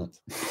mentioned that.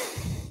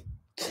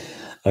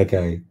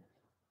 Okay.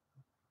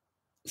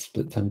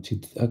 Split time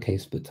between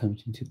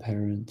two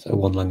parents. Oh,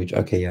 one language.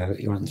 Okay, yeah,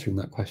 you're answering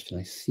that question.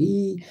 I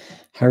see.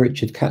 Harry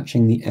Richard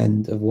catching the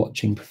end of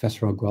watching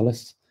Professor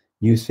Arguelles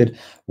newsfeed.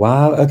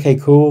 Wow. Okay,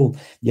 cool.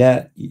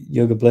 Yeah,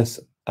 Yoga Bliss.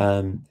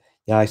 Yeah,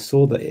 I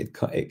saw that it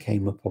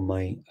came up on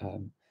my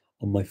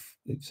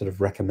sort of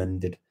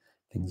recommended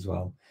thing as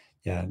well.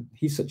 Yeah,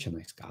 he's such a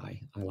nice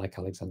guy. I like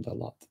Alexander a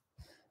lot.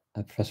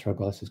 Professor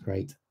Arguelles is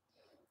great.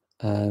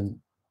 Let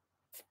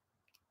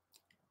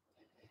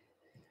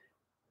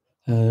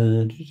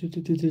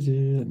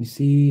me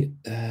see.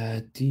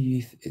 Do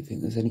you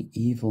think there's any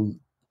evil?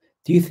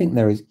 Do you think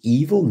there is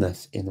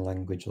evilness in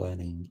language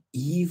learning?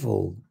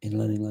 Evil in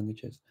learning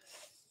languages?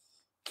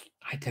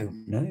 I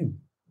don't know.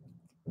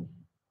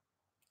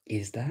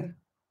 Is there?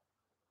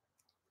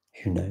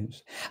 Who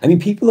knows? I mean,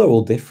 people are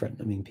all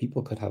different. I mean,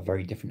 people could have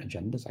very different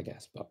agendas, I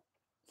guess, but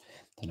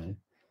I don't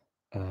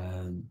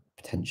know.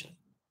 Potentially.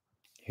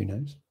 Who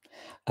knows?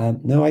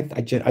 No, I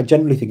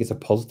generally think it's a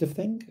positive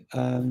thing.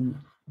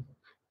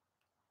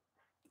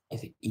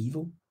 Is it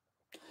evil?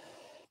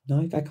 No,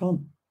 I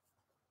can't.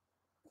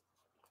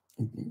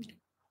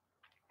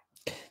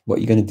 What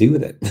are you going to do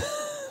with it?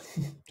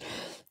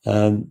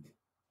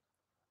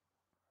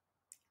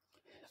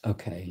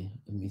 Okay,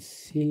 let me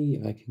see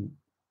if I can.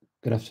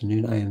 Good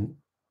afternoon. I am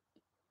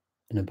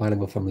in a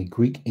bilingual family,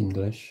 Greek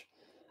English.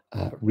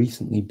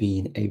 Recently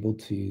been able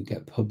to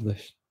get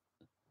published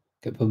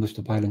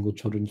a bilingual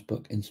children's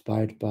book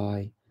inspired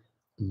by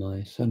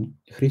my son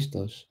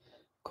Christos,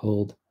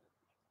 called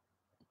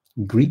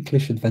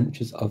Greeklish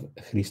Adventures of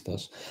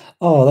Christos.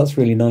 Oh, that's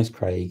really nice,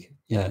 Craig.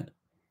 Yeah,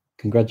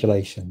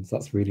 congratulations.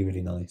 That's really,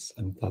 really nice.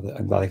 I'm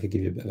glad I could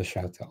give you a bit of a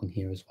shout out on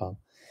here as well.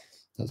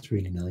 That's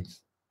really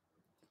nice.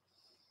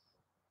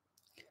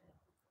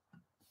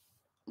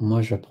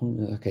 Moi,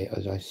 j'apprends. Okay,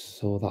 I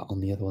saw that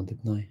on the other one,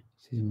 didn't I?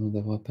 Excusez-moi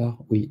d'avoir peur.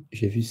 Oui,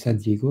 j'ai vu ça,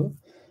 Diego.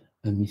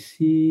 Let me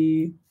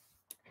see.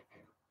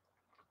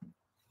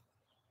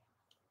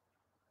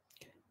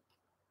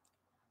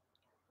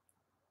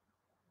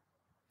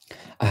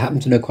 I happen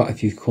to know quite a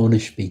few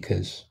Cornish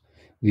speakers.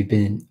 We've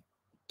been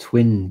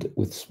twinned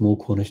with small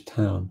Cornish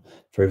town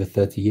for over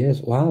 30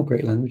 years. Wow,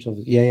 great language.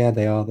 Yeah,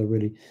 they are.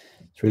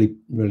 It's really,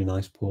 really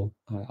nice, Paul.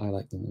 I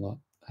like them a lot.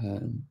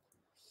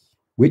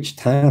 Which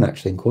town,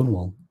 actually, in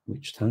Cornwall?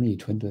 Which town are you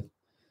twinned with?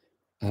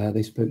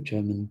 They spoke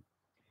German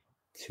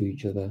to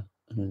each other.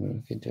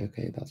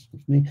 Okay, that's for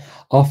me.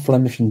 Are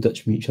Flemish and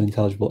Dutch mutually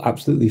intelligible?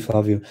 Absolutely,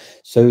 Flavio.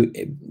 So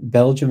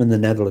Belgium and the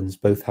Netherlands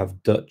both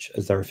have Dutch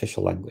as their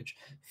official language.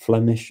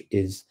 Flemish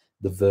is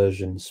the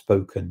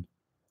spoken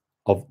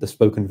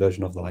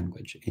version of the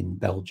language in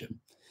Belgium.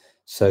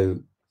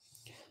 So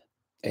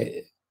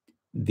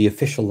the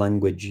official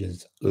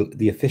languages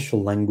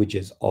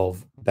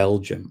of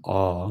Belgium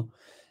are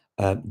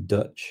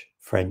Dutch,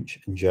 French,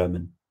 and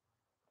German.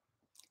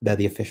 They're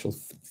the official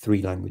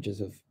three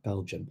languages of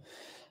Belgium.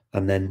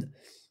 And then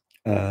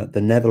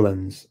the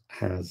Netherlands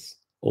has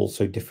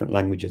also different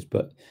languages,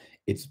 but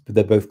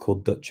they're both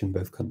called Dutch in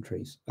both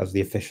countries as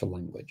the official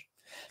language.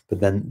 But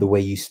then the way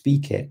you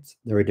speak it,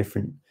 there are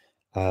different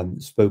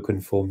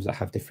spoken forms that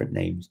have different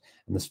names,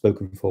 and the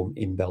spoken form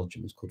in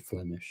Belgium is called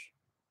Flemish.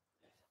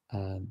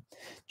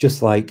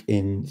 Just like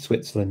in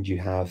Switzerland, you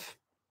have,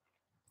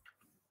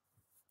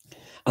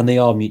 and they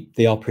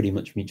are pretty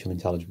much mutually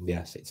intelligible.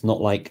 Yes, it's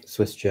not like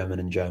Swiss German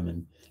and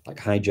German, like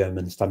High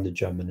German, Standard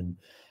German,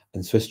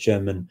 and Swiss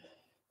German.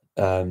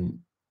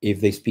 If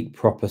they speak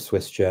proper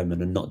Swiss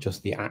German and not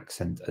just the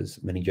accent,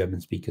 as many German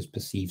speakers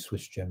perceive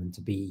Swiss German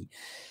to be,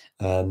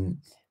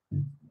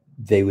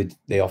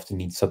 they often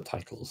need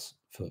subtitles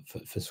for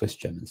Swiss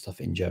German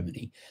stuff in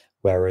Germany.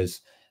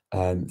 Whereas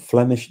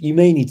Flemish, you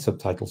may need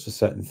subtitles for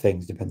certain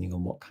things depending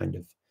on what kind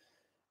of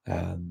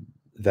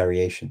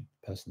variation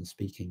the person's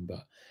speaking.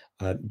 But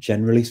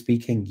generally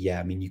speaking,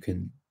 yeah, I mean you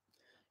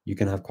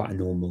can have quite a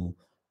normal,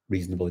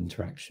 reasonable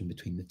interaction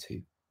between the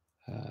two,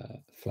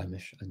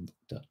 Flemish and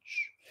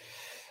Dutch.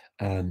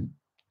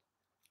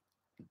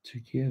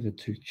 Türkiye ve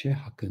Türkçe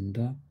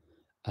hakkında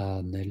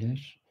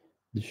neler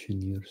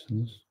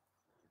düşünüyorsunuz?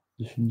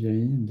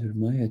 Düşüncelerinizi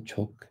duymaya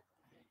çok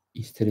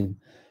isterim.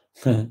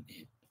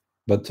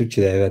 Ben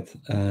Türkçe'de evet.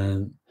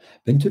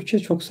 Ben Türkçe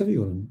çok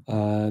seviyorum.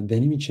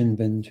 Benim için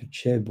ben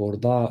Türkçe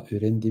burada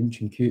öğrendim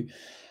çünkü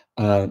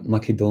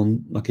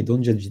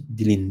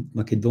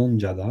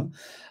Makedonca'da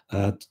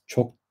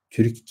çok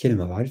Türk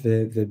kelime var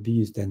ve bir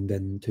yüzden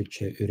ben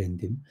Türkçe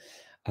öğrendim.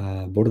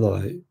 Burada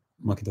da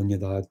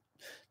Makedonya'da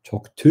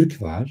çok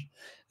Türk var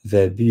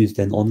ve bir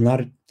yüzden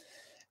onlar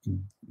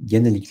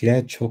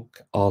genellikle çok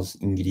az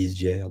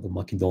İngilizce ya da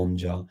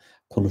Makedonca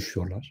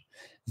konuşuyorlar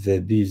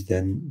ve bir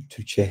yüzden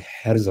Türkçe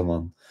her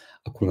zaman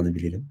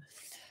kullanabilirim.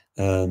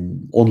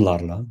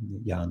 Onlarla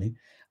yani.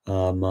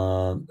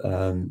 Ama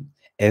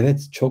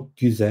evet, çok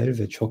güzel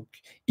ve çok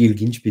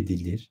ilginç bir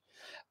dildir.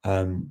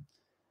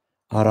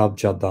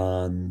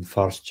 Arapçadan,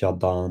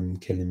 Farsçadan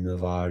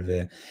kelime var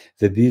ve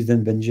bir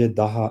yüzden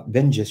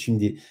bence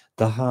şimdi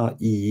daha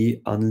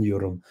iyi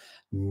anlıyorum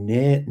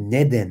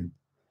neden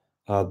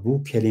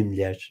bu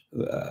kelimeler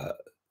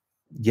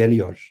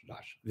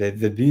geliyorlar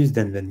ve bu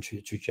yüzden ben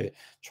Türkçe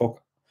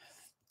çok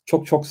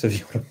çok çok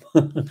seviyorum.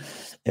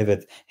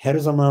 Evet, her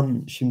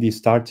zaman şimdi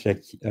Star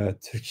Trek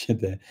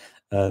Türkçe'de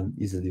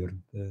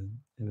izliyorum.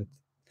 Evet,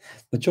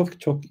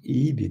 çok çok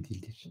iyi bir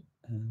dildir.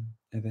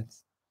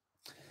 Evet.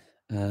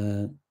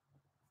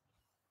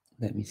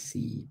 Let me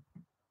see.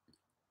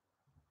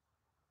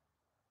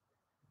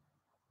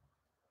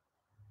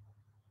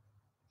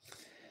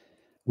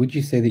 Would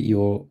you say that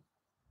you're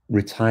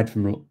retired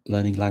from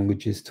learning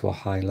languages to a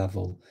high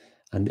level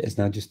and is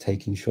now just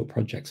taking short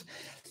projects?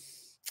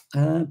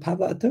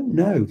 Pablo, I don't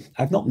know.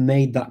 I've not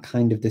made that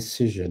kind of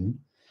decision.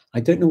 I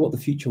don't know what the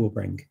future will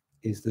bring,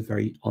 is the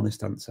very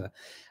honest answer.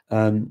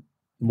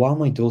 While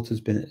my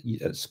daughter's been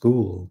at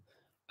school,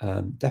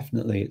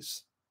 definitely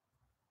it's,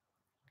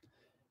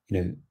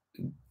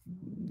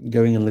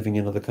 going and living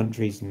in other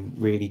countries and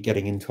really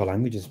getting into a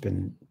language has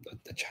been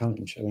a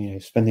challenge. I mean,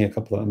 spending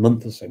a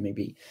month or so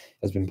maybe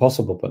has been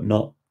possible, but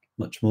not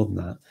much more than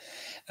that.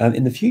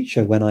 In the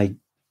future, when I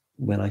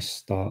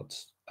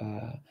start,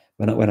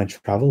 when I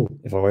travel,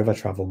 if I ever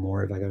travel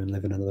more, if I go and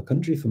live in another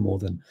country for more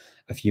than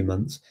a few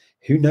months,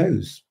 who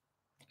knows?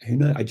 Who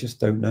knows? I just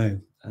don't know.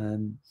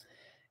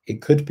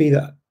 It could be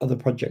that other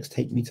projects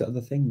take me to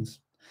other things.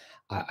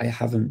 I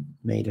haven't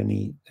made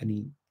any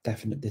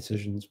definite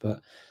decisions, but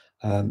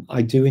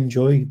I do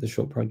enjoy the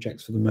short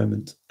projects for the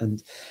moment,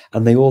 and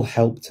they all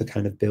help to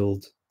kind of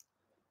build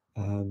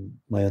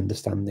my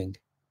understanding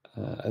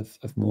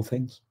of more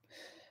things.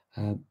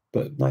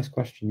 But nice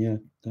question, yeah.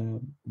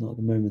 Not at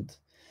the moment.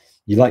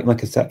 You like my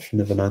conception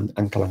of an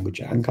anchor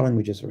language? Anchor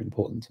languages are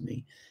important to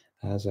me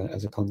as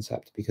a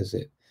concept, because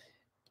it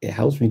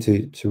helps me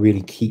to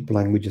really keep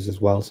languages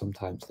as well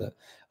sometimes that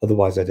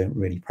otherwise I don't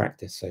really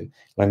practice. So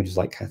languages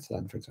like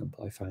Catalan, for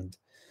example, I find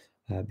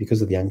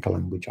because of the anchor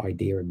language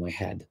idea in my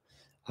head,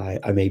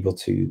 I'm able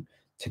to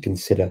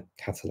consider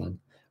Catalan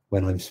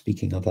when I'm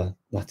speaking other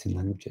Latin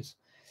languages.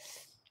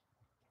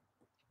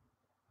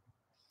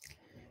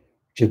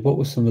 What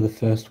were some of the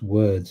first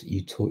words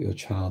you taught your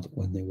child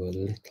when they were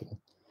little?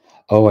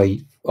 Oh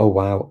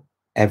wow,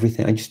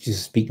 everything. I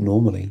just speak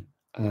normally.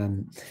 I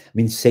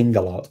mean, sing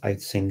a lot.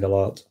 I'd sing a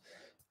lot.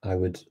 I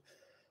would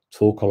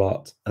talk a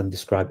lot and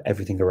describe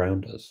everything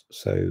around us.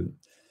 So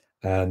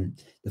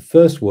the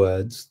first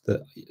words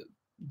that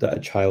a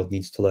child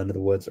needs to learn are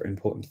the words that are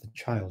important to the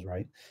child,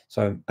 right?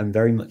 So I'm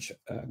very much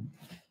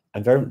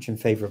in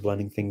favor of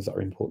learning things that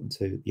are important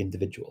to the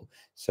individual.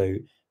 So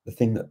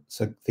things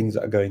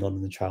that are going on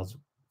in the child's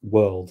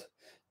world.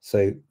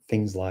 So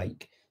things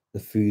like the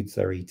foods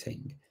they're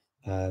eating,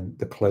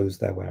 the clothes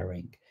they're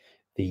wearing,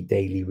 the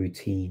daily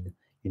routine.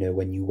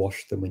 When you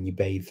wash them, when you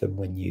bathe them,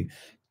 when you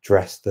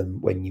dress them,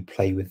 when you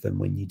play with them,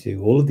 when you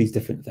do all of these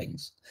different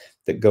things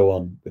that go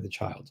on with a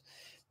child,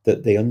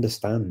 that they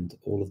understand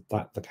all of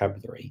that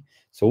vocabulary.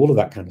 So all of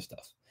that kind of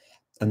stuff.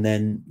 And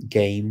then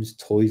games,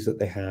 toys that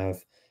they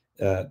have,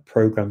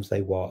 programs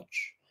they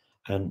watch,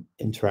 and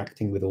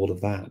interacting with all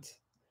of that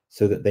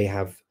so that they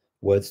have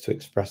words to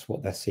express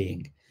what they're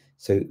seeing.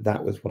 So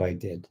that was what I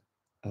did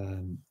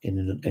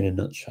in a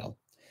nutshell.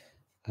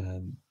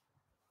 And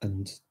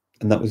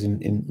that was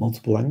in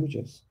multiple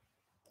languages.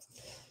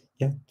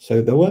 Yeah,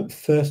 so there weren't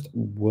first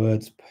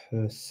words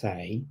per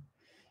se.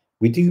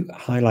 We do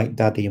highlight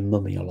daddy and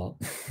mummy a lot.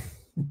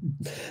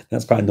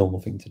 That's quite a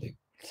normal thing to do.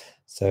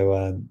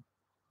 So,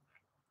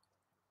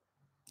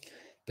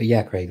 but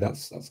yeah, Craig,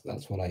 that's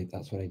what I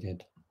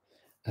did.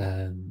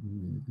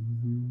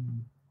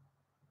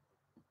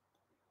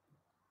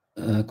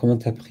 Comment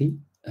t'as pris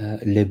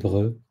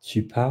l'hébreu?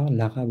 Tu parles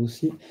l'arabe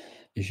aussi?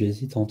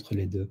 J'hésite entre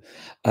les deux.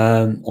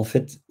 En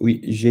fait, oui,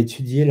 j'ai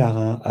étudié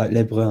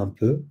l'hébreu un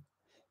peu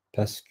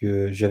parce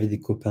que j'avais des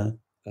copains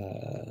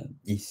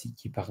ici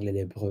qui parlaient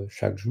l'hébreu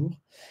chaque jour.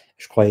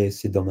 Je croyais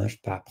c'est dommage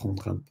de pas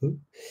apprendre un peu.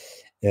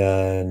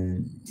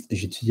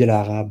 J'ai étudié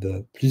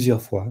l'arabe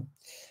plusieurs fois,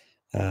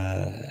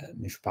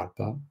 mais je parle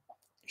pas.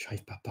 Je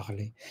n'arrive pas à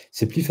parler.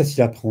 C'est plus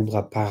facile à apprendre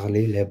à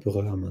parler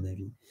l'hébreu, à mon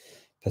avis,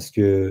 parce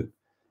que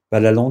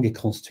la langue est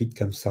construite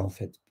comme ça, en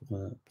fait,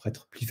 pour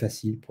être plus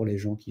facile pour les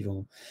gens qui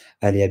vont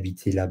aller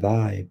habiter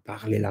là-bas et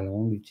parler la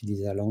langue,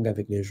 utiliser la langue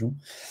avec les gens.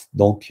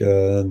 Donc,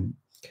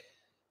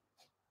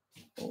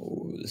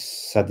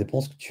 ça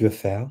dépend ce que tu veux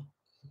faire.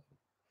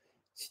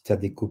 Si tu as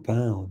des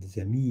copains, des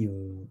amis,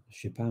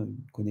 je sais pas,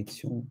 une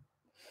connexion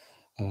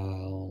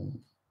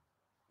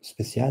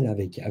spéciale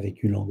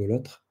avec une langue ou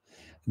l'autre.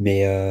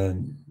 Mais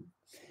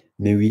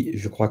oui,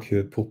 je crois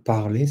que pour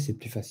parler, c'est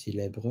plus facile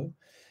l'hébreu.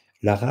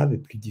 L'arabe est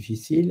plus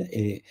difficile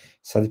et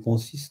ça dépend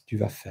aussi ce que tu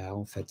vas faire,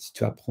 en fait. Si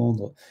tu vas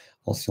apprendre,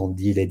 si on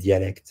dit les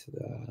dialectes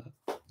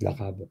de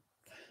l'arabe,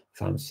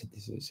 enfin, c'est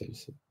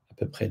à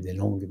peu près des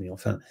langues, mais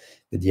enfin,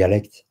 des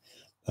dialectes,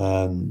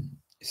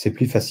 c'est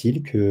plus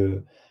facile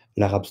que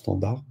l'arabe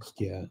standard, ce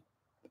qui est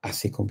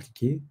assez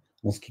compliqué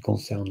en ce qui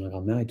concerne la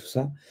grammaire et tout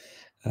ça,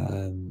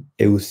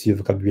 et aussi le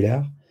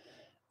vocabulaire.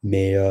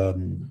 Mais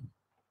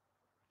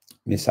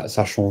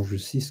ça change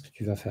aussi ce que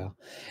tu vas faire.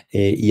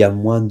 Et il y a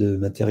moins de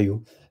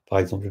matériaux. Par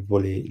exemple, pour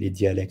les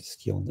dialectes,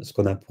 ce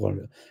qu'on a pour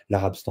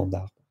l'arabe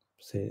standard.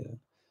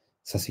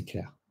 Ça, c'est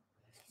clair.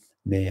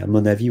 Mais à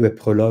mon avis, ouais,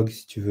 Prologue,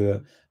 si tu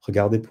veux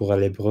regarder pour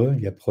l'hébreu,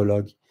 il y a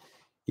Prologue.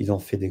 Ils ont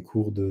fait des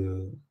cours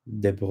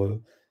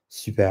d'hébreu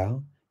super.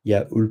 Il y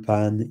a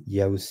Ulpan, il y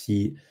a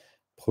aussi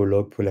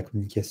Prologue pour la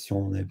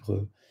communication en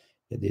hébreu.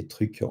 Il y a des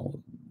trucs,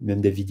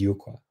 même des vidéos,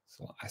 quoi.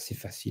 Sont assez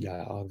faciles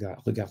à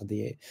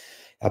regarder,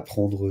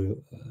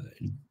 apprendre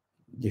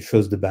des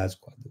choses de base,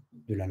 quoi,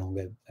 de la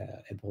langue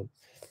hébreu.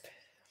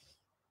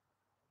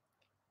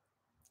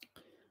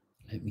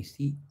 Let me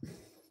see.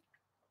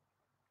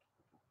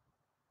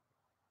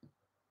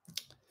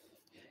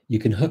 You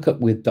can hook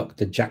up with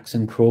Dr.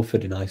 Jackson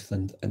Crawford in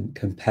Iceland and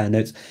compare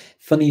notes.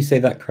 Funny you say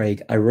that,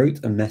 Craig. I wrote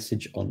a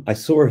message I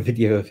saw a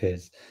video of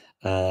his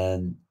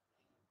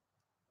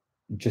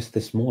just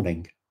this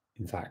morning,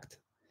 in fact,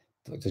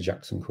 Dr.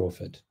 Jackson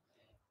Crawford.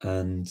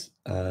 And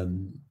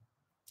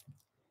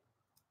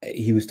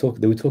they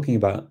were talking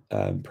about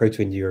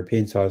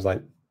Proto-Indo-European. So I was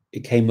like,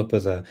 it came up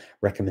as a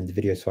recommended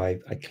video. So I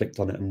clicked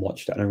on it and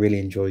watched it, and I really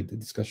enjoyed the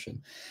discussion.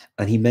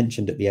 And he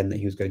mentioned at the end that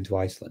he was going to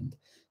Iceland.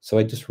 So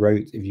I just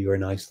wrote, if you were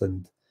in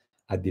Iceland,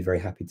 I'd be very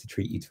happy to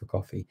treat you to a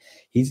coffee.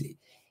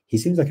 He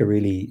seems like a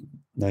really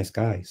nice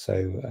guy. So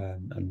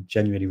and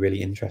genuinely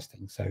really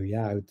interesting. So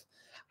yeah,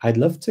 I'd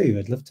love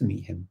to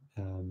meet him.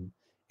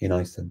 in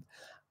Iceland.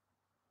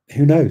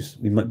 Who knows?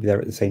 We might be there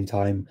at the same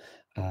time.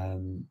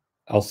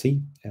 I'll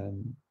see.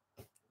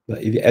 But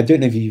I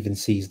don't know if he even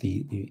sees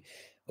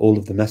all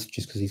of the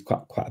messages because he's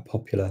quite a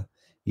popular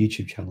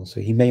YouTube channel. So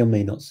he may or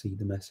may not see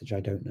the message. I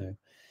don't know.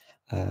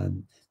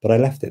 But I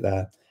left it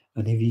there.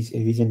 And if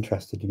he's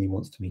interested and he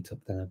wants to meet up,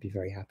 then I'd be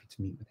very happy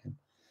to meet with him.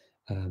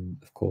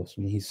 Of course,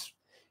 I mean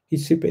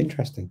he's super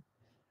interesting.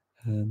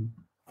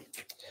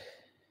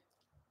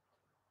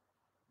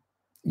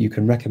 You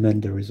can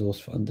recommend a resource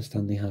for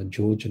understanding how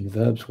Georgian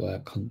verbs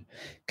work.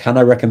 Can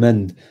I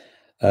recommend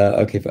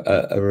for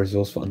a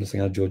resource for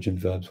understanding how Georgian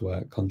verbs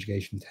work,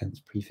 conjugation, tense,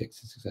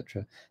 prefixes,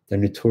 etc.? They're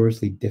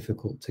notoriously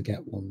difficult to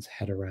get one's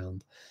head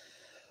around.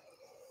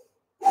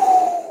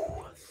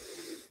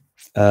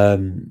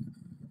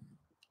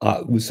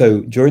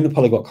 So during the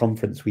Polyglot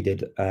conference, we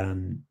did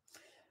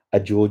a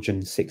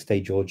Georgian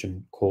 6-day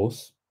Georgian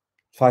course,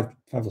 five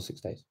or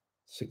 6 days,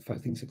 I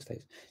think 6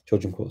 days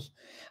Georgian course,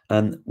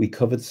 and we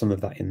covered some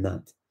of that in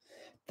that.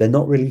 They're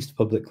not released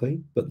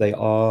publicly, but they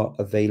are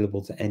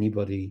available to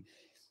anybody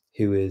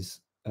who is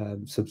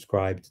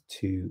subscribed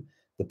to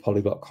the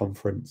Polyglot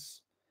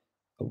conference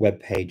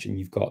webpage, and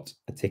you've got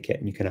a ticket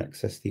and you can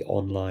access the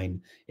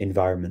online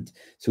environment.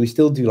 So we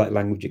still do like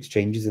language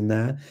exchanges in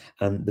there,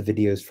 and the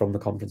videos from the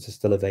conference are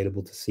still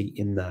available to see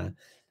in there.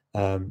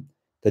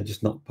 They're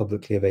just not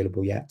publicly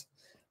available yet.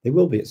 They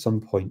will be at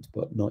some point,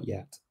 but not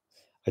yet.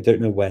 I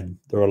don't know when.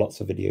 There are lots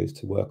of videos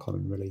to work on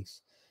and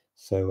release.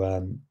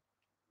 So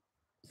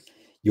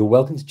you're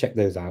welcome to check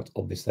those out,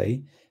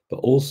 obviously, but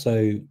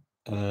also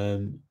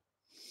trying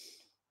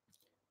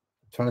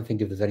to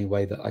think if there's any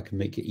way that I can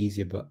make it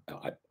easier, but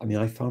I mean,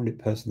 I found it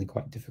personally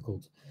quite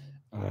difficult.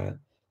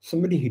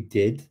 Somebody who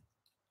did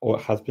or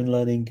has been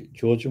learning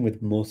Georgian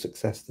with more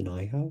success than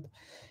I have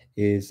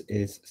is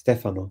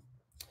Stefano.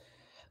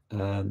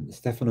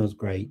 Stefano's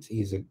great.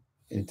 He's an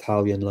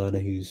Italian learner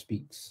who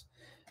speaks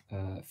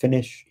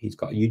Finnish. He's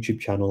got a YouTube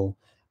channel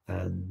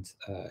and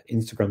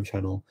Instagram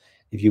channel.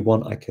 If you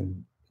want, I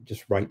can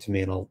just write to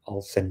me and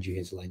I'll send you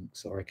his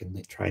links, or I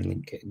can try and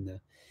link it in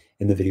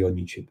the video on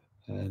YouTube.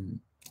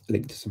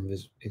 Link to some of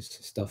his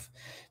stuff,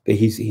 but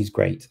he's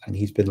great, and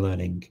he's been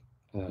learning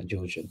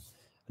Georgian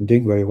and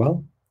doing very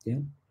well,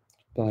 yeah,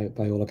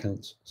 by all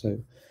accounts. So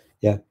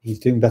yeah, he's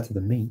doing better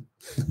than me.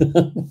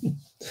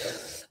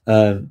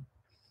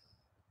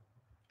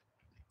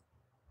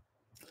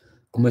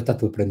 ¿Cómo está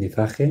tu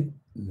aprendizaje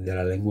de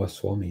la lengua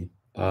Suomi?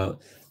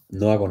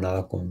 No hago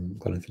nada con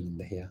el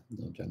finlandés ya,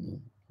 no, ya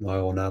no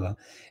hago nada.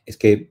 Es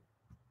que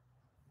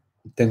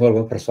tengo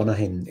algunas personas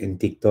en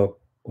TikTok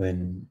o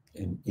en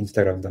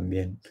Instagram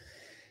también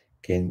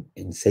que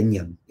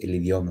enseñan el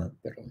idioma,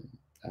 pero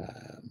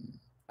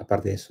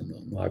aparte de eso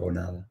no hago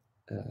nada.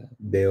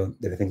 Veo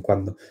de vez en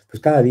cuando,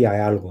 pues cada día hay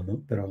algo,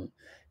 ¿no? Pero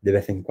de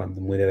vez en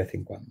cuando, muy de vez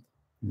en cuando.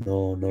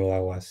 No lo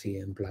hago así,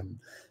 en plan,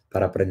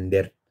 para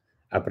aprender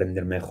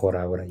mejor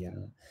ahora ya.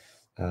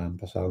 Han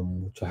pasado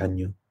muchos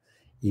años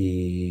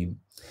y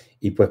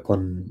pues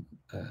con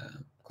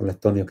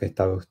estonio que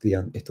estaba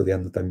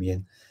estudiando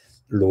también,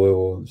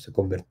 luego se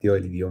convirtió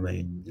el idioma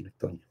en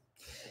estonio.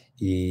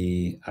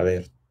 Y a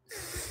ver,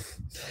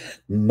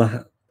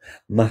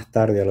 más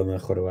tarde a lo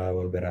mejor va a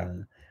volver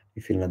a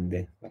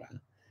finlandés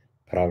para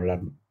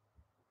hablar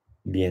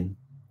bien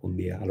un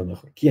día, a lo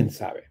mejor. ¿Quién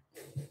sabe?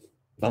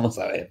 Vamos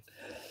a ver.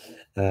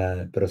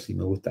 Pero sí,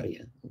 me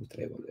gustaría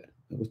volver.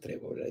 Me gustaría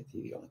volver a este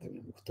idioma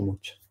también. Me gustó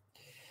mucho.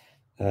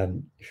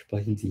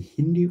 Sprechen Sie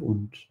Hindi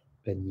und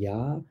wenn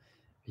ja,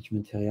 welches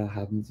Material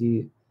haben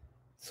Sie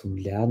zum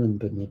Lernen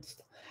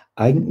benutzt?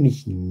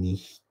 Eigentlich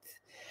nicht.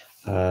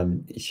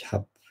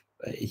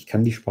 Ich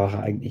kann die Sprache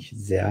eigentlich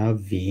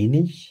sehr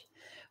wenig.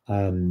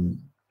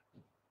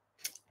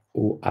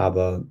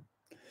 Aber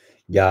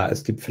ja,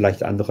 es gibt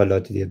vielleicht andere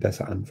Leute, die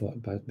besser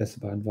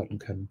beantworten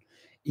können.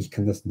 Ich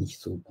kann das nicht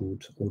so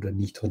gut oder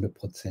nicht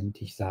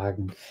hundertprozentig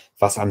sagen,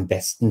 was am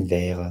besten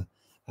wäre.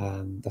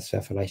 Das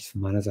wäre vielleicht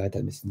von meiner Seite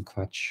ein bisschen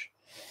Quatsch,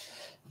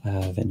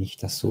 wenn ich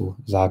das so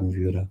sagen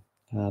würde.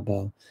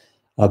 Aber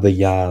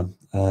ja,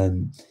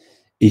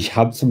 ich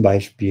habe zum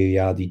Beispiel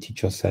ja die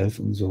Teach Yourself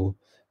und so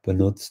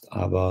benutzt,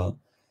 aber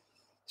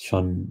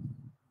schon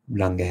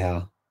lange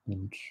her.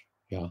 Und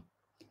ja,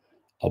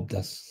 ob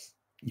das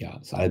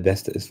das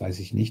Allerbeste ist, weiß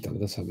ich nicht, aber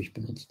das habe ich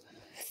benutzt.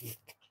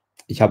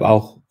 Ich habe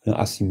auch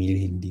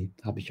Assimil-Hindi,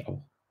 habe ich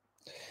auch.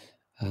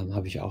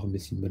 Habe ich auch ein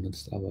bisschen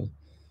benutzt, aber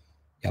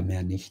ja,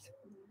 mehr nicht.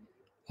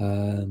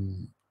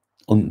 Und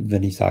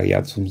wenn ich sage,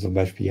 ja, zum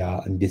Beispiel ja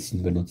ein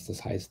bisschen benutzt,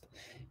 das heißt,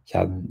 ich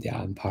habe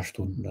ja ein paar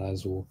Stunden oder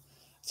so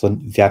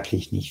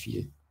wirklich nicht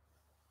viel.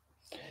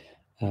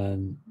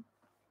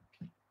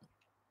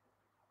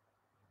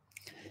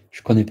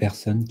 Je connais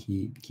personne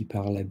qui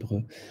parle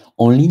hébreu.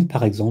 En ligne,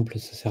 par exemple,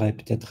 ce serait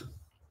peut-être...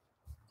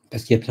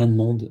 Parce qu'il y a plein de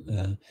monde,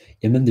 il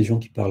y a même des gens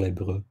qui parlent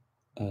hébreu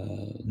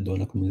dans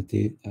la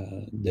communauté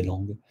des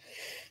langues.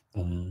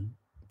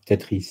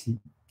 Peut-être ici,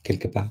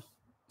 quelque part.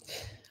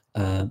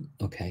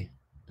 Okay.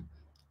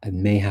 I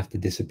may have to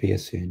disappear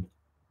soon.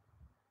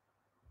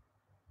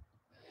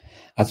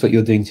 That's what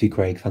you're doing too,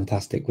 Craig.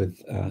 Fantastic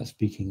with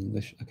speaking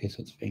English. Okay,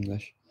 so it's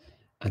English,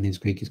 and his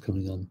Greek is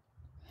coming on,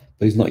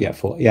 but he's not yet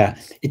 4. Yeah,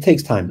 it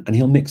takes time, and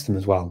he'll mix them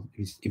as well.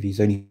 If he's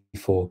only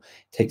 4,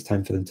 it takes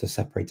time for them to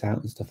separate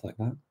out and stuff like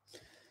that.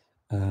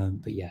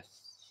 But yes.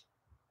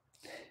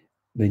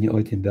 Ben je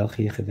ooit in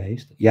België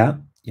geweest?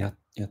 Ja,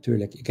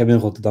 tuurlijk. Ik heb in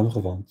Rotterdam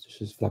gewoond, dus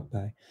dat is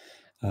vlakbij.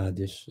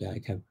 Dus ja,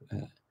 ik heb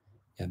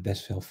ja,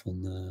 best veel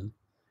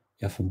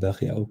van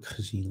België ook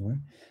gezien hoor.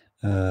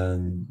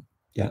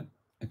 Ja,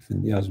 ik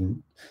vind ja, het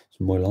is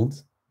een mooi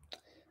land.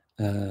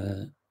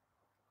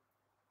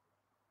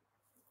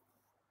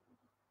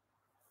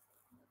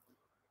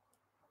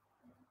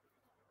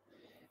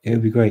 It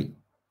would be great,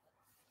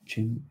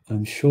 Jim.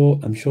 I'm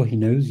sure he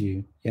knows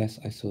you. Yes,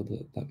 I saw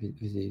that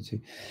video too.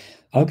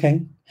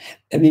 Okay,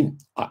 I mean,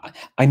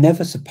 I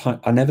never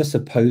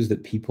suppose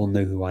that people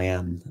know who I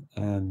am.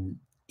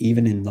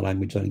 Even in the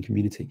language learning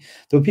community,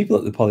 there were people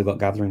at the Polyglot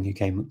Gathering who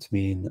came up to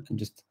me and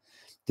just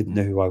didn't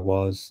know who I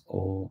was,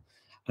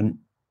 and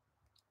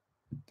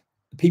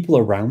people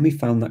around me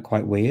found that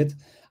quite weird.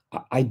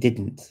 I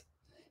didn't,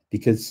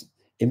 because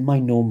in my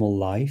normal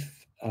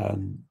life,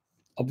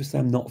 obviously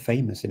I'm not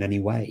famous in any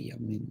way. I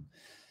mean,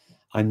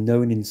 I'm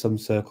known in some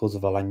circles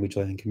of a language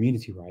learning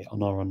community, right,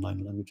 on our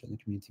online language learning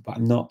community, but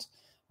I'm not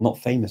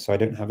famous, so I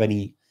don't have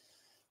any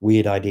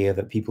weird idea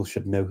that people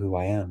should know who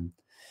I am.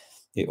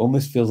 It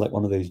almost feels like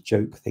one of those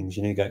joke things,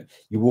 you know,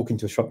 you walk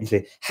into a shop and you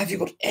say, have you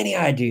got any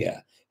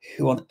idea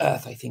who on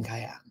earth I think I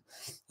am?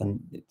 And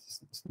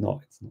it's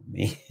not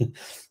me.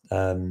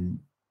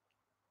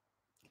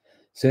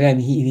 So yeah,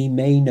 he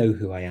may know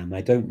who I am.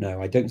 I don't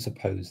know. I don't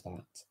suppose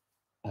that.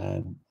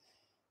 I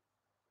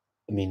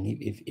mean,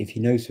 if he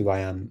knows who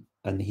I am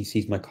and he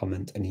sees my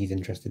comment and he's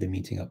interested in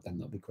meeting up, then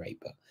that'll be great.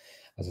 But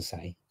as I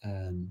say,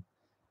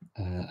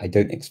 I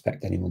don't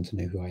expect anyone to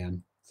know who I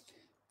am.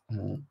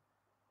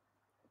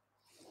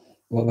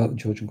 What about the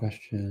Georgian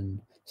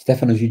question?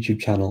 Stefano's YouTube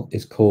channel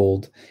is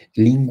called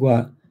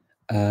Lingua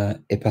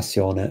e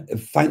Passione.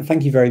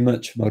 Thank you very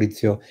much,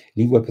 Maurizio.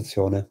 Lingua e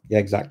Passione. Yeah,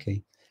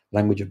 exactly.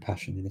 Language of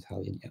passion in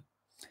Italian. Yeah.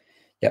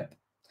 Yep.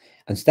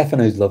 And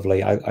Stefano's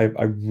lovely.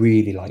 I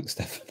really like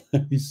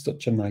Stefano. He's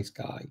such a nice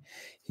guy.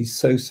 He's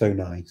so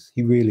nice.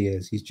 He really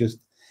is. He's just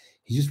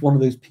one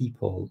of those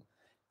people.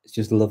 It's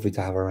just lovely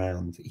to have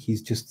around.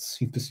 He's just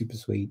super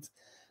sweet.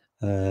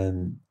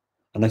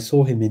 And I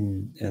saw him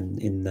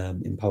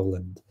in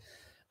Poland,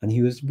 and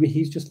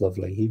he's just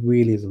lovely. He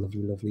really is a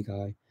lovely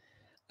guy.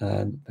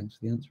 Thanks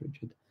for the answer,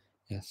 Richard.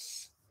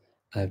 Yes.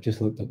 I've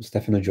just looked up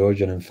Stefano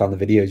Georgian and found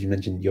the videos you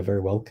mentioned. You're very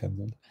welcome.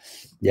 And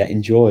yeah,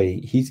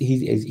 enjoy. He's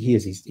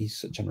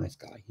such a nice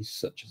guy. He's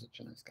such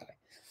a nice guy.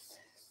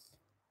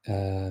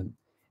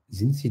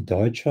 Sind Sie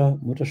deutscher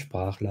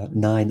Muttersprachler?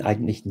 Nein,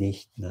 eigentlich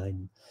nicht.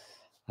 Nein.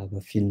 Aber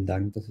vielen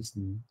Dank. Das ist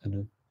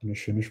eine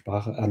schöne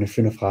Sprache, eine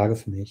schöne Frage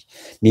für mich.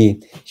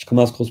 Nee, ich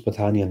komme aus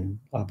Großbritannien,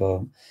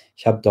 aber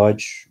ich habe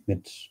Deutsch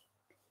mit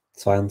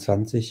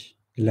 22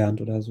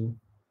 gelernt oder so.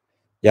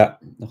 Ja,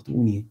 nach der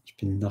Uni. Ich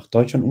bin nach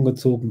Deutschland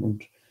umgezogen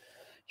und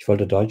ich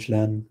wollte Deutsch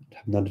lernen,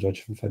 habe in einer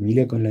deutschen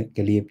Familie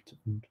gelebt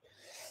und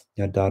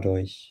ja,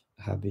 dadurch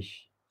habe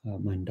ich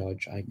mein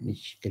Deutsch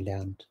eigentlich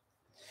gelernt.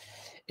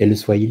 Et le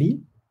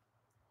Swahili?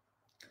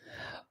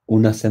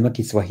 Unasema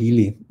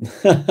Kiswahili.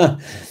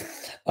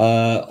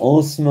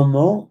 En ce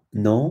moment,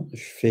 non,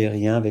 je fais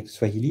rien avec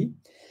Swahili.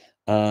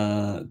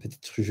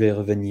 Peut-être que je vais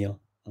revenir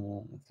à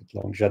cette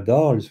langue.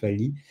 J'adore le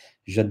Swahili.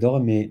 J'adore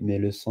mes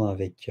leçons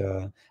avec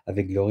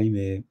Laurie,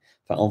 mais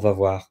enfin, on va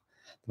voir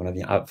dans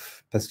l'avenir.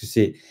 Parce que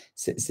c'est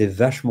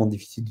vachement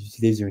difficile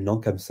d'utiliser une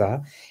langue comme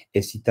ça.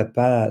 Et si t'as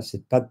pas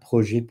de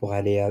projet pour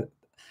aller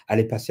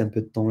passer un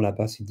peu de temps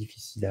là-bas, c'est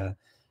difficile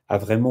à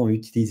vraiment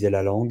utiliser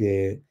la langue.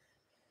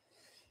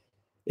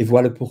 Et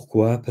voilà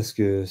pourquoi, parce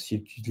que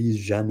si tu n'utilises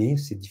jamais,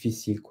 c'est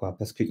difficile, quoi.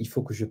 Parce qu'il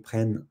faut que je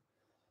prenne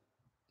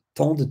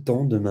tant de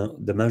temps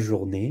de ma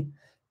journée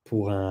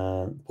pour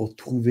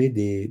trouver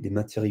des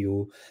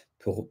matériaux,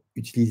 pour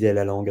utiliser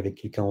la langue avec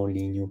quelqu'un en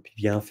ligne ou puis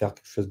bien faire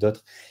quelque chose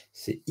d'autre.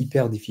 C'est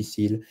hyper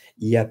difficile.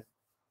 Il n'y a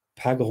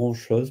pas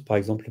grand-chose, par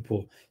exemple,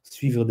 pour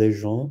suivre des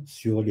gens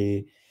sur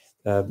des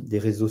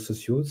réseaux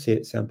sociaux.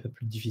 C'est un peu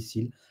plus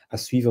difficile à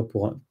suivre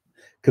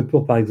que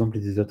pour, par exemple,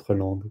 des autres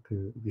langues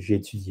que j'ai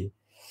étudiées.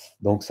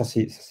 Donc ça,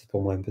 c'est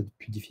pour moi un peu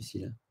plus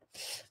difficile.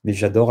 Mais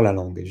j'adore la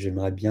langue et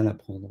j'aimerais bien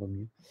l'apprendre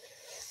mieux.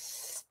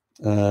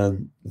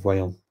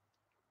 Voyons.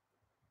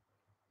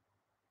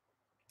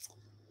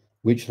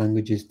 Which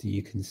languages do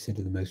you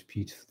consider the most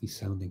beautifully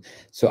sounding?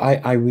 So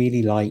I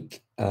really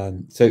like,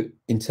 so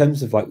in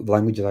terms of like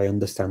languages I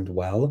understand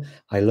well,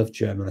 I love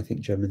German. I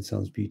think German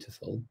sounds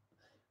beautiful.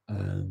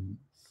 In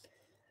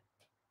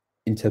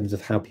terms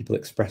of how people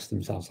express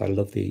themselves, I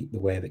love the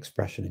way of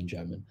expression in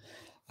German.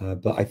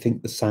 But I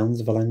think the sounds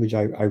of a language,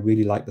 I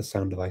really like the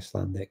sound of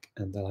Icelandic,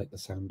 and I like the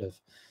sound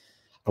of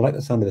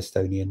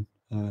Estonian.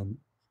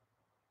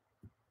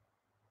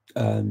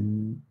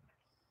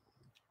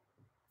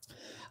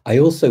 I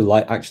also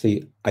like,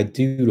 actually, I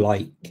do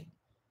like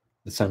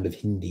the sound of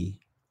Hindi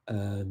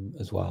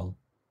as well.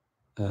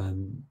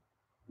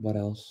 What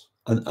else?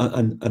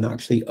 and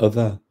actually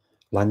other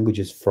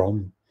languages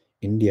from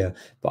India.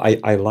 But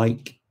I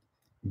like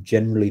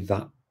generally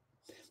that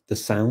the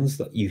sounds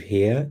that you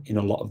hear in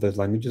a lot of those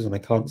languages, and I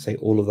can't say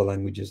all of the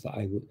languages that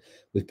I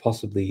would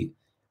possibly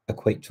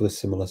equate to a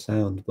similar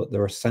sound, but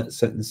there are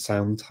certain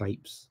sound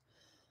types,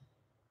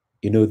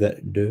 you know,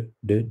 that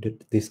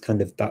this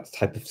kind of that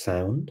type of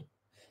sound.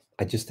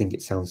 I just think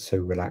it sounds so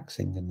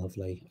relaxing and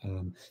lovely.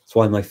 That's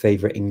why my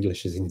favorite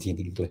English is Indian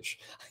English.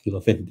 I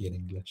love Indian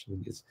English. I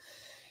think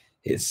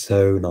it's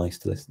so nice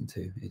to listen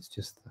to. It's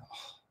just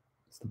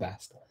it's the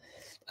best.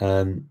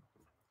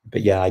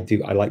 But yeah,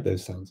 I like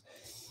those sounds.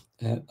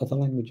 Other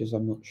languages,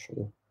 I'm not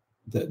sure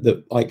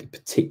that like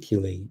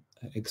particularly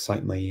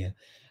excite my ear.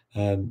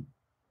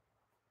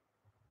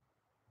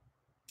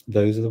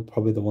 Those are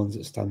probably the ones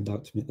that stand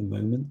out to me at the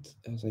moment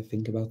as I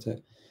think about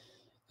it.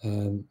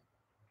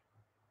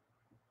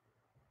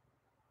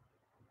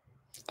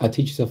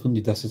 Teach Yourself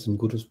Hindi, das ist ein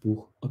gutes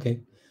Buch.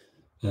 Okay.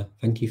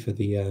 Thank you for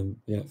the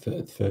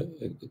for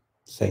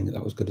saying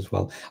that was good as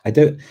well. I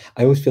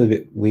always feel a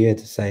bit weird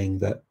saying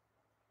that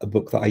a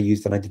book that I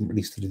used and I didn't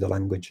really study the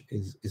language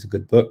is a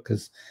good book,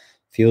 because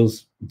it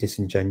feels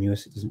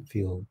disingenuous. It doesn't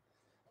feel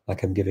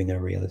like I'm giving a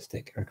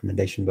realistic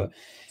recommendation, but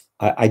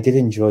I did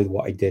enjoy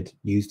what I did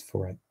used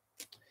for it.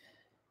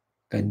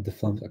 Kan je de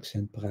Vlaams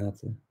accent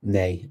praten?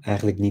 Nee,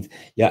 eigenlijk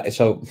niet. Ja,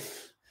 zo.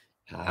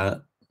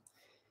 Ja,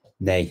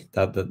 nee,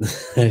 dat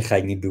ga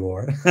ik niet doen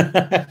hoor.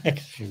 Ik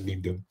ga het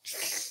niet doen.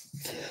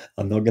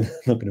 I'm not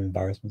gonna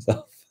embarrass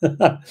myself.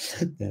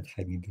 Nee, dat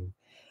ga ik niet doen.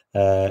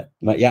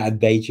 Maar ja, een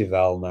beetje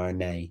wel, maar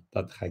nee,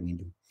 dat ga ik niet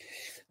doen.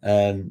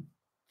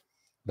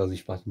 Weil sie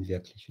sprechen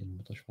wirklich in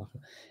Muttersprache.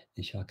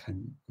 Ich habe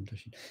keinen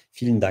Unterschied.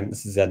 Vielen Dank,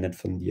 das ist sehr nett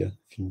von dir.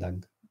 Vielen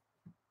Dank.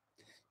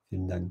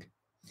 Vielen Dank.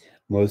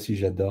 Moi aussi,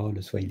 j'adore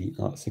le Swahili.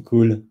 Ah, c'est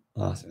cool.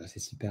 Ah, c'est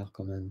super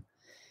quand même.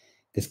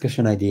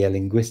 Discussion idea,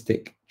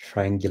 linguistic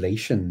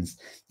triangulations.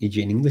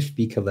 E.g. an English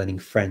speaker learning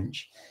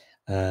French,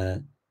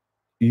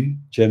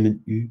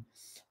 German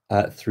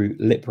through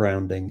lip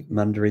rounding,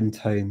 Mandarin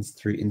tones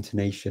through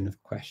intonation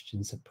of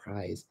question,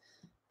 surprise,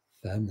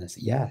 firmness.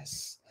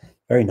 Yes,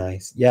 very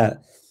nice. Yeah,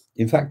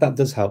 in fact, that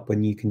does help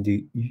when you can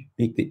do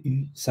make the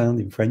sound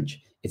in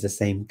French. It's the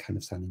same kind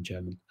of sound in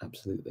German.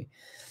 Absolutely.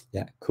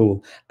 Yeah,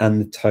 cool. And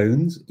the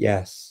tones,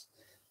 yes,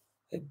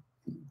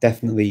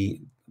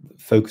 definitely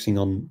focusing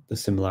on the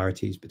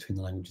similarities between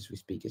the languages we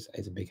speak is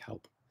a big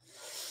help.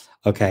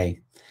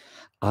 Okay,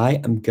 I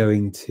am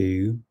going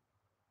to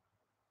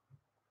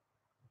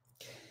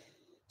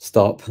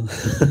stop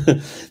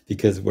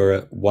because we're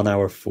at 1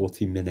 hour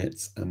 40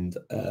 minutes, and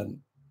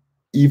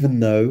even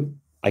though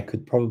I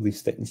could probably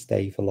stick and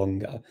stay for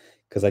longer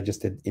because I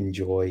just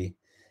enjoy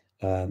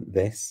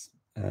this,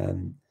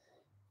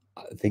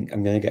 I think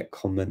I'm going to get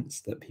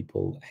comments that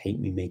people hate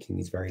me making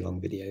these very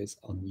long videos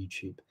on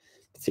YouTube,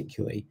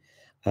 particularly.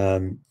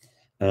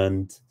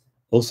 And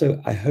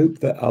also, I hope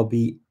that I'll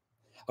be...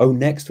 Oh,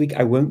 next week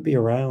I won't be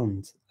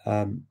around,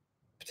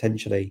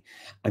 potentially.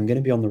 I'm going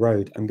to be on the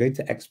road. I'm going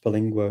to Expo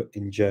Lingua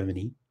in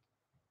Germany,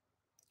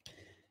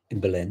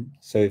 in Berlin.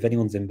 So if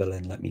anyone's in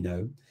Berlin, let me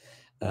know.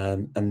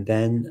 And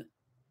then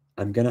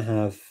I'm going to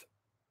have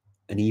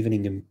an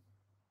evening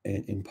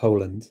in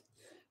Poland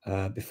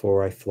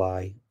before I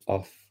fly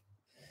off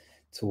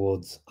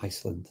towards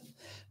Iceland.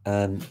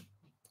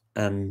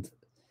 And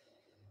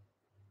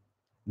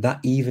that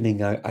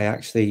evening, I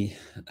actually,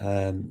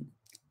 I'm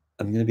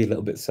going to be a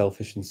little bit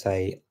selfish and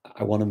say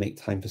I want to make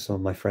time for some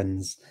of my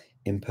friends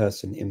in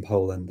person in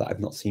Poland that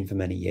I've not seen for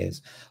many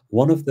years.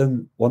 One of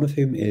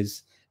whom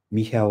is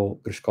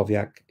Michał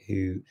Gruszkowiak,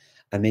 who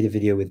I made a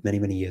video with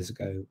many years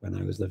ago when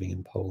I was living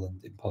in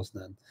Poland, in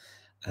Poznan,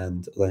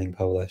 and learning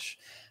Polish.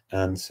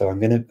 And so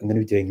I'm gonna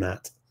be doing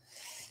that.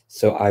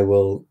 So I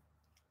will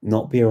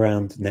not be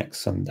around next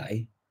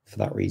Sunday for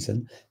that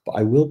reason, but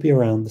I will be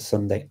around the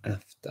Sunday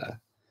after.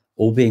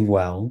 All being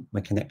well,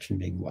 my connection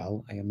being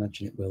well, I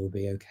imagine it will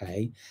be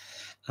okay.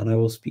 And I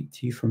will speak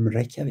to you from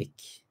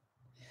Reykjavik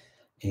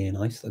in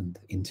Iceland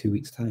in 2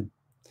 weeks' time.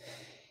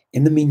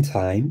 In the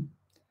meantime,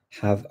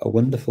 have a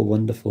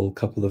wonderful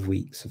couple of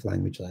weeks of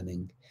language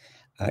learning.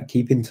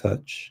 Keep in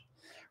touch.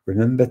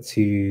 Remember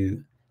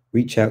to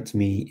reach out to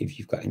me if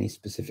you've got any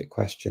specific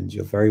questions.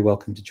 You're very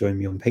welcome to join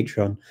me on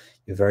Patreon.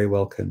 You're very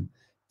welcome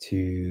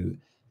to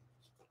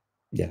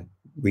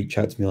reach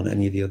out to me on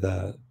any of the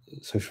other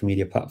social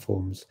media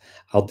platforms.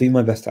 I'll do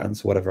my best to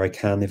answer whatever I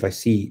can. If I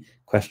see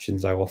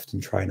questions, I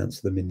often try and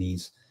answer them in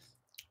these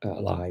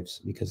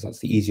lives, because that's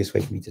the easiest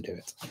way for me to do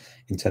it.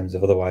 In terms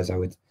of, otherwise I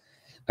would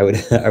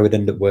I would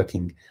end up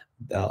working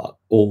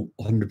all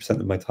 100%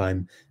 of my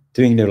time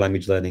doing no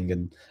language learning,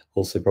 and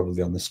also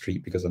probably on the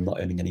street because I'm not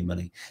earning any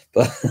money.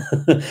 But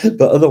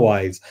but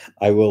otherwise,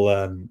 I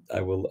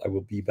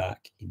will be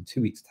back in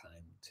 2 weeks'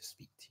 time to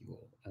speak to you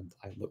all, and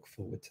I look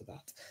forward to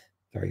that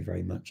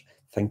very much.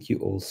 Thank you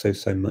all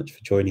so much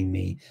for joining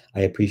me.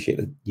 I appreciate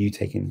you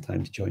taking the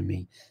time to join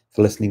me,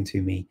 for listening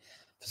to me,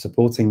 for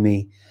supporting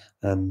me,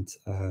 and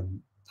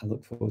I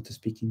look forward to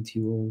speaking to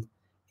you all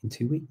in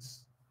 2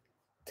 weeks.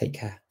 Take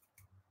care.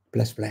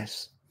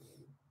 Bless.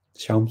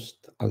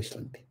 Sjáumst á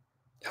Íslandi.